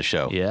Henry on the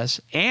show.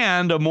 Yes.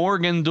 And a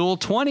Morgan Dual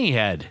 20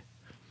 head.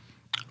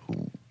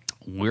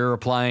 We're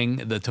applying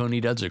the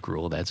Tony Dudzik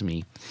rule. That's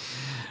me.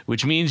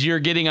 Which means you're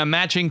getting a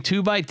matching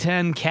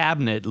 2x10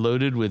 cabinet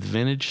loaded with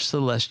vintage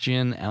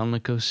Celestion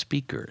Alnico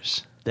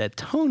speakers that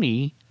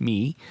Tony,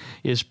 me,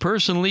 is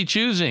personally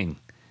choosing.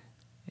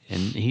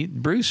 And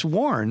Bruce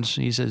warns,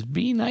 he says,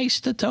 be nice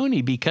to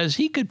Tony because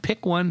he could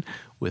pick one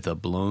with a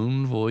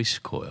blown voice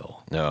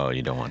coil. No,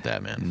 you don't want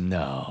that, man.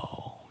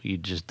 No, you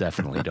just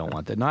definitely don't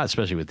want that. Not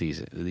especially with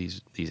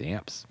these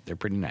amps. They're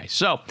pretty nice.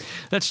 So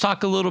let's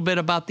talk a little bit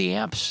about the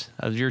amps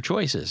of your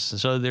choices.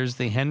 So there's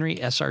the Henry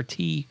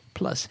SRT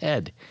Plus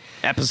head.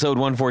 Episode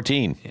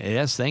 114.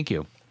 Yes, thank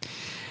you.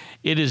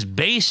 It is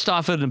based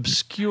off an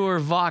obscure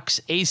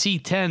Vox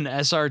AC10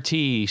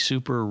 SRT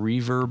Super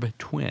Reverb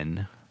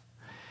Twin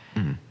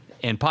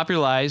and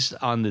popularized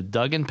on the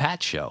Doug and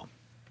Pat show.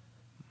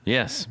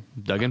 Yes.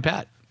 Doug and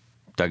Pat.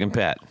 Doug and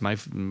Pat.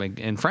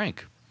 And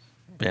Frank.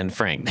 And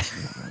Frank.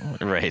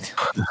 Right.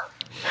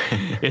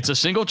 It's a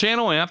single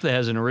channel amp that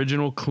has an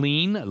original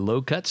clean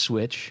low cut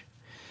switch,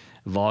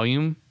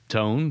 volume,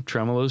 tone,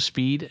 tremolo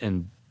speed,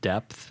 and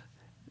depth,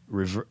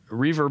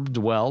 reverb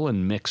dwell,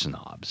 and mix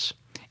knobs.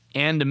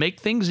 And to make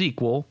things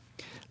equal,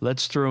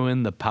 let's throw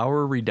in the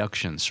power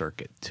reduction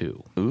circuit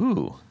too.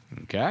 Ooh.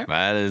 Okay.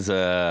 That's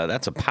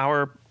a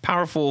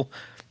powerful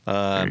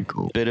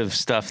cool. bit of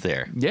stuff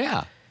there.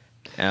 Yeah.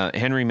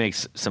 Henry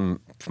makes some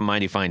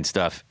mighty fine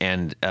stuff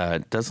and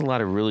does a lot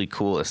of really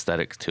cool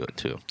aesthetics to it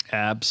too.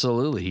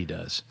 Absolutely, he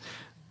does.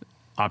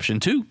 Option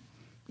 2,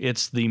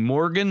 it's the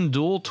Morgan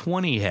Dual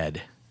 20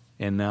 head.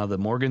 And now the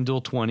Morgan Dual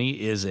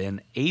 20 is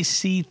an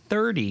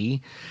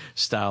AC30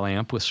 style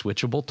amp with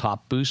switchable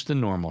top boost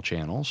and normal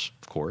channels,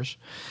 of course.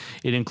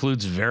 It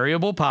includes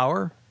variable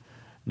power.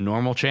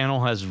 Normal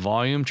channel has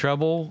volume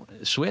treble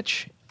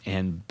switch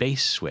and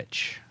bass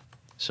switch.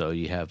 So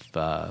you have,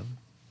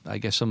 I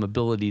guess, some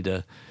ability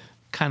to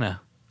kind of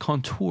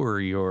contour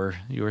your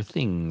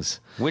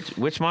things.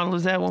 Which model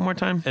is that one more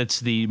time?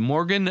 It's the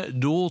Morgan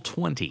Dual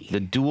 20.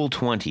 The Dual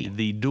 20.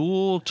 The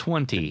Dual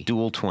 20.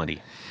 Dual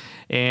 20.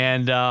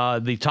 And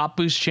the top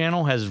boost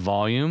channel has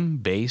volume,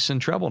 bass,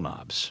 and treble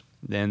knobs.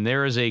 Then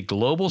there is a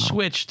global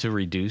switch to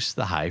reduce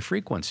the high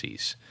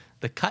frequencies.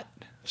 The cut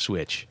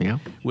switch,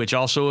 which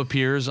also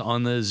appears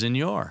on the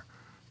Zenyor.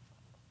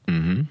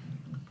 Mm-hmm.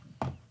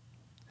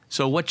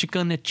 So what you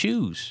gonna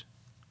choose?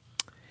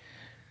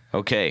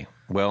 Okay.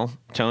 Well,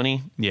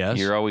 Tony, yes,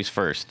 you're always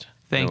first.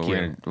 Thank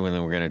you. We're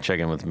going to check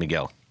in with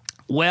Miguel.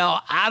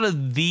 Well, out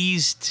of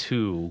these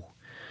two,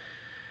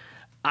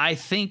 I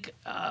think,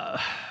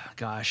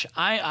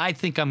 I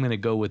think I'm going to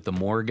go with the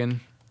Morgan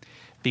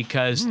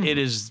because it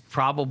is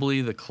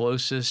probably the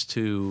closest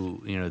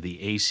to, the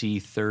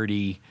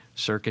AC30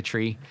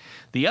 circuitry.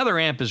 The other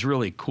amp is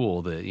really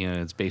cool.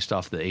 It's based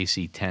off the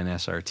AC10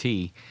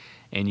 SRT,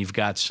 and you've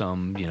got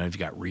some, you've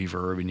got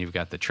reverb and you've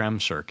got the trem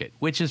circuit,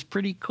 which is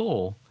pretty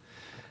cool.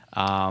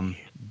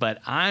 But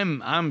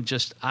I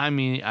just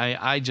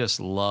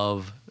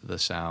love the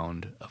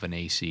sound of an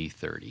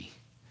AC30.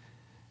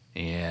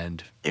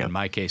 And in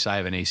my case, I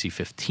have an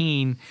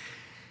AC15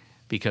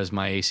 because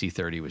my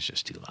AC30 was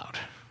just too loud.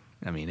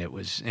 I mean, it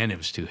was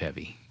too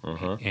heavy.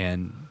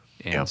 And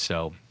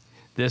so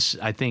this,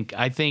 I think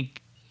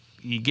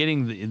you're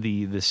getting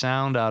the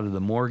sound out of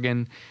the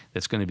Morgan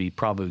that's going to be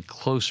probably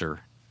closer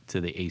to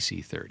the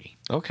AC30.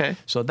 Okay.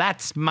 So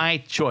that's my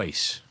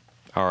choice.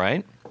 All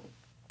right.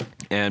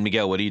 And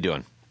Miguel, what are you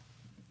doing?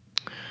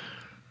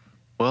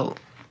 Well,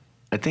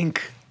 I've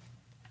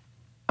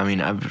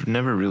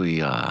never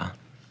really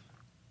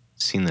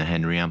seen the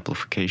Henry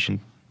amplification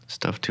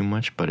stuff too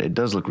much, but it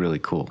does look really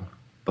cool.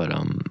 But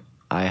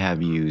I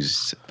have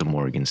used the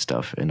Morgan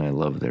stuff, and I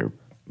love their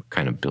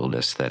kind of build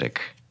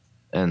aesthetic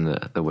and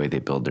the way they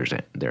build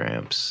their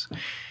amps.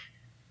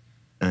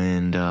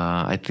 And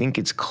I think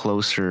it's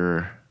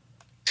closer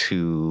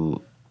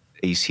to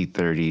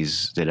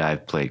AC30s that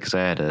I've played because I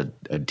had a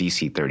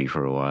DC30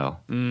 for a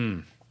while,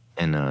 and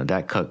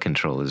that cut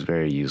control is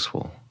very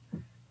useful.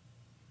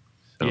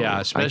 So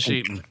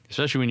especially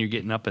when you're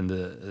getting up into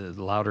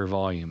the louder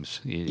volumes.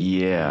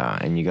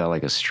 And you got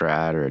like a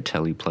Strat or a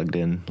Tele plugged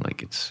in.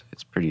 Like it's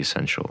pretty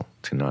essential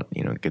to not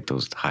get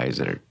those highs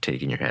that are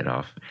taking your head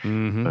off.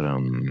 Mm-hmm. But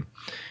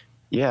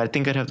I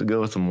think I'd have to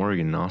go with the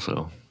Morgan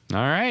also. All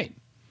right,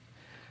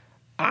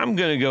 I'm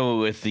gonna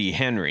go with the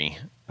Henry.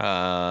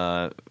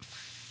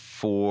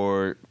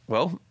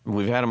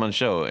 We've had him on the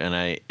show, and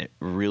I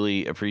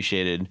really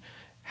appreciated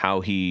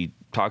how he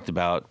talked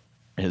about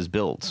his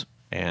builds.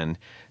 And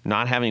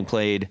not having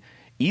played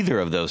either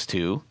of those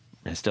two,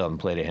 I still haven't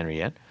played a Henry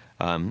yet.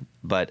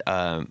 But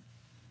I'm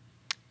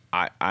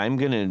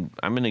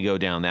gonna go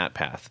down that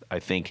path. I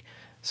think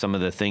some of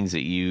the things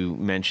that you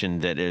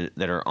mentioned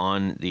that are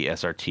on the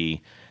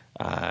SRT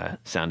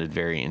sounded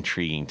very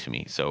intriguing to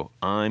me. So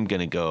I'm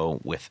gonna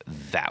go with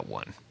that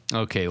one.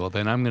 Okay, well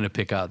then I'm going to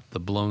pick out the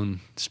blown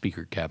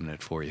speaker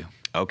cabinet for you.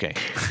 Okay.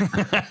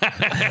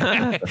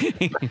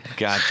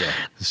 Gotcha.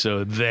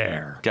 So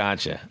there.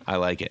 Gotcha. I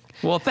like it.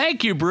 Well,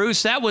 thank you,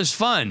 Bruce. That was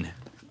fun.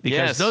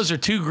 Because those are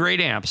two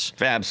great amps.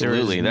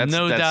 Absolutely. That's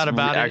no doubt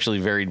about it. Actually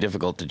very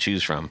difficult to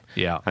choose from.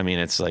 Yeah. I mean,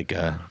 it's like,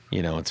 it's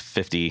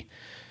 50%,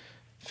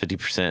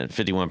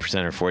 51% or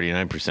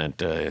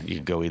 49%. You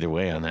can go either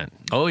way on that.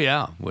 Oh,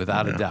 yeah.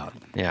 Without a doubt.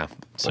 Yeah.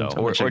 So,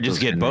 or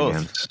just get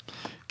both.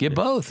 Get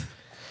both.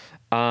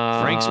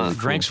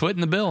 Frank's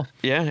footing the bill.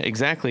 Yeah,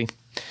 exactly.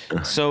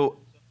 So,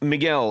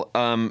 Miguel,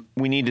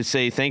 we need to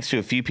say thanks to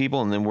a few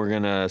people, and then we're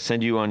going to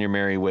send you on your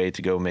merry way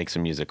to go make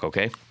some music,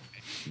 okay?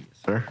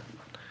 Sure.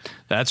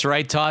 That's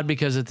right, Todd,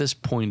 because at this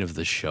point of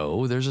the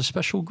show, there's a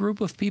special group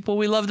of people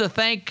we love to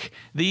thank.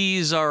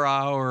 These are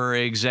our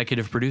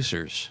executive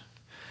producers.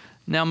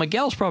 Now,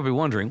 Miguel's probably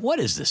wondering, what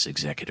is this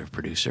executive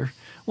producer?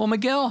 Well,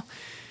 Miguel,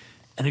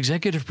 an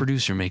executive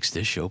producer makes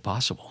this show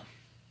possible.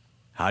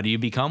 How do you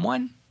become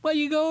one? Well,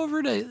 you go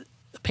over to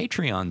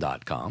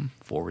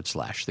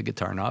patreon.com/The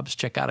Guitar Knobs.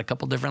 Check out a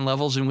couple different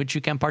levels in which you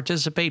can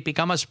participate,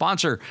 become a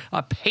sponsor,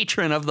 a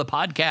patron of the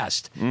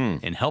podcast,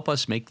 and help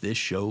us make this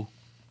show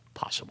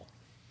possible.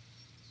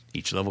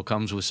 Each level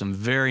comes with some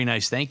very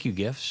nice thank you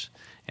gifts,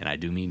 and I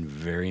do mean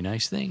very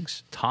nice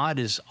things. Todd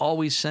is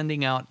always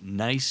sending out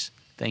nice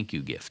thank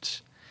you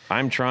gifts.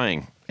 I'm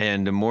trying,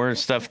 and the more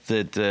stuff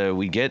that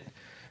we get,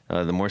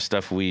 the more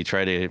stuff we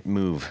try to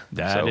move.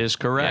 That is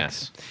correct.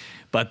 Yes.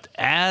 But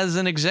as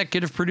an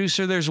executive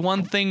producer, there's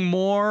one thing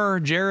more.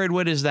 Jared,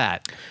 what is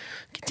that?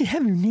 Get to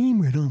have your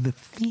name read on the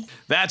thing.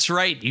 That's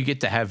right. You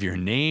get to have your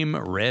name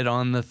read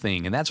on the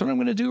thing. And that's what I'm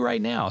going to do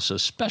right now. So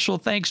special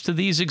thanks to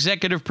these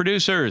executive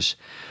producers.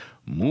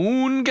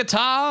 Moon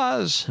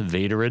Guitars,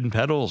 Vader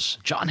Pedals,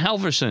 John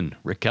Halverson,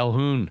 Rick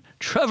Calhoun,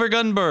 Trevor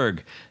Gunberg,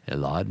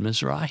 Elad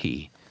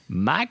Mizrahi,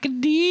 Mac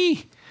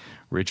D,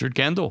 Richard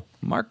Kendall,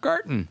 Mark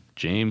Garton,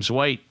 James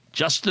White,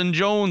 Justin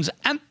Jones,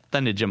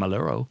 Anthony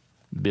Gemalero,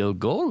 Bill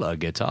Gola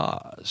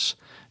Guitars,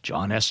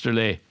 John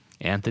Esterle,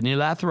 Anthony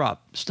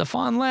Lathrop,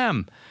 Stefan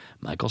Lamb,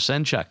 Michael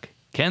Senchuk,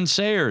 Ken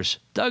Sayers,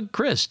 Doug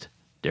Christ,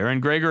 Darren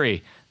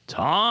Gregory,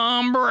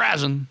 Tom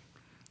Brazen,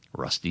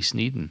 Rusty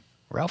Sneeden,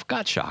 Ralph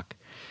Gottschalk,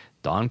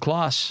 Don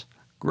Kloss,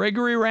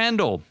 Gregory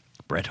Randall,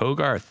 Brett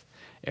Hogarth,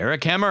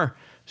 Eric Hemmer,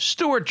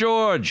 Stuart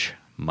George,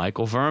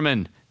 Michael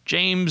Furman,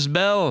 James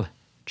Bell,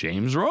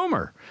 James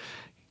Romer,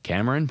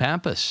 Cameron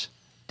Pampas,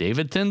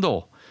 David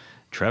Tyndall,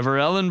 Trevor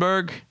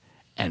Ellenberg,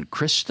 and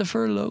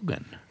Christopher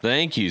Logan.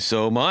 Thank you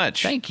so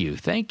much. Thank you.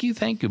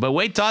 But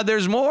wait, Todd,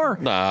 there's more.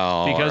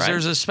 Because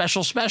there's a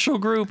special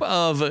group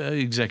of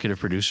executive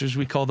producers.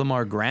 We call them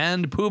our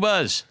Grand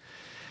Poobahs.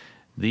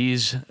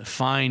 These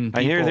fine people.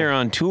 I hear they're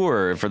on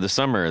tour for the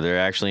summer. They're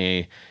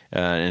actually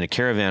in a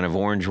caravan of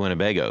orange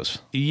Winnebagos.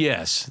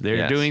 Yes,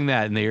 they're doing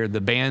that. And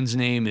the band's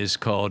name is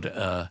called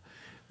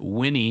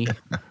Winnie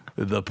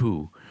the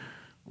Pooh.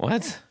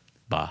 What?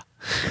 Bah.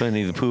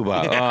 Winnie the Pooh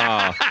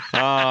Bah.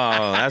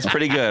 Oh, that's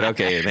pretty good.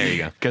 Okay, there you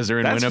go. Because they're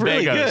in that's Winnebagos.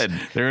 Really good.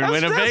 They're in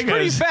Winnebagos. That's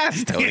pretty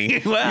fast,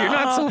 Tony. Well, you're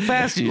not so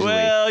fast usually.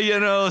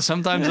 Well,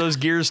 sometimes those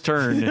gears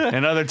turn,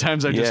 and other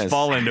times I just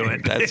fall into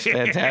it. That's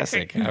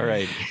fantastic. All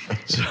right.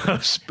 So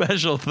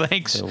special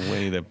thanks. So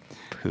Winnie the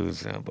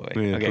Pooh's, oh boy.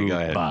 Winnie the Okay, Pooh go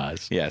ahead.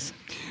 Bahs. Yes.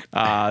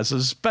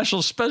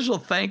 So special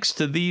thanks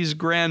to these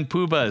Grand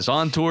Poobahs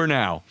on tour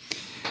now.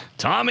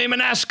 Tommy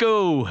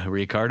Manasco,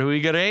 Ricardo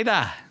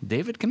Iguareda,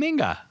 David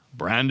Kaminga,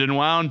 Brandon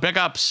Wound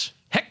Pickups,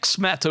 Hex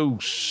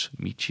Matos,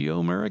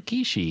 Michio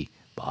Murakishi,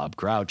 Bob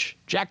Crouch,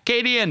 Jack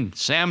Cadian,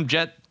 Sam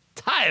Jett,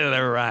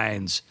 Tyler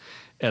Rhines,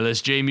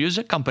 LSJ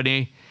Music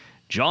Company,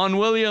 John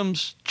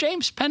Williams,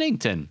 James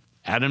Pennington,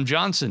 Adam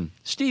Johnson,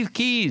 Steve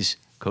Keys,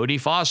 Cody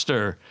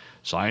Foster,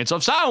 Science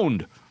of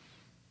Sound,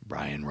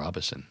 Brian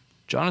Robison,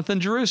 Jonathan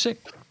Jerusik,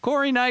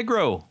 Corey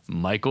Nigro,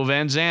 Michael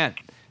Van Zant,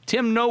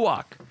 Tim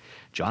Nowak,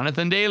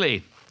 Jonathan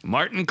Daly,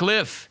 Martin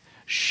Cliff,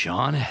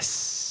 Sean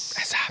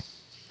S.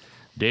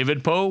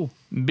 David Poe,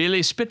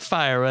 Billy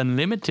Spitfire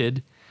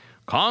Unlimited,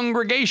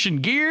 Congregation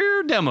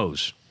Gear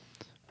Demos,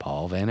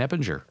 Paul Van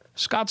Eppinger,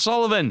 Scott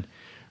Sullivan,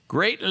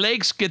 Great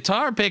Lakes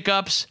Guitar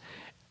Pickups,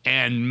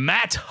 and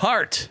Matt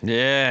Hart.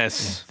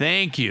 Yes.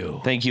 Thank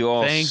you. Thank you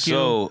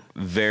all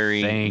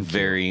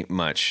very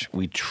much.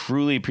 We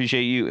truly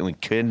appreciate you, and we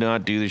could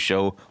not do the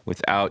show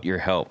without your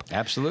help.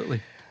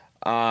 Absolutely.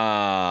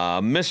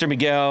 Mr.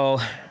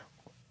 Miguel,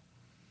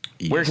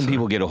 where can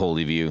people get a hold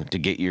of you to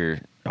get your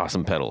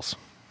awesome pedals?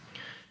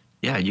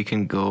 Yeah, you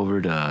can go over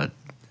to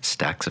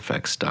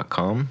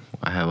stackseffects.com.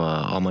 I have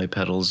all my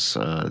pedals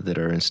that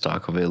are in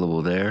stock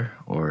available there,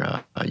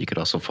 or you could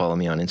also follow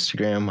me on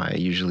Instagram. I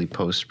usually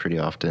post pretty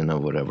often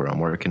of whatever I'm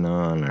working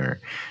on or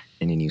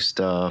any new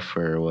stuff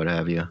or what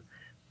have you.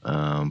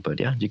 But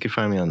yeah, you can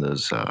find me on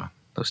those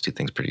two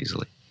things pretty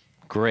easily.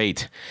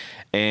 Great.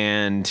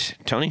 And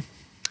Tony?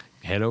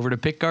 Head over to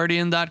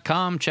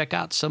pickguardian.com. Check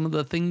out some of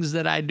the things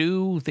that I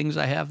do, things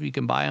I have you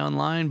can buy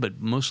online,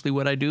 but mostly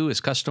what I do is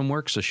custom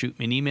work. So shoot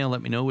me an email,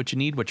 let me know what you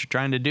need, what you're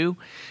trying to do,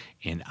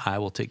 and I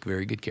will take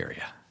very good care of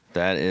you.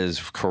 That is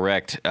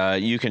correct.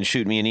 You can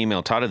shoot me an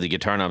email,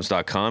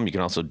 todd@theguitarknobs.com. You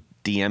can also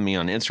DM me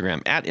on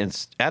Instagram at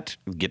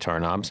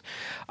guitarknobs.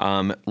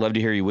 Love to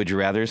hear you would you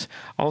rathers.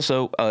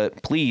 Also,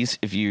 please,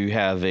 if you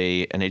have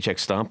an HX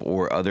Stomp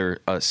or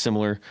other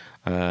similar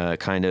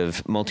kind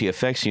of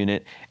multi-effects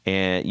unit,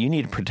 and you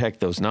need to protect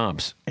those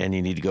knobs, and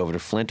you need to go over to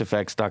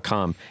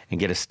flinteffects.com and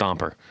get a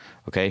stomper.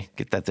 Okay,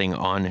 get that thing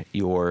on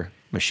your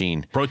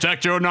machine.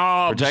 Protect your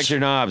knobs. Protect your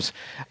knobs.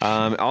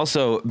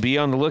 Also, be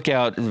on the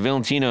lookout.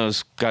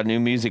 Valentino's got new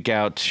music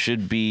out.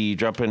 Should be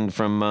dropping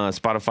from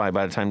Spotify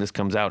by the time this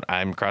comes out.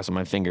 I'm crossing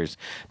my fingers.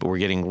 But we're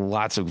getting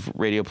lots of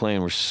radio play,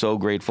 and we're so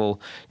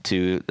grateful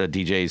to the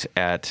DJs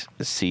at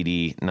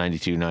CD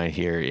 92.9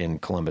 here in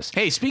Columbus.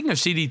 Hey, speaking of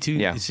CD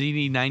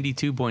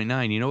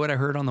 92.9, you know what I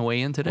heard on the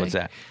way in today? What's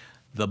that?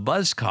 The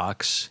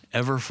Buzzcocks,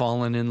 Ever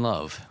Fallen in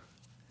Love.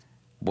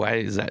 Why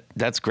is that?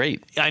 That's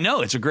great. I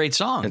know, it's a great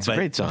song. It's a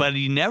great song. But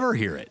you never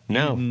hear it.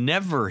 No. You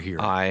never hear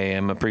it. I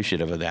am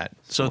appreciative of that.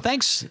 So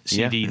thanks,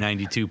 CD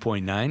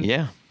 92.9.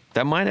 Yeah.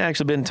 That might have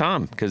actually been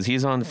Tom, because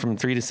he's on from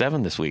 3 to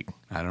 7 this week.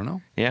 I don't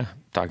know. Yeah,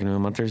 talking to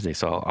him on Thursday,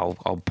 so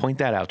I'll point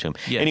that out to him.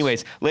 Yes.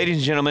 Anyways, ladies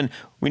and gentlemen,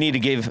 we need to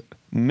give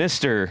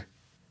Mr.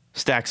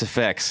 Stacks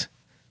Effects,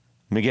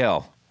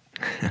 Miguel,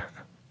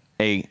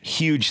 a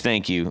huge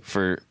thank you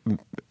for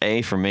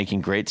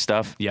making great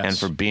stuff, yes, and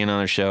for being on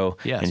our show,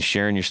 yes, and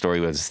sharing your story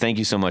with us. Thank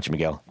you so much,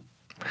 Miguel.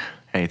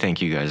 Hey,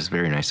 thank you guys. It's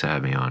very nice to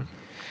have me on.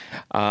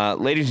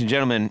 Ladies and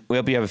gentlemen, we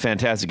hope you have a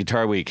fantastic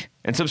Guitar Week.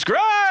 And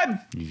subscribe!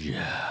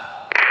 Yeah.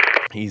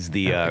 He's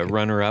the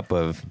runner-up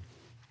of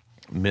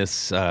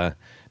Miss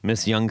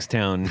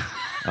Youngstown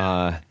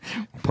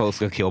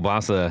Polska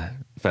Kielbasa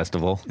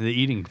festival. The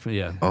eating,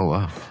 yeah. Oh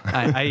wow,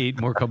 I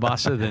eat more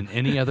kielbasa than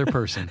any other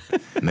person.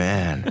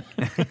 man.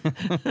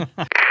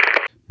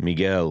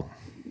 Miguel.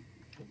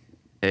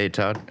 Hey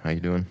Todd, how you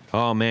doing?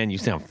 Oh man, you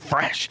sound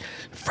fresh.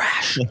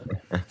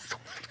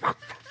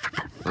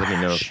 Let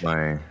me know if my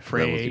levels are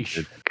Fresh.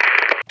 good.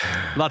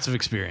 Lots of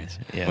experience.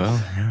 Yes.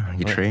 Well, yeah,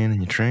 you train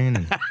and you train.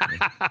 And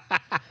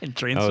And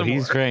train Oh, some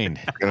he's more. trained.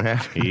 gonna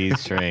happen.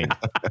 He's trained.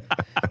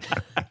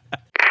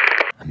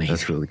 Amazing.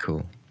 That's really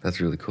cool. That's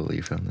really cool that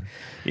you found that.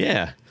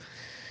 Yeah.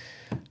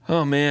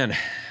 Oh man,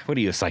 what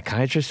are you, a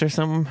psychiatrist or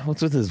something?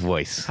 What's with his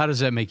voice? How does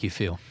that make you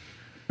feel?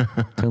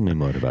 Tell me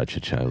more about your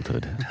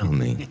childhood. Tell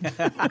me.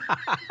 How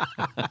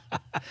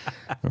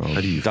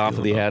do you Off of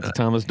feel the about hat to that?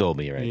 Thomas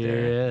Dolby right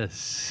there.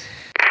 Yes.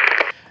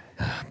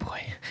 Oh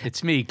boy.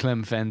 It's me,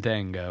 Clem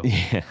Fandango.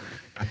 Yeah.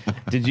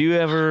 Did you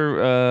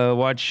ever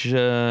watch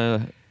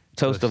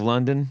Toast of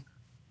London?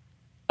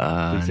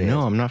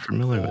 No, I'm not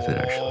familiar with it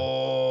actually.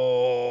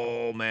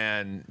 Oh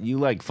man, you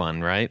like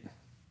fun, right?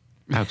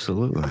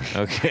 Absolutely.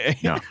 Okay.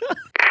 No.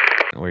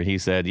 Where he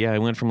said, "Yeah, I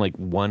went from like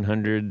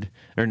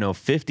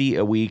 50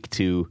 a week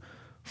to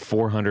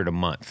 400 a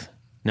month."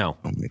 No,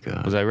 Oh my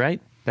god. was I right?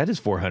 That is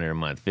 400 a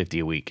month, 50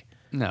 a week.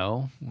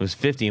 No. It was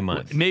 50 a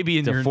month. Maybe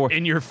in To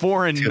your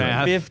foreign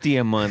math. 50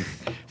 a month.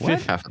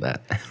 What? Half of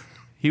that.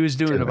 He was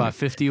doing about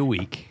 50 a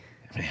week.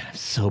 Man, I'm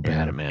so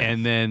bad at math.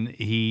 And then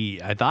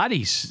I thought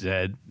he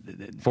said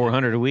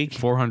 400 a week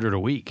 400 a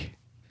week.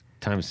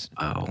 times.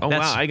 Wow. Oh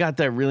That's- wow, I got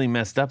that really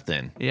messed up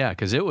then. Yeah,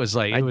 because it was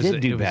like I did it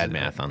do was- bad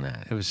math on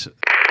that. It was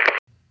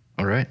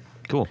All right.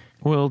 Cool.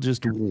 We'll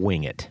just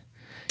wing it.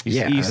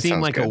 Yeah, you that seem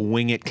sounds like a good.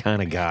 wing it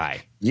kind of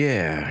guy.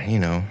 Yeah,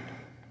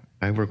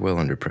 I work well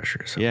under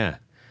pressure. So. Yeah.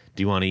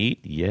 Do you want to eat?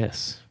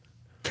 Yes.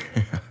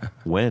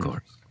 When? Of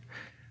course.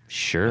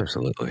 Sure.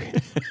 Absolutely.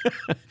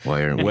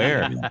 Where?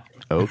 Where?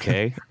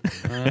 Okay.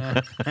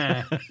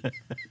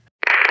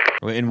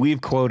 And we've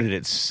quoted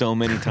it so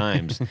many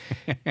times,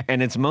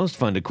 and it's most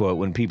fun to quote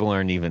when people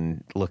aren't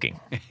even looking.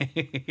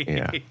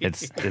 Yeah.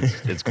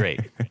 It's great.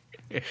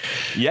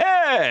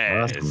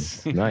 Yes.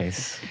 Awesome.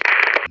 Nice.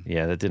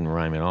 Yeah, that didn't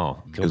rhyme at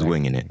all. He was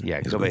winging it. Yeah,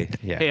 He was go winging back.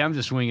 it. Yeah. hey, I'm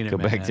just winging it. Go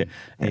man. back to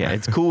yeah.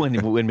 It's cool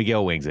when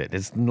Miguel wings it.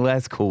 It's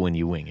less cool when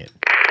you wing it.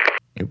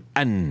 Yep.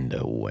 And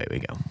away we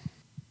go.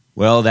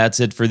 Well, that's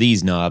it for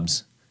these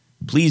knobs.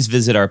 Please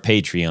visit our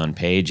Patreon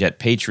page at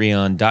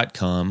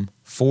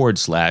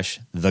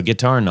patreon.com/The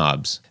Guitar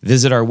Knobs.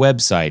 Visit our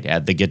website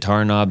at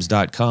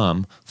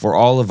theguitarknobs.com for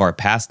all of our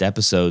past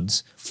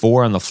episodes,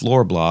 4 on the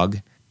Floor blog,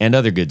 and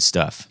other good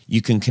stuff.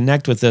 You can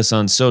connect with us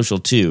on social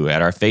too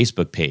at our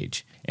Facebook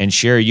page and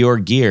share your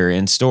gear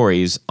and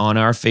stories on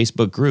our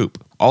Facebook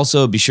group.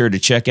 Also, be sure to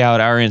check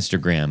out our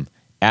Instagram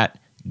at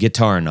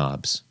Guitar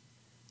Knobs.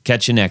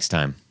 Catch you next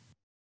time.